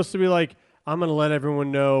it was supposed to be like, I'm going to let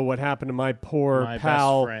everyone know what happened to my poor My best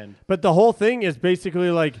pal. friend. But the whole thing is basically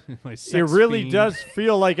like, My it sex really fiend. does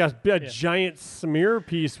feel like a giant smear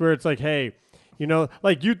piece where it's like, hey, you know,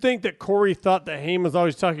 like you'd think that Corey thought that Haim was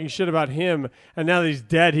always talking shit about him, and now that he's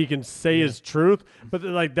dead, he can say his truth. But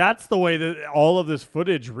like that's the way that all of this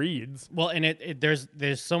footage reads. Well, and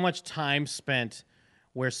there's so much time spent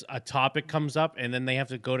where a topic comes up, and then they have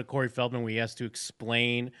to go to Corey Feldman where he has to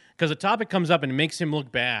explain because a topic comes up and it makes him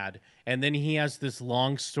look bad, and then he has this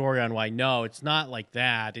long story on why no, it's not like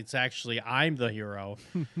that. It's actually I'm the hero.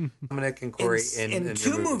 Dominic and Corey in your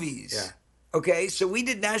two movie. movies. Yeah. Okay, so we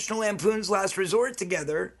did National Lampoon's Last Resort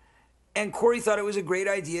together, and Corey thought it was a great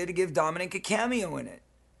idea to give Dominic a cameo in it.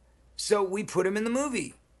 So we put him in the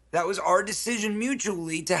movie. That was our decision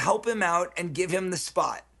mutually to help him out and give him the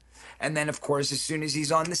spot. And then, of course, as soon as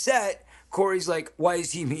he's on the set, Corey's like, why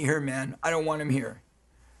is he here, man? I don't want him here.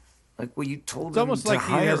 Like, well, you told It's him almost to like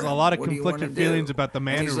he hire has a him. lot of What do you wanna conflicted do? feelings about the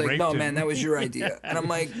man And he's who like, raped no, him. man, that was your idea. And I'm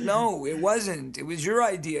like, no, it wasn't. It was your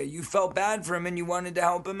idea. You felt bad for him and you wanted to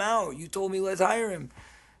help him out. You told me let's hire him.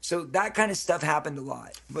 So that kind of stuff happened a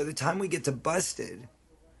lot. By the time we get to Busted,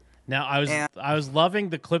 Now I was loving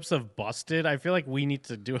the clips of Busted. I feel like we need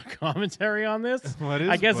to do a commentary on this. What is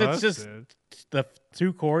I guess it's Busted? just the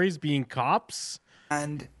two Coreys being cops.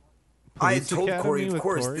 and I had Police told Academy Corey, of with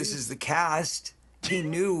course, Corey? this is the cast. He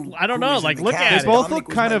knew. I don't who know, was in like, the look at cast. it. They both Dominic look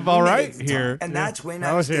was kind my of all roommate right at the time. here. And Yeah. that's when I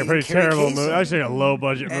I was was seeing a dating pretty Carrie terrible Kasem. movie. I was seeing a low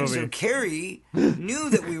budget And movie. so Carrie knew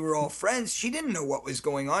that we were all friends. She didn't know what was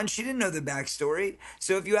going on. She didn't know the backstory.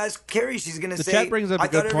 So if you ask Carrie, she's going to The say, chat brings up a I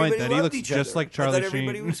thought good point everybody that he loved looks each just other. like I Charlie thought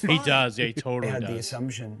everybody Sheen. was He fine." does. Yeah, he I totally had the does.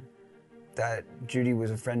 assumption that Judy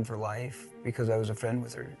was a friend for life because I was a friend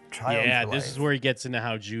with her child. Yeah, for this life. is where he gets into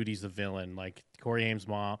how Judy's the villain. Like Corey Haim's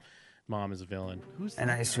mom is a villain.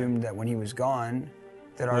 And I assumed that when he was gone,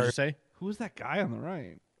 that What did our you say? Who was that guy on the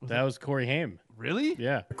right? That was Corey Haim. Really?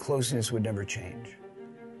 Yeah. closeness would never change.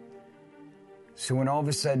 So when all of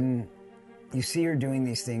a sudden you see her doing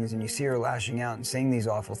these things and you see her lashing out and saying these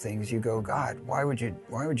awful things, you go, God, why would you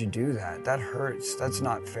do that? That hurts. That's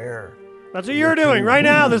not fair. That's what you're doing right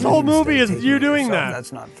now. This whole Instead of movie is taking you it doing yourself, that.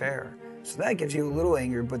 That's not fair. So that gives you a little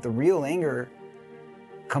anger, but the real anger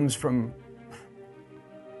comes from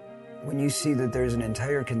when you see that there's an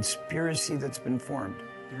entire conspiracy that's been formed.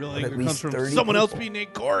 The real of anger at comes least from 30 someone else people being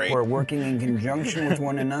named Corey. who are working in conjunction with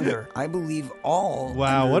one another. I believe all.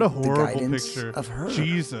 Wow, under what a the horrible guidance picture. of her.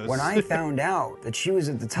 Jesus. When I found out that she was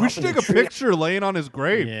at the top We of should the take a tree, picture laying on his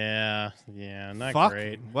grave. Yeah, not Fuck.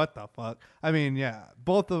 great. What the fuck? I mean, yeah,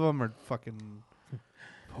 both of them are fucking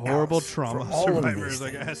Horrible else trauma for all of survivors, these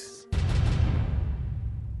I things. guess.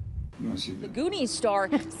 The Goonies star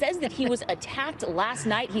says that he was attacked last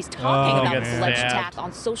night. He's talking about this alleged attack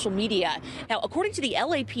on social media. Now, according to the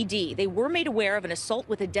LAPD, they were made aware of an assault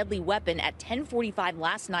with a deadly weapon at 10:45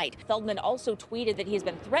 last night. Feldman also tweeted that he has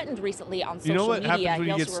been threatened recently on social media. You know what happens when He you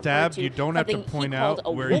get also referred stabbed? to You don't have to something he point called out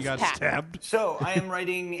a where you wolf got pack. stabbed. So I am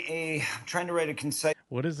trying to write a concise.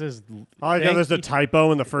 What is this? I like how there's a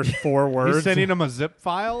typo in the first 4 words. He's sending him a zip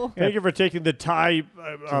file? Thank you for taking the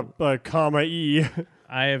comma E.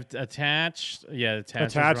 I have attached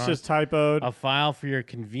Attached is typoed. a file for your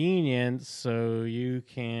convenience, so you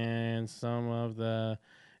can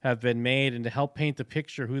have been made and to help paint the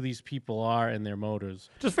picture who these people are and their motives.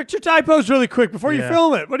 Just fix your typos really quick before you Yeah.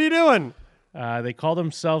 film it. What are you doing? They call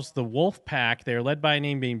themselves the Wolf Pack. They're led by a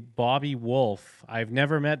name named Bobby Wolf. I've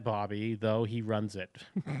never met Bobby, though he runs it.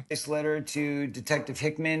 This letter to Detective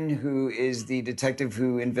Hickman, who is the detective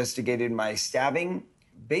who investigated my stabbing.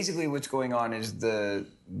 Basically, what's going on is the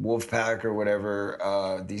Wolf Pack or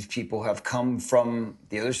whatever, these people have come from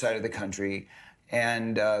the other side of the country.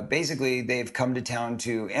 And basically, they've come to town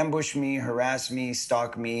to ambush me, harass me,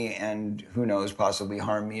 stalk me, and who knows, possibly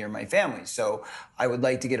harm me or my family. So I would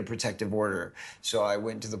like to get a protective order. So I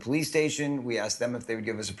went to the police station. We asked them if they would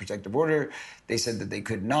give us a protective order. They said that they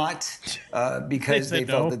could not because They they said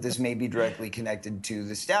felt no. that this may be directly connected to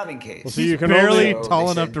the stabbing case. Well, so you can barely only- tall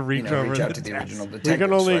they enough said, to reach over reach the out to the desk. original We detective.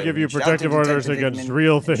 can only So I give you reached out to protective orders Detective against Hickman,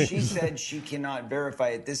 real and things. She said she cannot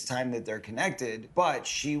verify at this time that they're connected, but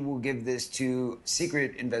she will give this to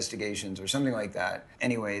secret investigations or something like that.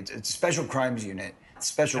 Anyway, it's a special crimes unit.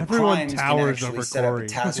 Special Everyone crimes can towers actually over set up Corey. a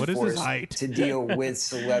task What is his force height? to deal with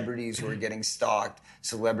celebrities who are getting stalked,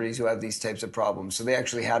 celebrities who have these types of problems. So they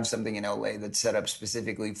actually have something in LA that's set up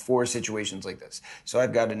specifically for situations like this. So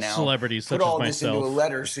I've got to now Celebrities put such all as this into a myself.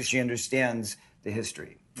 letter so she understands the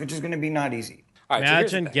history, which is going to be not easy.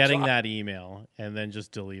 Imagine getting that email and then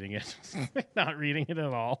just deleting it, not reading it at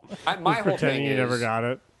all. My whole pretending thing you is, never got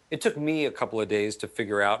it. It took me a couple of days to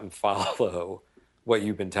figure out and follow what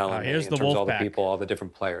you've been telling me in here's terms the of all wolf the pack. people, all the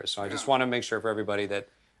different players. So I just want to make sure for everybody that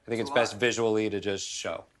I think it's best visually to just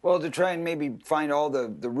show. Well, to try and maybe find all the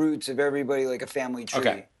roots of everybody like a family tree.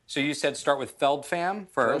 Okay. So you said start with Feldfam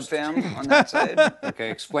first. Feldfam on that side.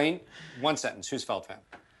 Okay, explain. One sentence. Who's Feldfam?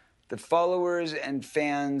 The followers and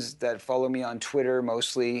fans that follow me on Twitter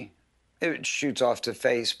mostly. It shoots off to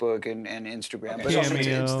Facebook and Instagram, but also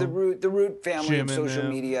it's the root family Jim of and social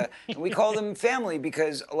them. media. And we call them family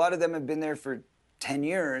because a lot of them have been there for 10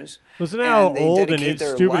 years. Listen to how and they old and dedicate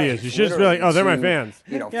their stupid he life is. You should just be like, literally oh, they're my to, fans.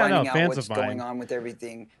 You know, Yeah, no, finding out fans what's of mine. going on with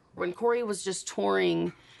everything. When Corey was just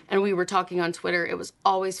touring and we were talking on Twitter, it was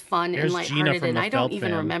always fun Here's and Gina lighthearted, from and the I don't Feld even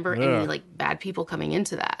fam. remember Ugh. any like bad people coming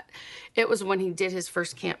into that. It was when he did his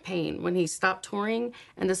first campaign, when he stopped touring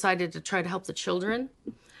and decided to try to help the children.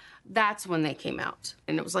 That's when they came out,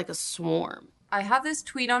 and it was like a swarm. I have this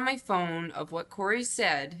tweet on my phone of what Corey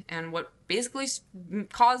said, and what basically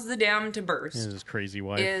caused the dam to burst His crazy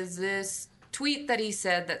wife. is this tweet that he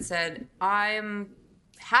said that said, I'm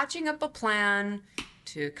hatching up a plan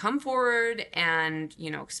to come forward and,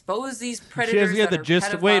 you know, expose these predators. She has to get that the are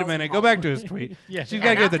gist. pedophiles Wait a in minute. Go back to his Hollywood." tweet. Yeah. She's got to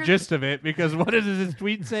And get the after- gist of it because what does his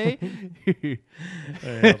tweet say?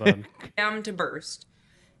 Hold on. Dam to burst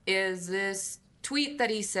is this tweet that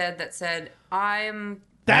he said that said, I'm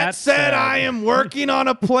That said, I am working on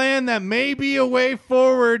a plan that may be a way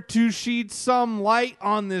forward to shed some light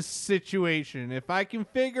on this situation. If I can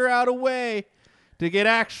figure out a way to get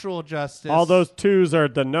actual justice. All those twos are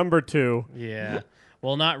the number 2. Yeah.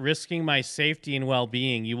 Well, not risking my safety and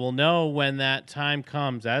well-being. You will know when that time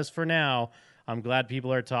comes. As for now, I'm glad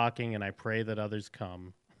people are talking, and I pray that others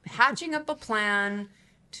come. hatching up a plan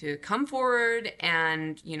to come forward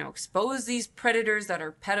and, you know, expose these predators that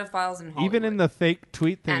are pedophiles in Hollywood. Even in the fake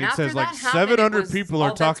tweet thing, And it after says like that happened, 700 it was people all are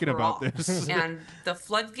bets talking were about off. this. And the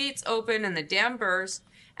floodgates opened and the dam burst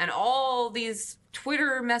and all these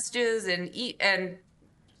Twitter messages and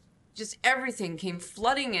just everything came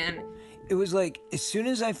flooding in. It was like, as soon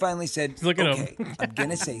as I finally said, Look at okay, I'm going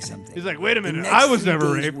to say something. He's like, wait a The minute, next I was few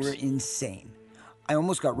never days raped. were insane. I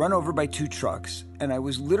almost got run over by 2 trucks, and I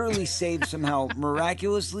was literally saved somehow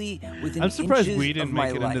miraculously within I'm surprised inches we didn't of my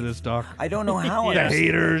make it life. into this doc. I don't know how I Yeah. was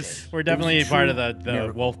haters. saved. We're It was definitely a part of true the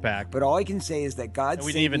miracle. wolf pack. But all I can say is that God And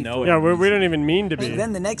we saved didn't even me know for it. Yeah, a we reason. don't even mean to So be.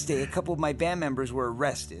 then the next day, a couple of my band members were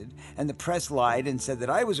arrested, and the press lied and said that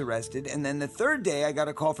I was arrested. And then the third day, I got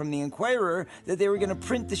a call from the Inquirer that they were going to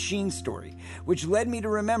print the Sheen story, which led me to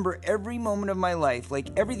remember every moment of my life,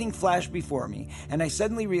 like everything flashed before me. And I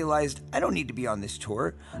suddenly realized I don't need to be on this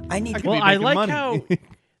tour. I need to Well, be I making like money. how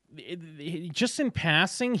just in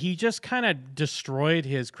passing, he just kind of destroyed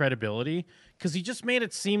his credibility because he just made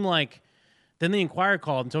it seem like. Then the Inquirer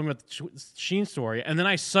called and told me about the Sheen story, and then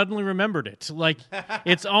I suddenly remembered it. Like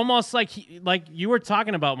it's almost like like you were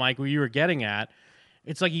talking about, Mike, what you were getting at.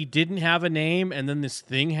 It's like he didn't have a name, and then this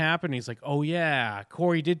thing happened. He's like, "Oh yeah,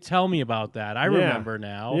 Corey did tell me about that. I remember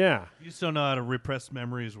now." Yeah, you just don't know how to repress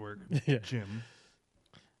memories work, Jim.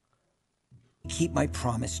 Keep my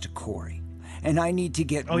promise to Corey, and I need to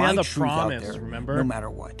get the my truth promise, out there, remember? no matter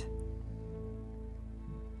what.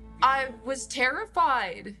 I was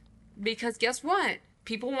terrified because guess what?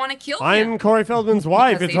 People want to kill him. I'm Corey Feldman's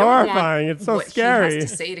wife. Because It's they don't want horrifying. It's so what scary. He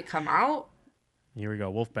has to say to come out. Here we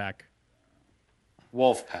go. Wolfpack.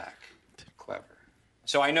 Wolfpack. Clever.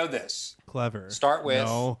 So I know this. Clever. Start with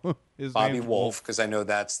No. His Bobby name's Wolf, because I know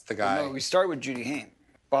that's the guy. No, we start with Judy Hain.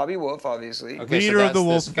 Bobby Wolf, obviously. Okay, Leader so of the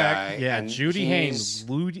that's this Wolfpack. guy, Yeah, and Judy he's- Haynes,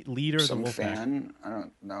 leader of the Some Wolfpack. fan. I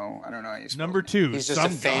don't know. I don't know how you spell Number it. 2. He's just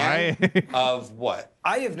some a fan guy. of what?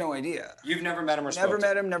 I have no idea. You've never met him or Never spoken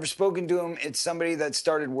met him, never spoken to him. It's somebody that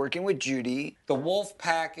started working with Judy. The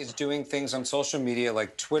Wolfpack is doing things on social media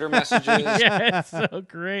like Twitter messages. Yeah, it's so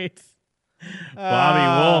great.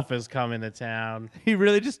 Bobby Wolf is coming to town. He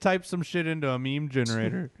really just typed some shit into a meme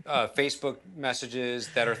generator. Facebook messages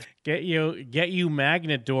that are Get you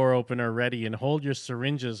magnet door opener ready and hold your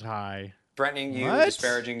syringes high. threatening you, What?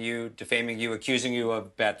 disparaging you, defaming you, accusing you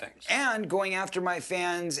of bad things. And going after my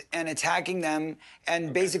fans and attacking them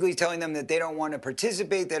and basically telling them that they don't want to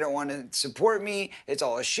participate, they don't want to support me, it's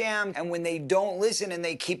all a sham. And when they don't listen and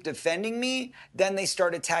they keep defending me, then they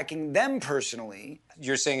start attacking them personally.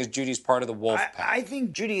 You're saying is Judy's part of the Wolfpack. I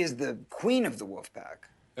think Judy is the queen of the Wolfpack.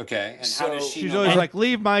 Okay, and So- how does she She's know always that? like,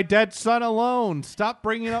 leave my dead son alone. Stop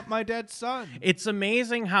bringing up my dead son. It's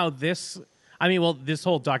amazing how this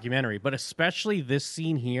whole documentary, but especially this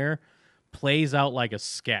scene here plays out like a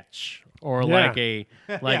sketch or like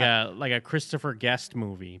a Christopher Guest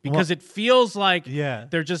movie because it feels like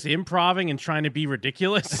they're just improvising and trying to be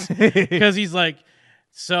ridiculous because he's like,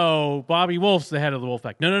 so Bobby Wolf's the head of the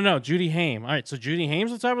Wolfpack. No, Judy Haim. All right, so Judy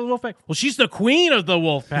Haim's the top of the Wolfpack. Well, she's the queen of the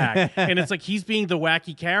Wolfpack. And it's like he's being the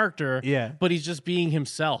wacky character, but he's just being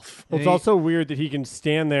himself. Well, it's also weird that he can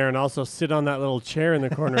stand there and also sit on that little chair in the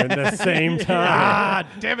corner at the same time. Ah,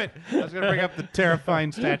 damn it. I was going to bring up the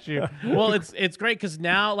terrifying statue. Well, it's great because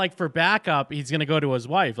now, like, for backup, he's going to go to his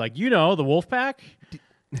wife. Like, the Wolfpack?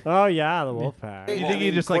 Oh, yeah, the Wolfpack. You think he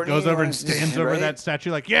just like goes over and stands over that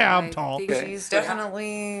statue like, yeah, I'm tall. I think she's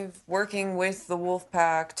definitely working with the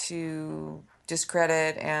Wolfpack to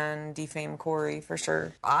discredit and defame Corey for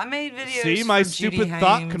sure. I made videos. See, my for stupid Judy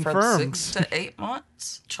thought Haim confirmed. For 6 to 8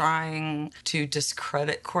 months, trying to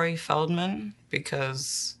discredit Corey Feldman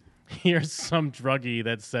because Here's some druggie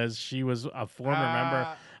that says she was a former member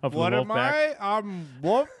of the What am Wolfpack. I? I'm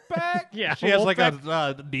Wolfpack? Yeah, She has like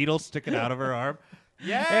Wolfpack. a needle sticking out of her arm.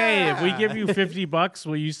 Yeah. Hey, if we give you $50,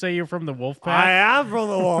 will you say you're from the Wolfpack? I am from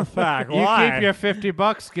the Wolfpack. You Why? keep your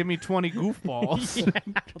 $50, give me 20 goofballs.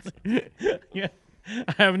 Yeah.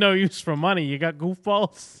 I have no use for money. You got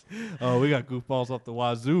goofballs? Oh, we got goofballs off the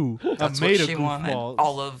wazoo. that's I'm made what of she wanted. goofballs.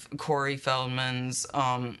 All of Corey Feldman's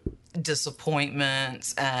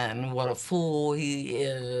disappointments and what a fool he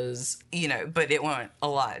is, but it went a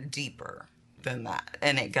lot deeper than that,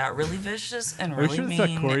 and it got really vicious and really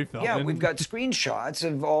mean. Yeah, we've got screenshots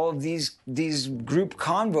of all of these group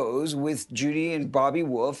convos with Judy and Bobby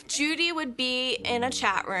Wolf. Judy would be in a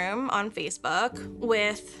chat room on Facebook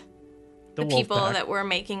with The the people Wolfpack. that were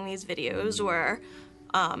making these videos were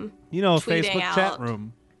Facebook tweeting chat out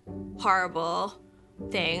room. horrible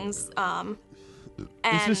things. And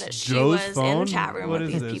this she Joe's was in phone? the chat room What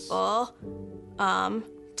with is these this? people,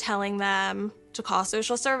 telling them to call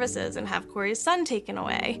social services and have Corey's son taken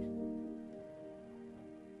away.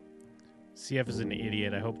 CF is an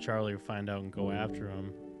idiot. I hope Charlie will find out and go after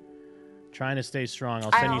him. Trying to stay strong. I'll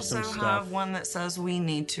I send you also some stuff. have one that says we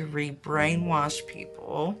need to re-brainwash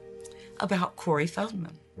people about Corey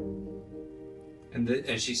Feldman. And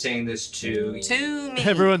she's saying this to me.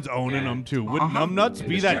 Everyone's owning them too. Wouldn't numbnuts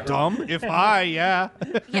be that dumb? If yeah.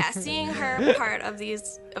 Yeah, seeing her part of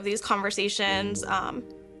these conversations,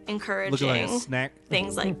 encouraging like a snack.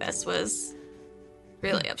 things like this was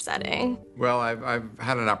really upsetting. Well, I've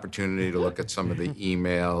had an opportunity to look at some of the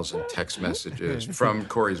emails and text messages from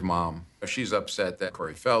Corey's mom. She's upset that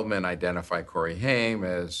Corey Feldman identified Corey Haim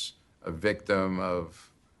as a victim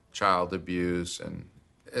of child abuse, and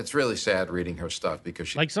it's really sad reading her stuff because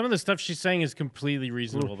she. Like some of the stuff she's saying is completely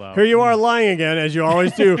reasonable, though. Here you are lying again, as you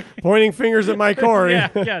always do, pointing fingers at my Corey.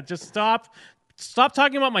 yeah. Just stop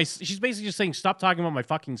talking about my. She's basically just saying, stop talking about my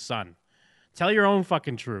fucking son. Tell your own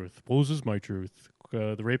fucking truth. Well, this is my truth.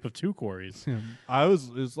 the rape of two Corys.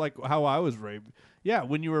 It's like how I was raped. Yeah,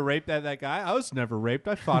 when you were raped at that guy, I was never raped.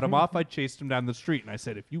 I fought him off. I chased him down the street, and I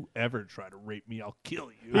said, if you ever try to rape me, I'll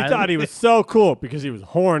kill you. He thought he was so cool because he was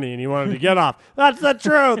horny and he wanted to get off. That's the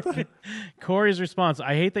truth. Corey's response,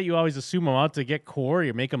 I hate that you always assume I'm out to get Corey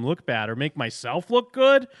or make him look bad or make myself look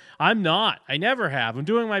good. I'm not. I never have. I'm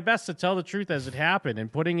doing my best to tell the truth as it happened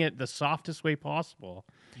and putting it the softest way possible.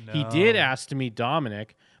 He did ask to meet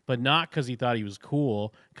Dominic, but not because he thought he was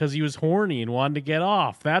cool, because he was horny and wanted to get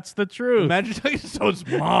off. That's the truth. Imagine talking to someone's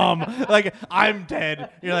mom, like, I'm dead.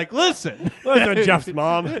 You're like, listen. Jeff's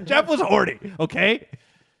mom. Jeff was horny, okay?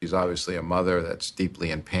 She's obviously a mother that's deeply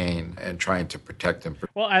in pain and trying to protect him.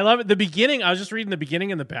 Well, I love it. The beginning, I was just reading the beginning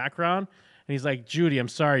in the background, and he's like, Judy, I'm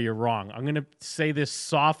sorry, you're wrong. I'm going to say this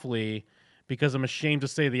softly because I'm ashamed to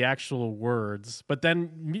say the actual words. But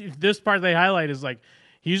then this part they highlight is like,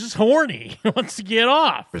 he's just horny. He wants to get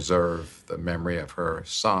off. Preserve the memory of her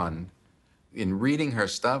son. In reading her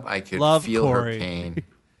stuff, I could Love feel Corey. her pain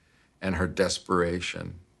and her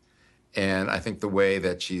desperation. And I think the way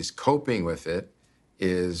that she's coping with it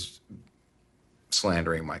is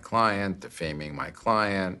slandering my client, defaming my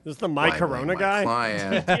client. This is the My libeling Corona my guy?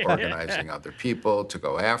 client, organizing other people to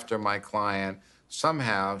go after my client.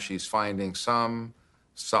 Somehow she's finding some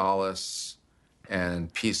solace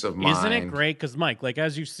and peace of mind. Isn't it great? Because, Mike, like,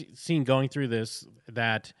 as you've seen going through this,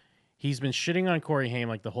 that he's been shitting on Corey Haim,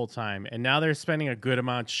 like, the whole time. And now they're spending a good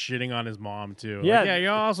amount shitting on his mom, too. Yeah. Like, yeah,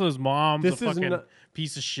 you're also his mom's This a is fucking not-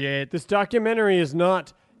 piece of shit. This documentary is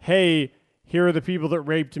not, hey, here are the people that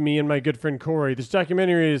raped me and my good friend Corey. This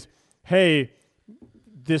documentary is, hey,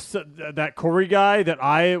 this that Corey guy that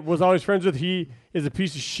I was always friends with, he is a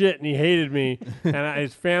piece of shit and he hated me. And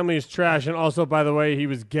his family is trash. And also, by the way, he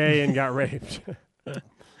was gay and got raped. But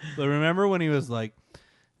remember when he was like,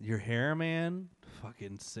 your hair, man?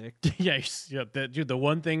 Fucking sick. Dude, the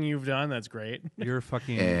one thing you've done, that's great. You're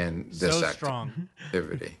fucking and so this strong.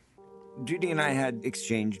 activity. Judy and I had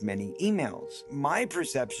exchanged many emails. My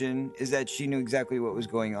perception is that she knew exactly what was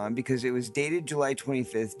going on because it was dated July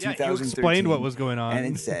 25th, 2013. You explained what was going on. And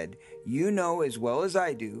it said, you know as well as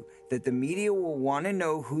I do that the media will want to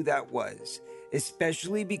know who that was,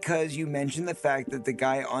 especially because you mentioned the fact that the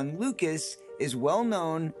guy on Lucas is well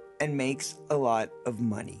known and makes a lot of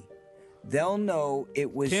money. They'll know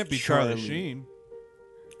it was Can't be Charlie Sheen.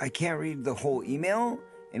 I can't read the whole email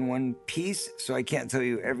in one piece, so I can't tell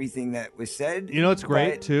you everything that was said. You know what's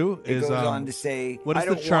great but too it is goes on to say, what does I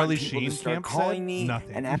the don't Charlie want people Sheen to start camp calling said? me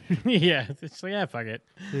Nothing. and Yeah, it's like, yeah, fuck it.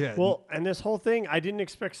 Yeah. Well, and this whole thing, I didn't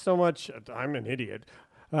expect so much. I'm an idiot.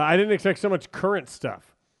 I didn't expect so much current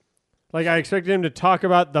stuff. Like, I expected him to talk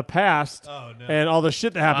about the past and all the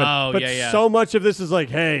shit that happened. Oh, but yeah, yeah. so much of this is like,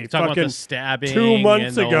 hey, Talking about fucking the stabbing 2 months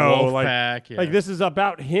and the ago. wolf Like, pack, yeah. like, this is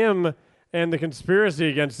about him and the conspiracy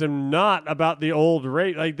against him, not about the old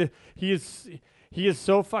rape. Like, he is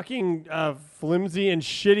so fucking flimsy and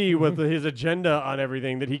shitty with his agenda on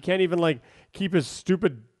everything that he can't even, like, keep his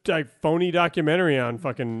stupid, like, phony documentary on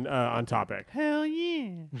fucking on topic. Hell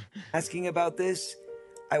yeah. asking about this,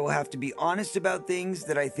 I will have to be honest about things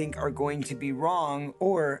that I think are going to be wrong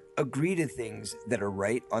or agree to things that are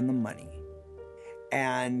right on the money.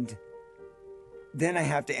 And then I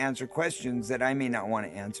have to answer questions that I may not want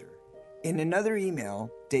to answer. In another email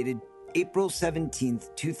dated April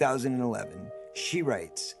 17th, 2011, she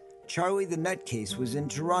writes, Charlie the Nutcase was in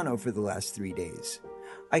Toronto for the last 3 days.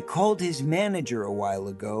 I called his manager a while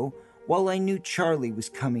ago while I knew Charlie was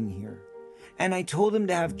coming here. And I told him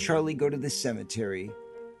to have Charlie go to the cemetery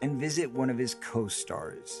and visit one of his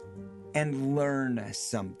co-stars and learn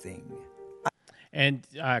something. And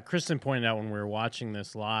Kristen pointed out when we were watching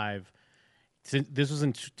this live, since this was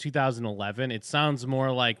in 2011, it sounds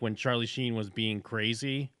more like when Charlie Sheen was being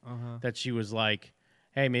crazy, that she was like,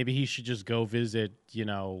 hey, maybe he should just go visit,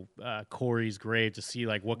 Corey's grave to see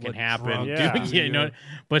like what can happen. drunk You know,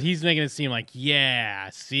 but he's making it seem like, yeah,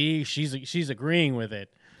 see, she's agreeing with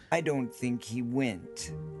it. I don't think he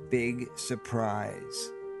went. Big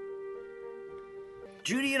surprise.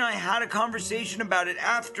 Judy and I had a conversation about it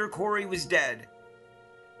after Corey was dead.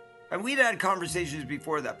 And we'd had conversations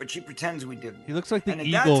before that, but she pretends we didn't. He looks like the And at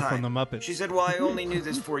that eagle time, from the Muppets. She said, well, I only knew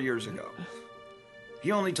this 4 years ago.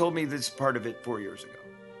 He only told me this part of it 4 years ago.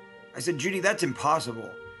 I said, Judy, that's impossible.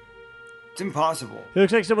 It's impossible. He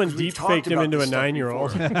looks like someone 'Cause we've deep talked faked him about into a this stuff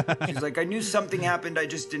 9-year-old. before. She's like, I knew something happened, I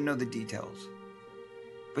just didn't know the details.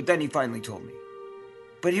 But then he finally told me.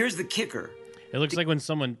 But here's the kicker. It looks like when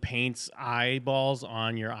someone paints eyeballs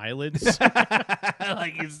on your eyelids.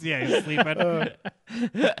 Like he's sleeping.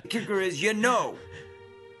 The kicker is, you know.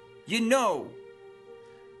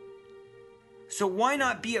 So why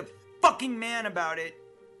not be a fucking fucking man about it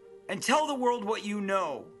and tell the world what you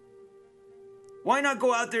know. Why not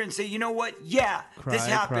go out there and say, you know what? Yeah, this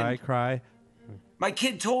happened. Cry. My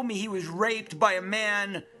kid told me he was raped by a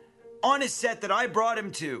man on a set that I brought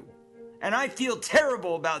him to. And I feel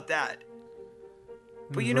terrible about that.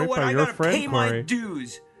 But you know what? I gotta pay my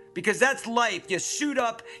dues. Because that's life. You suit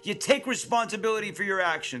up, you take responsibility for your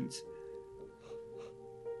actions.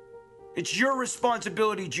 It's your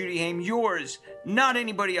responsibility, Judy Haim, yours, not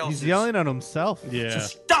anybody else's. He's yelling at himself. So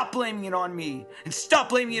stop blaming it on me and stop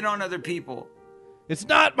blaming it on other people. It's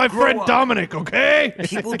not my Grow friend up. Dominic, okay?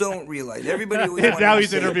 People don't realize. Everybody always And wanted now to he's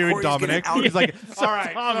say interviewing Corey's gonna Dominic. out- He's like, all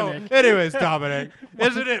right. Dominic. So, anyways, Dominic,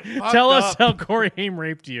 isn't it fucked Tell us up? how Corey Haim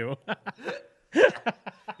raped you.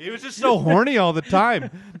 He was just so horny all the time.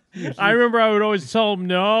 I remember I would always tell him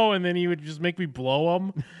no, and then he would just make me blow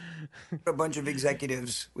him. a bunch of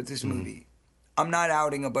executives with this movie. I'm not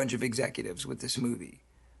outing a bunch of executives with this movie.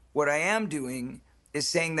 What I am doing is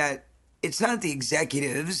saying that it's not the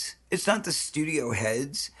executives, it's not the studio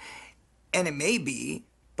heads, and it may be,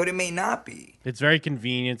 but it may not be. It's very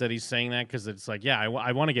convenient that he's saying that because it's like, yeah,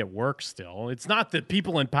 I want to get work still. It's not the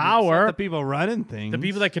people in power. The people running things. The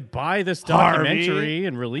people that could buy this Harvey. documentary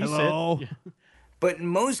and release it. But in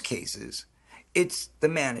most cases, it's the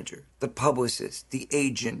manager, the publicist, the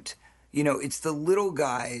agent. You know, it's the little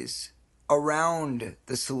guys around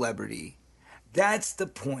the celebrity. That's the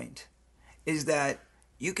point, is that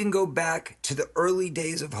you can go back to the early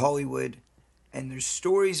days of Hollywood and there's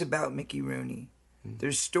stories about Mickey Rooney.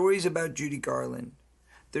 There's stories about Judy Garland.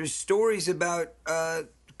 There's stories about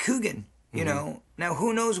Coogan, you know. Now,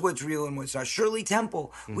 who knows what's real and what's not? Shirley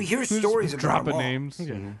Temple. We hear Who's stories about dropping them all. names?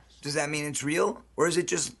 Does that mean it's real? Or is it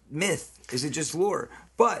just myth? Is it just lore?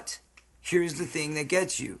 But here's the thing that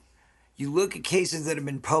gets you. You look at cases that have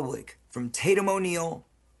been public, from Tatum O'Neal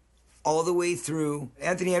all the way through.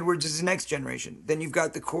 Anthony Edwards is the next generation. Then you've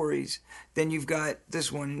got the Coreys. Then you've got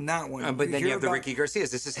this one and that one. But then you hear have the about- Ricky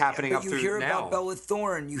Garcias. This is happening but up you through hear now. about Bella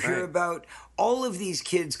Thorne. You hear Right. about all of these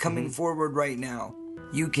kids coming forward right now.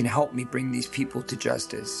 You can help me bring these people to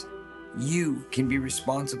justice. You can be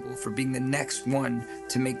responsible for being the next one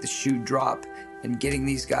to make the shoe drop and getting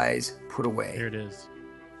these guys put away. Here it is.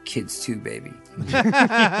 Kids too, baby.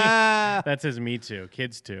 That's his Me Too.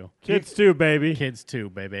 Kids too. Kids too, baby. Kids too,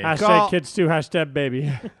 baby. Hashtag kids too. Hashtag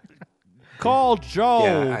baby. Call Joe.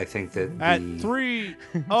 Yeah, I think that at the- 3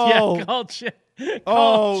 Yeah,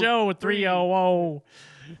 call Joe at 300.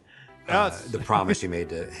 The promise you made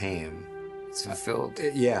to Haim. It's fulfilled.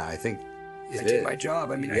 Yeah, I think I it did is. my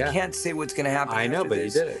job. I mean, Yeah. I can't say what's going to happen. I know, after but you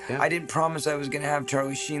this. did it, yeah. I didn't promise I was going to have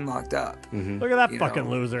Charlie Sheen locked up. Look at that You fucking know,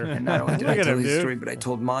 loser. And not only did Look I at tell him, his dude. story, but I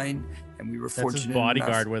told mine, and we were That's his fortunate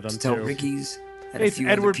bodyguard enough with him, to tell too. Ricky's. And Hey, a it's few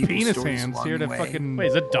Edward other people's Penis stories Hands along here the to way. fucking. Wait,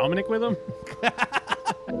 is that Dominic with him?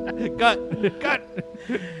 Cut.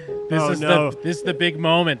 This Oh, is no. this is the big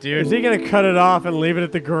moment, dude. Is he gonna cut it off and leave it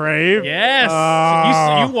at the grave? Yes.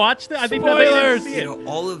 Oh. You watched it? I think nobody didn't see You it. know,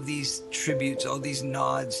 all of these tributes, all these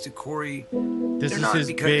nods to Corey. This they're is not his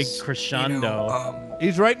because, big crescendo. You know,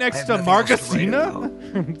 He's right I next have to nothing else to write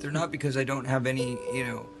Margacina. about. They're not because I don't have any, you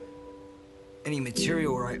know, any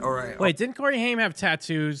material. Or Wait, didn't Corey Haim have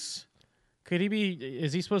tattoos? Could he be?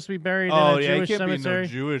 Is he supposed to be buried Oh in a yeah, Jewish he can't cemetery?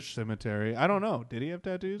 be in no Jewish cemetery. I don't know. Did he have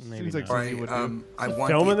tattoos? Maybe Seems like not. something he would do. I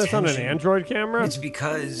want Filming the this on an attention. Android camera? It's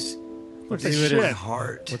because Looks it's like my shit.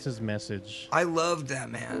 heart. What's his message? I loved that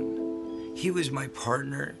man. He was my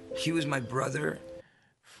partner. He was my brother.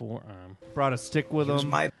 Forearm. Brought a stick with He was him.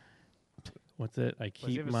 my What's it? I he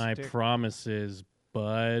keep have a my stick? promises,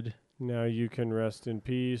 bud. Now you can rest in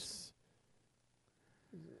peace.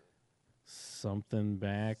 Something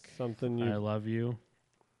back. Something you. I love you.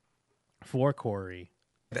 For Corey.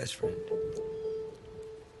 best friend.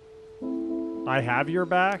 I have your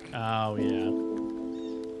back. Oh yeah.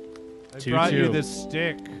 I 2-2. brought you this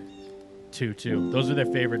stick. 2-2. Those are their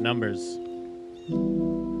favorite numbers.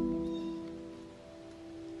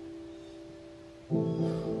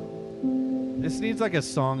 This needs like a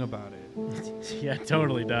song about it. Yeah, it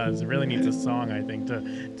totally does. It really needs a song, I think.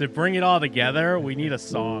 To bring it all together, we need a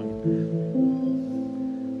song.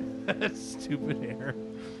 Stupid hair.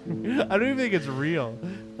 I don't even think it's real.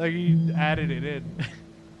 Like he added it in.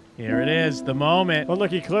 Here it is, the moment. Well,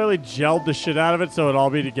 look, he clearly gelled the shit out of it so it'd all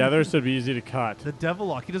be together, so it'd be easy to cut. The devil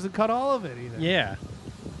lock. He doesn't cut all of it either. Yeah.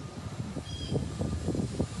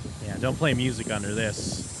 Yeah, don't play music under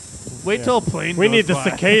this. Wait till a plane. We goes need the by.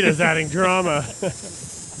 cicadas adding drama.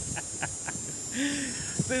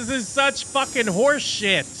 This is such fucking horse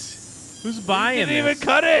shit. Who's buying Didn't this? even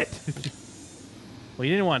cut it. Well,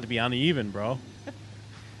 you didn't want it to be uneven, bro.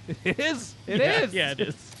 It is. It Yeah, is. Yeah, it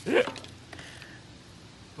is.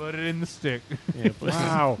 Put it in the stick.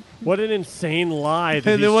 Wow, what an insane lie!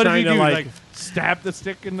 That And he's then what did trying he to do? like Stab the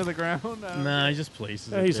stick into the ground? Nah, he just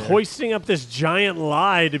places Yeah, it he's there. hoisting up this giant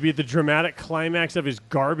lie to be the dramatic climax of his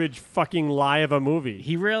garbage fucking lie of a movie.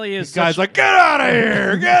 He really is. The guy's such- like, get out of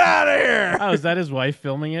here! Get out of here! Oh, is that his wife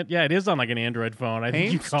filming it? Yeah, it is on like an Android phone. I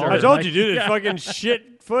think you Hamster. called I it. told like- you, dude. It's Yeah. fucking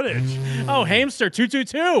shit footage. Oh, Hamster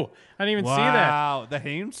 222. I didn't even see that. Wow, the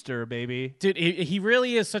hamster, baby. Dude, he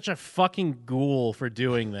really is such a fucking ghoul for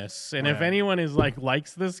doing this. And if Yeah. anyone is like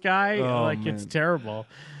likes this guy, Oh, like it's man. terrible.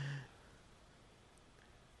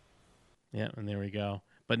 Yeah, and there we go.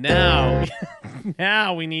 But now,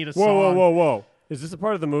 now we need a Whoa, song. whoa! Is this a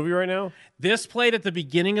part of the movie right now? This played at the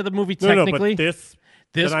beginning of the movie. No, Technically, but this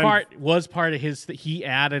this that I'm- part was part of his. He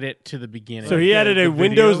added it to the beginning. So he added a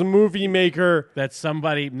Windows Movie Maker that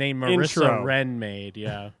somebody named Marissa intro. Wren made.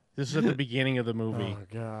 Yeah, this is at the beginning of the movie. Oh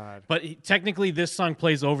God! But technically, this song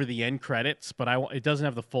plays over the end credits, but it doesn't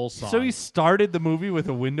have the full song. So he started the movie with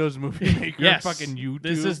a Windows Movie Maker yes, fucking YouTube.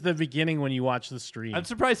 This is the beginning when you watch the stream. I'm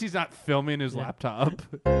surprised he's not filming his laptop.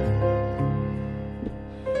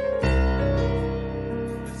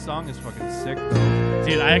 This song is fucking sick, though.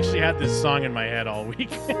 Dude, I actually had this song in my head all week.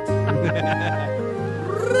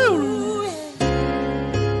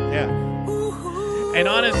 Yeah. And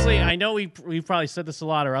honestly, I know we've probably said this a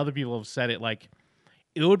lot, or other people have said it. Like,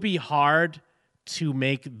 it would be hard to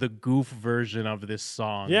make the goof version of this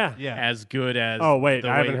song, Yeah. as good as. Oh wait, the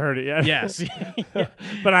I haven't heard it yet. Yes,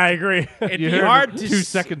 but I agree. It'd You be heard hard to 2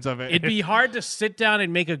 seconds of it. It'd be hard to sit down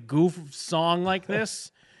and make a goof song like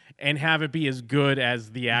this and have it be as good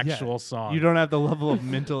as the actual song. You don't have the level of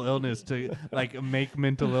mental illness to like make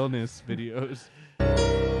mental illness videos.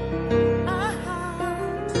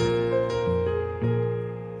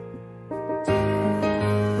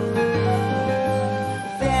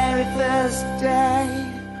 Very first day.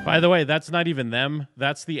 By the way, that's not even them.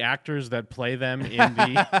 That's the actors that play them in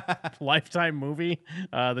the Lifetime movie,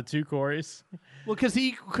 the two Corys. Well, because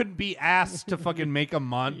he couldn't be asked to fucking make a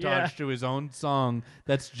montage Yeah. to his own song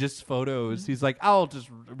that's just photos. He's like, I'll just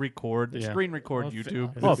record, Yeah. screen record Oh,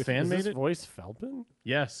 YouTube. Oh, fan Is made this it? voice Feldman?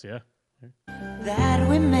 Yes, yeah. That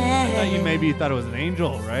we met. I thought maybe you thought it was an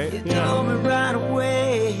angel, right? You told me right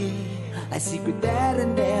away a secret that I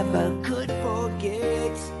never could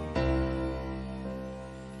forget.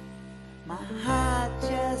 My heart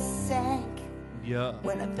just sank. Yeah.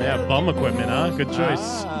 Yeah, bum equipment, huh? Good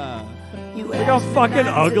choice. Ah. Look how fucking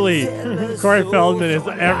ugly Corey Feldman is.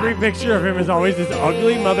 Every picture of him is always this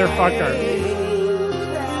ugly motherfucker.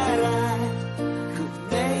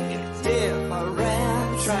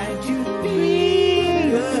 Trying to be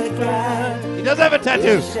a good guy. He does have a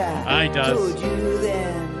tattoo. I does.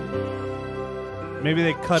 Maybe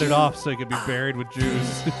they cut it off so he could be buried with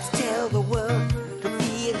Jews. Tell the world to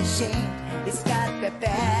feel ashamed. It's not that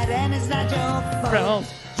bad and it's not your fault.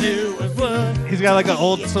 He's got like an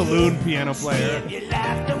old saloon piano player. You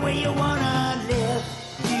laugh the way you wanna live.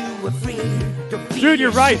 You were free to feel Dude,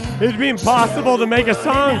 you're right. It'd be impossible to make a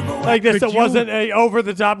song like this Could that you- wasn't a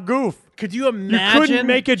over-the-top goof. Could you You imagine? couldn't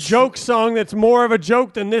make a joke song that's more of a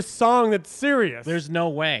joke than this song that's serious. There's no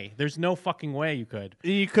way. There's no fucking way you could.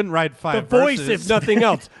 You couldn't write The 5 voice, verses. if nothing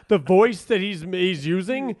else, the voice that he's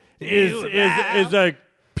using is a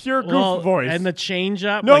pure goof Well, voice. and the change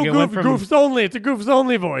up. no like it went goof, from, goofs only. It's a goofs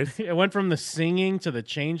only voice. It went from the singing to the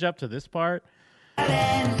change up to this part.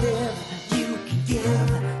 and live. You can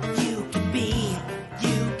give, you can be,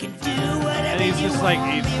 you can do whatever And he's you just like,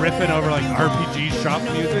 he's riffing over like RPG shop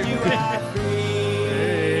music.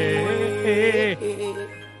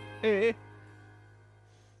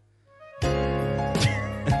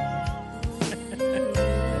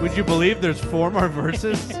 Would you believe there's 4 more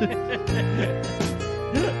verses? I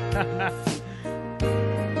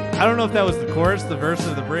don't know if that was the chorus, the verse,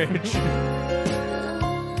 or the bridge.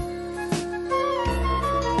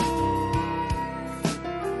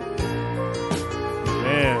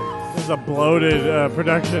 Man, this is a bloated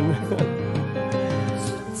production.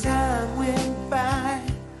 Time went by,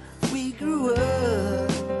 we grew up.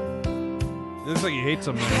 Looks like he hates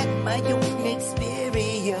him, man. Had my own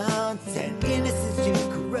experience and innocence to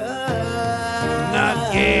corrupt.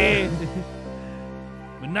 Not gay,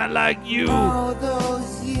 but not like you. All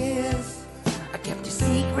those years, I kept your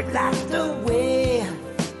secret locked away.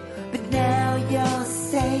 But now you're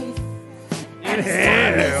safe. And it's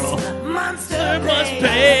time this monster must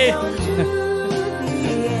pay.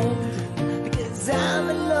 Because I'm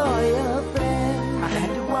a loyal friend. I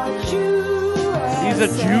had to watch you. He's a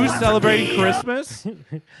Jew celebrating Christmas?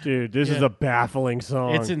 Dude, this is a baffling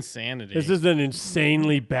song. It's insanity. This is an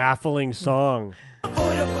insanely baffling song.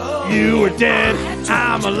 You were dead,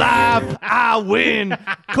 I'm alive, I win.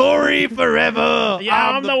 Corey forever.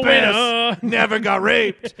 Yeah, I'm the winner. best. Never got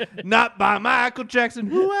raped. Not by Michael Jackson.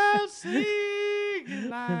 Who else sing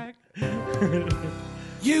like?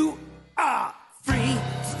 You are free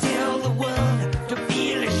to tell the world to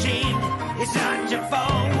feel ashamed. It's not your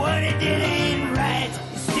fault. What it did ain't right.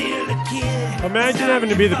 You're still a kid. Imagine having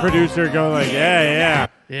to be the producer going like, yeah.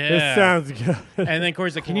 This sounds good. And then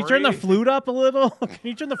Corey's like, can you turn the flute up a little? Can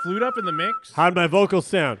you turn the flute up in the mix? How'd my vocals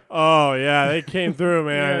sound? Oh, yeah, they came through,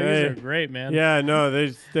 man. Yeah, these They- are great, man. Yeah, no,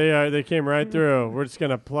 they came right through. We're just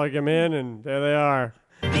going to plug them in, and there they are.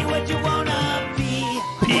 Be what you wanna be.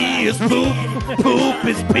 Pee is poop, poop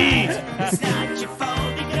is pee. It's not your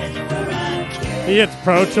fault because you were a kid. He hits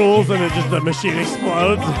Pro Tools, and it just the machine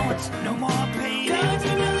explodes. No more pain. Don't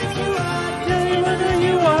you know that you are? Do whatever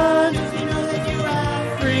you want. Don't you know that you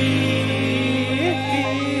are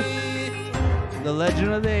free? The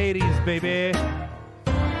legend of the 80s, baby.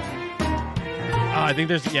 Oh, I think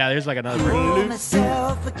there's like another Hold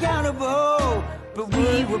myself accountable, but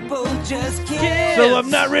we were both just kids. So I'm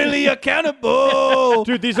not really accountable.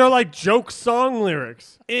 Dude, these are like joke song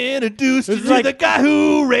lyrics. Introduced you It's to like- the guy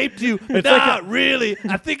who raped you. It's Not like really.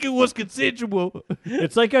 I think it was consensual.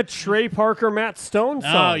 It's like a Trey Parker, Matt Stone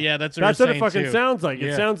song. Oh, yeah, that's what That's we're what it saying, fucking too. sounds like. It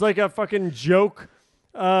Yeah. sounds like a fucking joke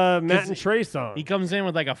Matt and Trey song. He comes in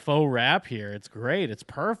with like a faux rap here. It's great. It's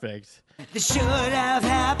perfect. This should have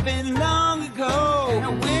happened long ago. And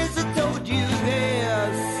a wizard told you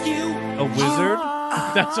this. You A wizard?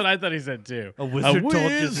 That's what I thought he said too. A wizard told you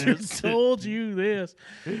wizard this. told you this.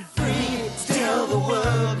 free to tell the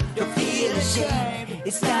world. Don't feel ashamed.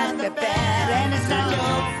 It's not that bad and it's not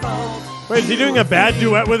your fault. Wait, is he doing a bad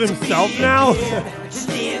duet with himself now? Just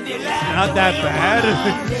live your life. Not that bad.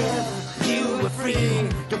 You were free.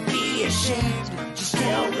 Don't be ashamed. Just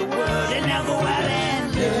tell the world and now go out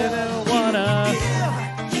and live.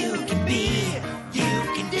 You can be. You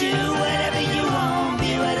can do whatever you want.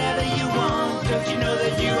 Be whatever you want. Don't you know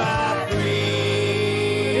that you are free?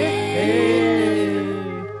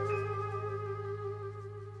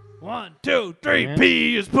 1, 2, 3.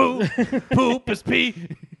 Pee is poop. Poop is pee.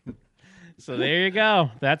 So there you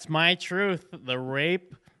go. That's my truth. The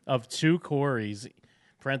rape of two Coreys.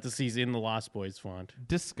 Parentheses in the Lost Boys font.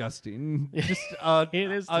 Disgusting. Just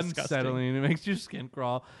It is disgusting. unsettling. It makes your skin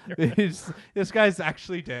crawl. This guy's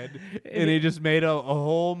actually dead, and he just made a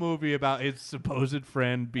whole movie about his supposed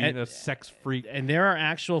friend being a sex freak. And there are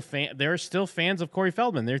actual there are still fans of Corey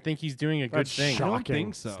Feldman. They think he's doing a good That's thing. shocking. I don't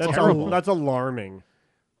think so. That's alarming.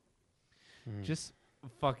 Just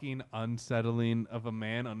fucking unsettling of a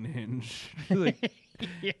man unhinged. Like,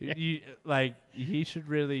 he should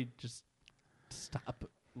really just stop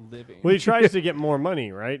living. Well, he tries to get more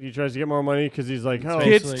money, right? He tries to get more money because he's like, "Oh,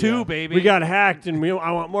 Kids too, baby. We got hacked, and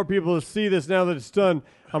I want more people to see this now that it's done.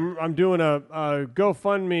 I'm doing a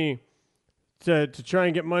GoFundMe to try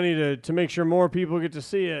and get money to make sure more people get to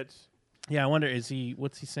see it." Yeah, I wonder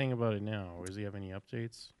what's he saying about it now? Or does he have any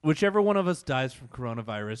updates? Whichever one of us dies from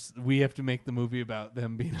coronavirus, we have to make the movie about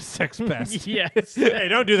them being a sex pest. Yes. Hey,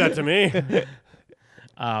 don't do that to me.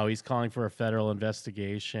 Oh, he's calling for a federal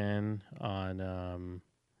investigation on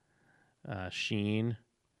Sheen.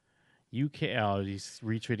 Oh, he's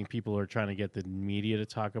retweeting people who are trying to get the media to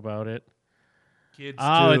talk about it. Kids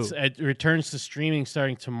it too. returns to streaming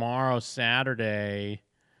starting tomorrow, Saturday.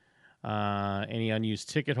 Any unused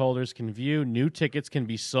ticket holders can view. New tickets can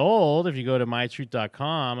be sold if you go to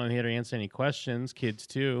mytruth.com. I'm here to answer any questions. Kids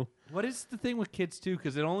too. What is the thing with Kids 2?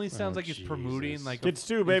 Because it only sounds like he's promoting like Kids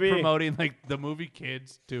 2, he's baby. promoting like the movie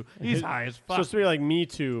Kids 2. He's high as It's fuck. supposed to be like Me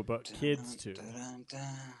Too, but Kids Too.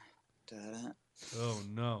 Oh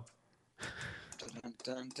no.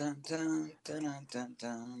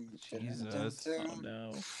 Jesus. Oh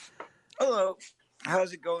no. Hello.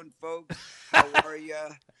 How's it going, folks? How are ya?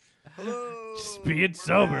 Hello. Just being We're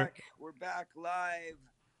sober. back. We're back live,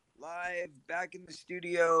 back in the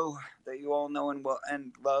studio that you all know and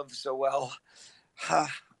love so well.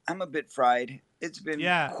 I'm a bit fried. It's been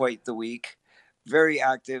quite the week. Very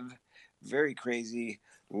active, very crazy.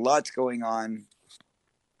 Lots going on.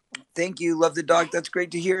 Thank you. Love the dog. That's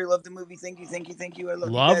great to hear. Love the movie. Thank you. I love you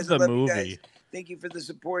guys. I love you guys. Thank you for the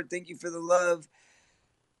support. Thank you for the love.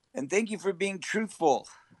 And thank you for being truthful.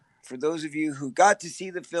 For those of you who got to see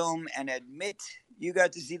the film and admit you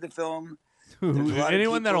got to see the film, There's a lot of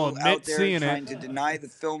Anyone that'll people admit out there seeing trying it. to deny the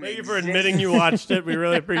film. Thank you for admitting you watched it. We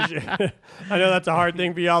really appreciate it. I know that's a hard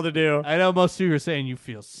thing for y'all to do. I know most of you are saying you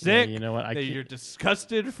feel sick. you know what? I that can't- you're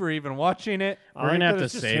disgusted for even watching it. We're gonna have to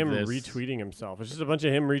it's just save him this. retweeting himself. It's just a bunch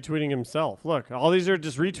of him retweeting himself. Look, all these are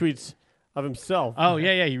just retweets of himself. Oh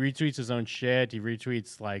yeah. He retweets his own shit. He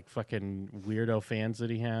retweets like fucking weirdo fans that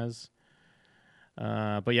he has.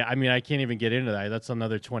 But yeah, I mean, I can't even get into that. That's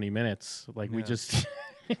another 20 minutes. Like we just.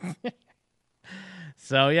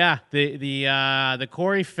 So yeah, the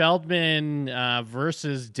Corey Feldman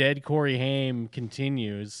versus dead Corey Haim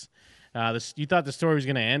continues. You thought the story was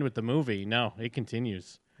going to end with the movie? No, it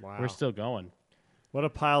continues. Wow. We're still going. What a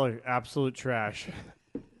pile of absolute trash.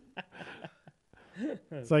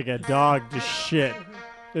 It's like a dog just shit.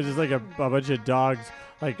 It's just like a bunch of dogs,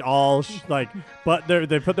 like all but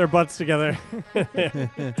they put their butts together.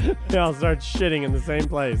 They all start shitting in the same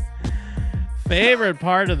place. Favorite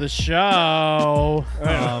part of the show.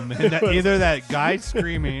 Either that guy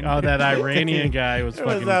screaming. Oh, that Iranian guy was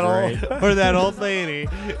fucking great. Or that old lady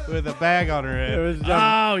with a bag on her head. It was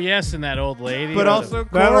Oh yes, and that old lady. But also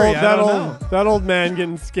that old man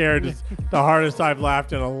getting scared is the hardest I've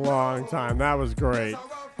laughed in a long time. That was great.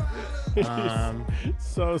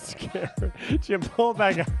 So scared. Jim, pull it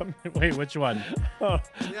back up. Wait, which one? The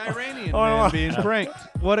Iranian man being pranked.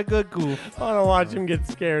 What a good goof. I want to watch him get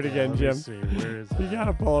scared again, Let me Jim. see, where is You it?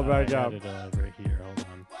 gotta pull it back I up. had it, right here. Hold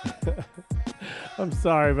on. I'm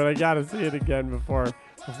sorry, but I gotta see it again before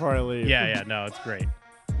I leave. Yeah, no, it's great.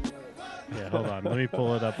 Yeah, hold on. Let me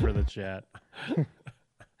pull it up for the chat.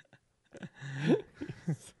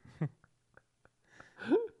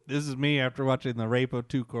 This is me after watching The Rape of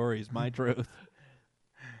Two Corys, My Truth.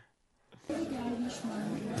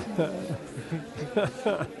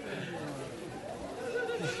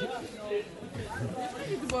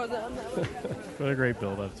 What a great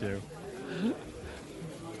build up too.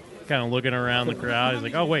 Kind of looking around the crowd. He's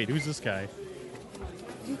like, "Oh wait, who's this guy?"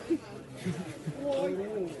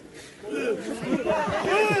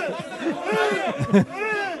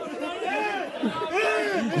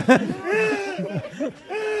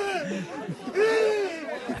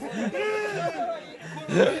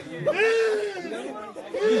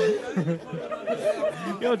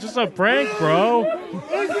 Yo, just a prank, bro.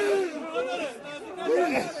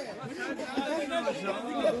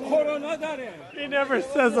 He never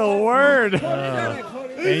says a word.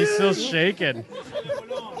 And he's still shaking.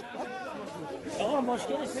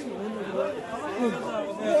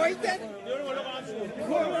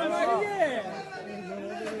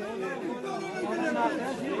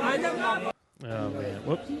 Oh man,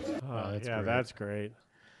 whoops. Oh, That's yeah, great. that's great.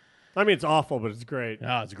 I mean, it's awful, but it's great.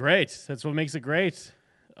 Oh, it's great. That's what makes it great.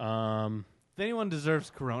 If anyone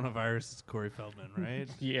deserves coronavirus, it's Corey Feldman, right?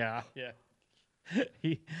 Yeah.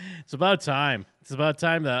 It's about time. It's about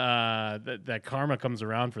time that karma comes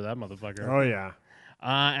around for that motherfucker. Oh, yeah.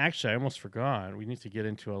 Actually, I almost forgot. We need to get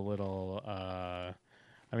into a little. I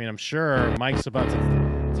mean, I'm sure Mike's about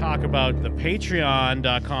to talk about the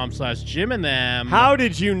Patreon.com/Jim and Them. How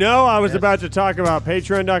did you know I was about to talk about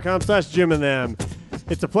Patreon.com/Jim and Them?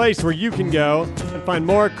 It's a place where you can go and find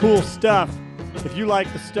more cool stuff. If you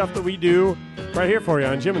like the stuff that we do, right here for you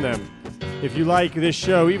on Jim and Them. If you like this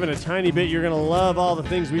show even a tiny bit, you're going to love all the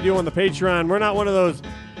things we do on the Patreon. We're not one of those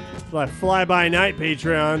like fly-by-night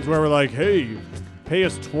Patreons where we're like, hey, pay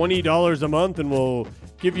us $20 a month and we'll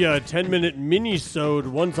give you a 10-minute mini-sode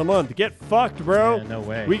once a month. Get fucked, bro. Yeah, no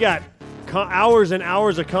way. We got hours and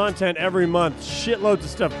hours of content every month. Shitloads of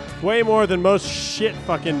stuff. Way more than most shit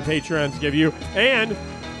fucking Patreons give you. And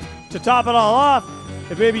to top it all off,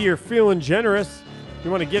 if maybe you're feeling generous, you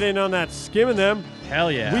want to get in on that skimming them,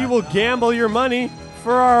 hell yeah. we will gamble your money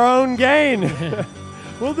for our own gain.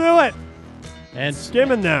 We'll do it. And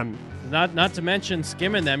skimming them. Not to mention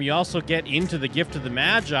skimming them, you also get into the Gift of the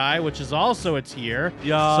Magi, which is also a tier.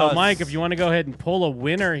 Yes. So, Mike, if you want to go ahead and pull a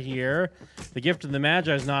winner here, the Gift of the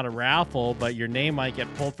Magi is not a raffle, but your name might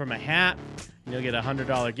get pulled from a hat, and you'll get a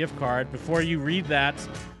 $100 gift card. Before you read that,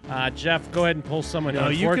 Jeff, go ahead and pull someone. No,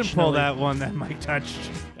 you can pull that one that Mike touched.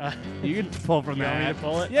 You can pull from You want me that. to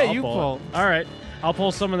pull it? Yeah, I'll you pull. it. All right. I'll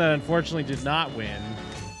pull someone that unfortunately did not win.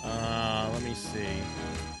 Let me see.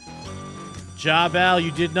 Jabal,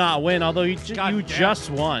 you did not win, although you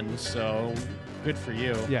just won, so good for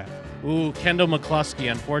you. Yeah. Ooh, Kendall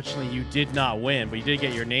McCluskey, unfortunately you did not win, but you did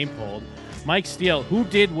get your name pulled. Mike Steele, who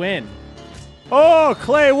did win? Oh,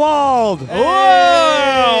 Clay Wald.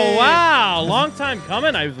 Oh, wow. Long time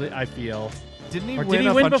coming, I feel. Didn't he Or win did he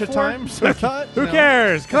a win bunch before? of times? I thought. Who No.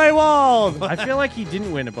 cares? Clay Wald. I feel like he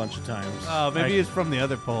didn't win a bunch of times. Oh, maybe it's from the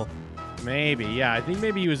other poll. Maybe, yeah. I think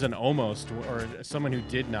maybe he was an almost or someone who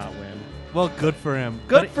did not win. Well, good for him.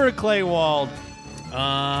 Good But- for Clay Wald.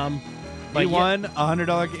 But He yeah- won a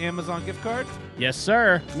 $100 Amazon gift card. Yes,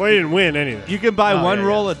 sir. Well, he didn't win anything. You can buy Oh, one yeah,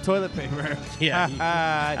 roll of toilet paper. Yeah.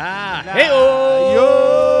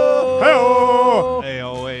 Hey-oh! Hey-oh,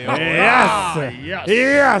 hey-oh. Yes.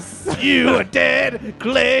 Yes. You are dead.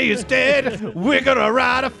 Clay is dead. We're going to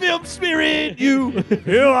write a film spirit. You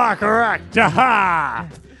are correct. Ha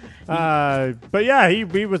but yeah, he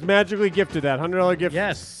was magically gifted that $100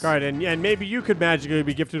 gift card, and maybe you could magically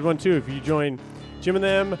be gifted one too if you join Jim and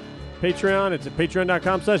Them Patreon. It's at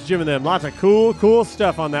patreon.com/Jim and Them. Lots of cool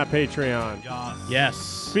stuff on that Patreon. Yes.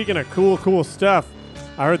 Speaking of cool stuff,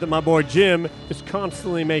 I heard that my boy Jim is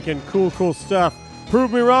constantly making cool stuff.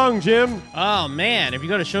 Prove me wrong, Jim. Oh, man. If you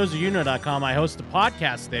go to showsthatyouknow.com, I host a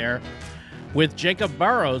podcast there with Jacob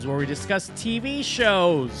Burrows where we discuss TV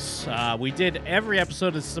shows. We did every episode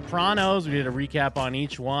of The Sopranos. We did a recap on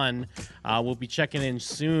each one. We'll be checking in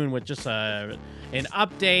soon with just an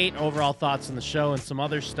update, overall thoughts on the show, and some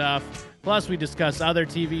other stuff. Plus, we discuss other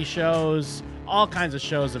TV shows, all kinds of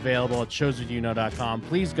shows available at showsthatyouknow.com.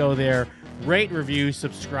 Please go there, rate, review,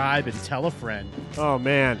 subscribe, and tell a friend. Oh,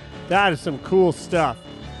 man. That is some cool stuff.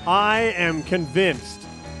 I am convinced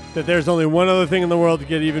that there's only one other thing in the world that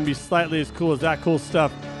could even be slightly as cool as that cool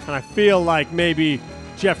stuff. And I feel like maybe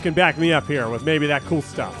Jeff can back me up here with maybe that cool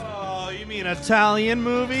stuff. Oh, you mean Italian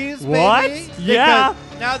movies? What? Maybe? Yeah.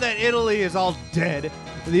 Because now that Italy is all dead,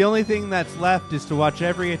 the only thing that's left is to watch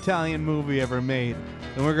every Italian movie ever made.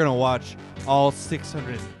 And we're going to watch all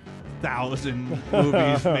 600,000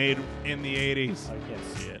 movies made in the 80s. I can't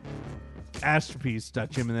see it.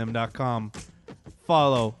 Masterpiece.jimandthem.com.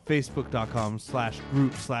 Follow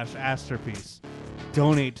facebook.com/group/Asterpiece.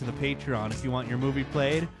 Donate to the Patreon if you want your movie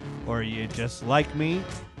played or you just like me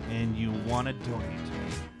and you want to donate.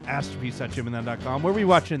 Masterpiece.jimandthem.com, where we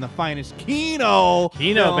watching the finest Kino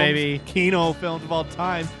films, baby. Kino films of all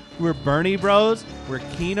time. We're Bernie Bros. We're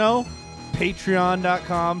Kino.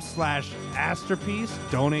 Patreon.com/Asterpiece.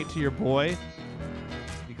 Donate to your boy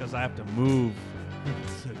because I have to move.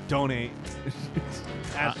 So donate.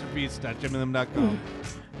 Masterpiece.jimandthem.com.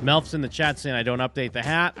 Melf's in the chat saying I don't update the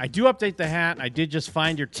hat. I do update the hat. I did just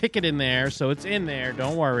find your ticket in there, so it's in there.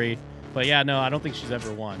 Don't worry. But yeah, no, I don't think she's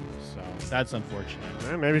ever won. So that's unfortunate.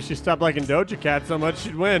 Well, maybe she stopped liking Doja Cat so much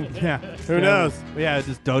she'd win. Yeah. Who knows? Yeah,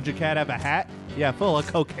 does Doja Cat have a hat? Yeah, full of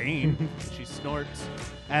cocaine. She snorts.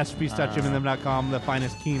 Masterpiece.jimandthem.com, the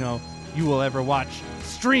finest Kino you will ever watch.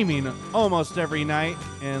 Streaming almost every night,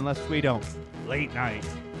 unless we don't. Late night.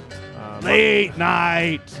 Late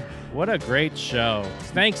night. What a great show.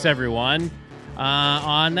 Thanks, everyone.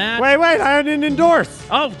 On that. Wait, I didn't endorse.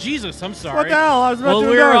 Oh, Jesus, I'm sorry. What the hell? I was about to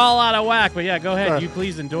we were endorse. all out of whack, but yeah, go ahead. Sorry. You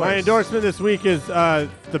please endorse. My endorsement this week is the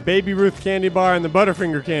Baby Ruth candy bar and the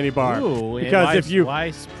Butterfinger candy bar. Ooh, and because why- if you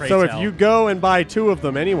why, pray so tell? if you go and buy 2 of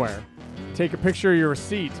them anywhere, take a picture of your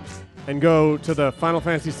receipt and go to the Final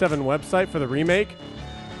Fantasy VII website for the remake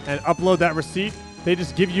and upload that receipt. They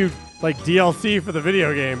just give you like DLC for the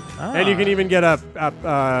video game, and you can even get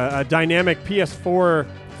a dynamic PS4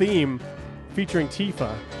 theme featuring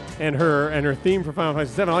Tifa and her theme for Final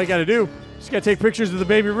Fantasy VII. All you got to do, just got to take pictures of the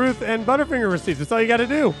Baby Ruth and Butterfinger receipts. That's all you got to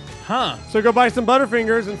do. Huh. So go buy some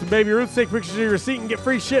Butterfingers and some Baby Ruths, take pictures of your receipt, and get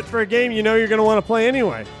free shit for a game you know you're going to want to play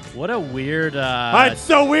anyway. What a weird It's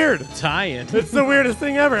so weird. tie-in. It's the weirdest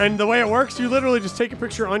thing ever. And the way it works, you literally just take a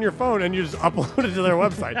picture on your phone and you just upload it to their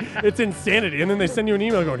website. It's insanity. And then they send you an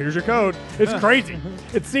email going, here's your code. It's crazy.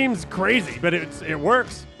 It seems crazy, but it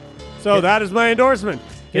works. So that is my endorsement.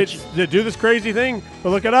 It's to do this crazy thing, but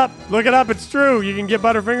look it up. Look it up. It's true. You can get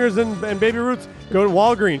Butterfingers and Baby Ruths. Go to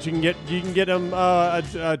Walgreens. You can get them 2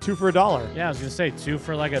 for $1. Yeah, I was gonna say 2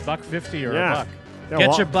 for like $1.50 or Yeah. $1. Yeah, Get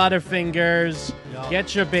well- your Butterfingers.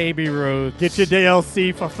 Get your Baby Ruth. Get your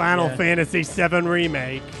DLC for Final Yeah. Fantasy VII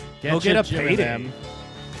Remake. Get a payday.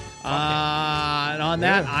 And on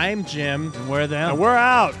that, I'm Jim. And we're them. And we're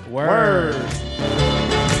out. Word.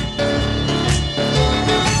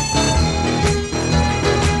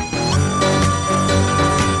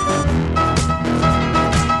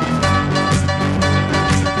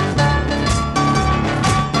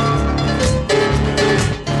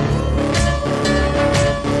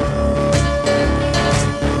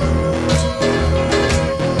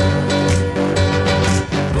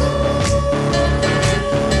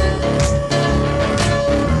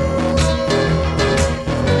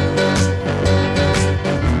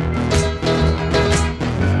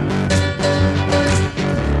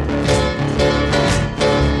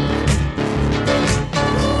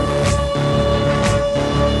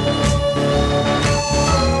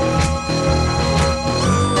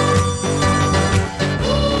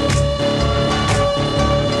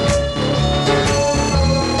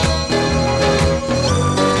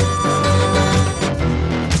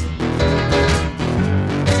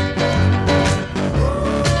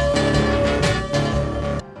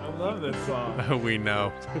 We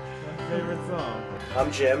know. Favorite song.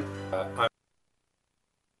 I'm Jim. I'm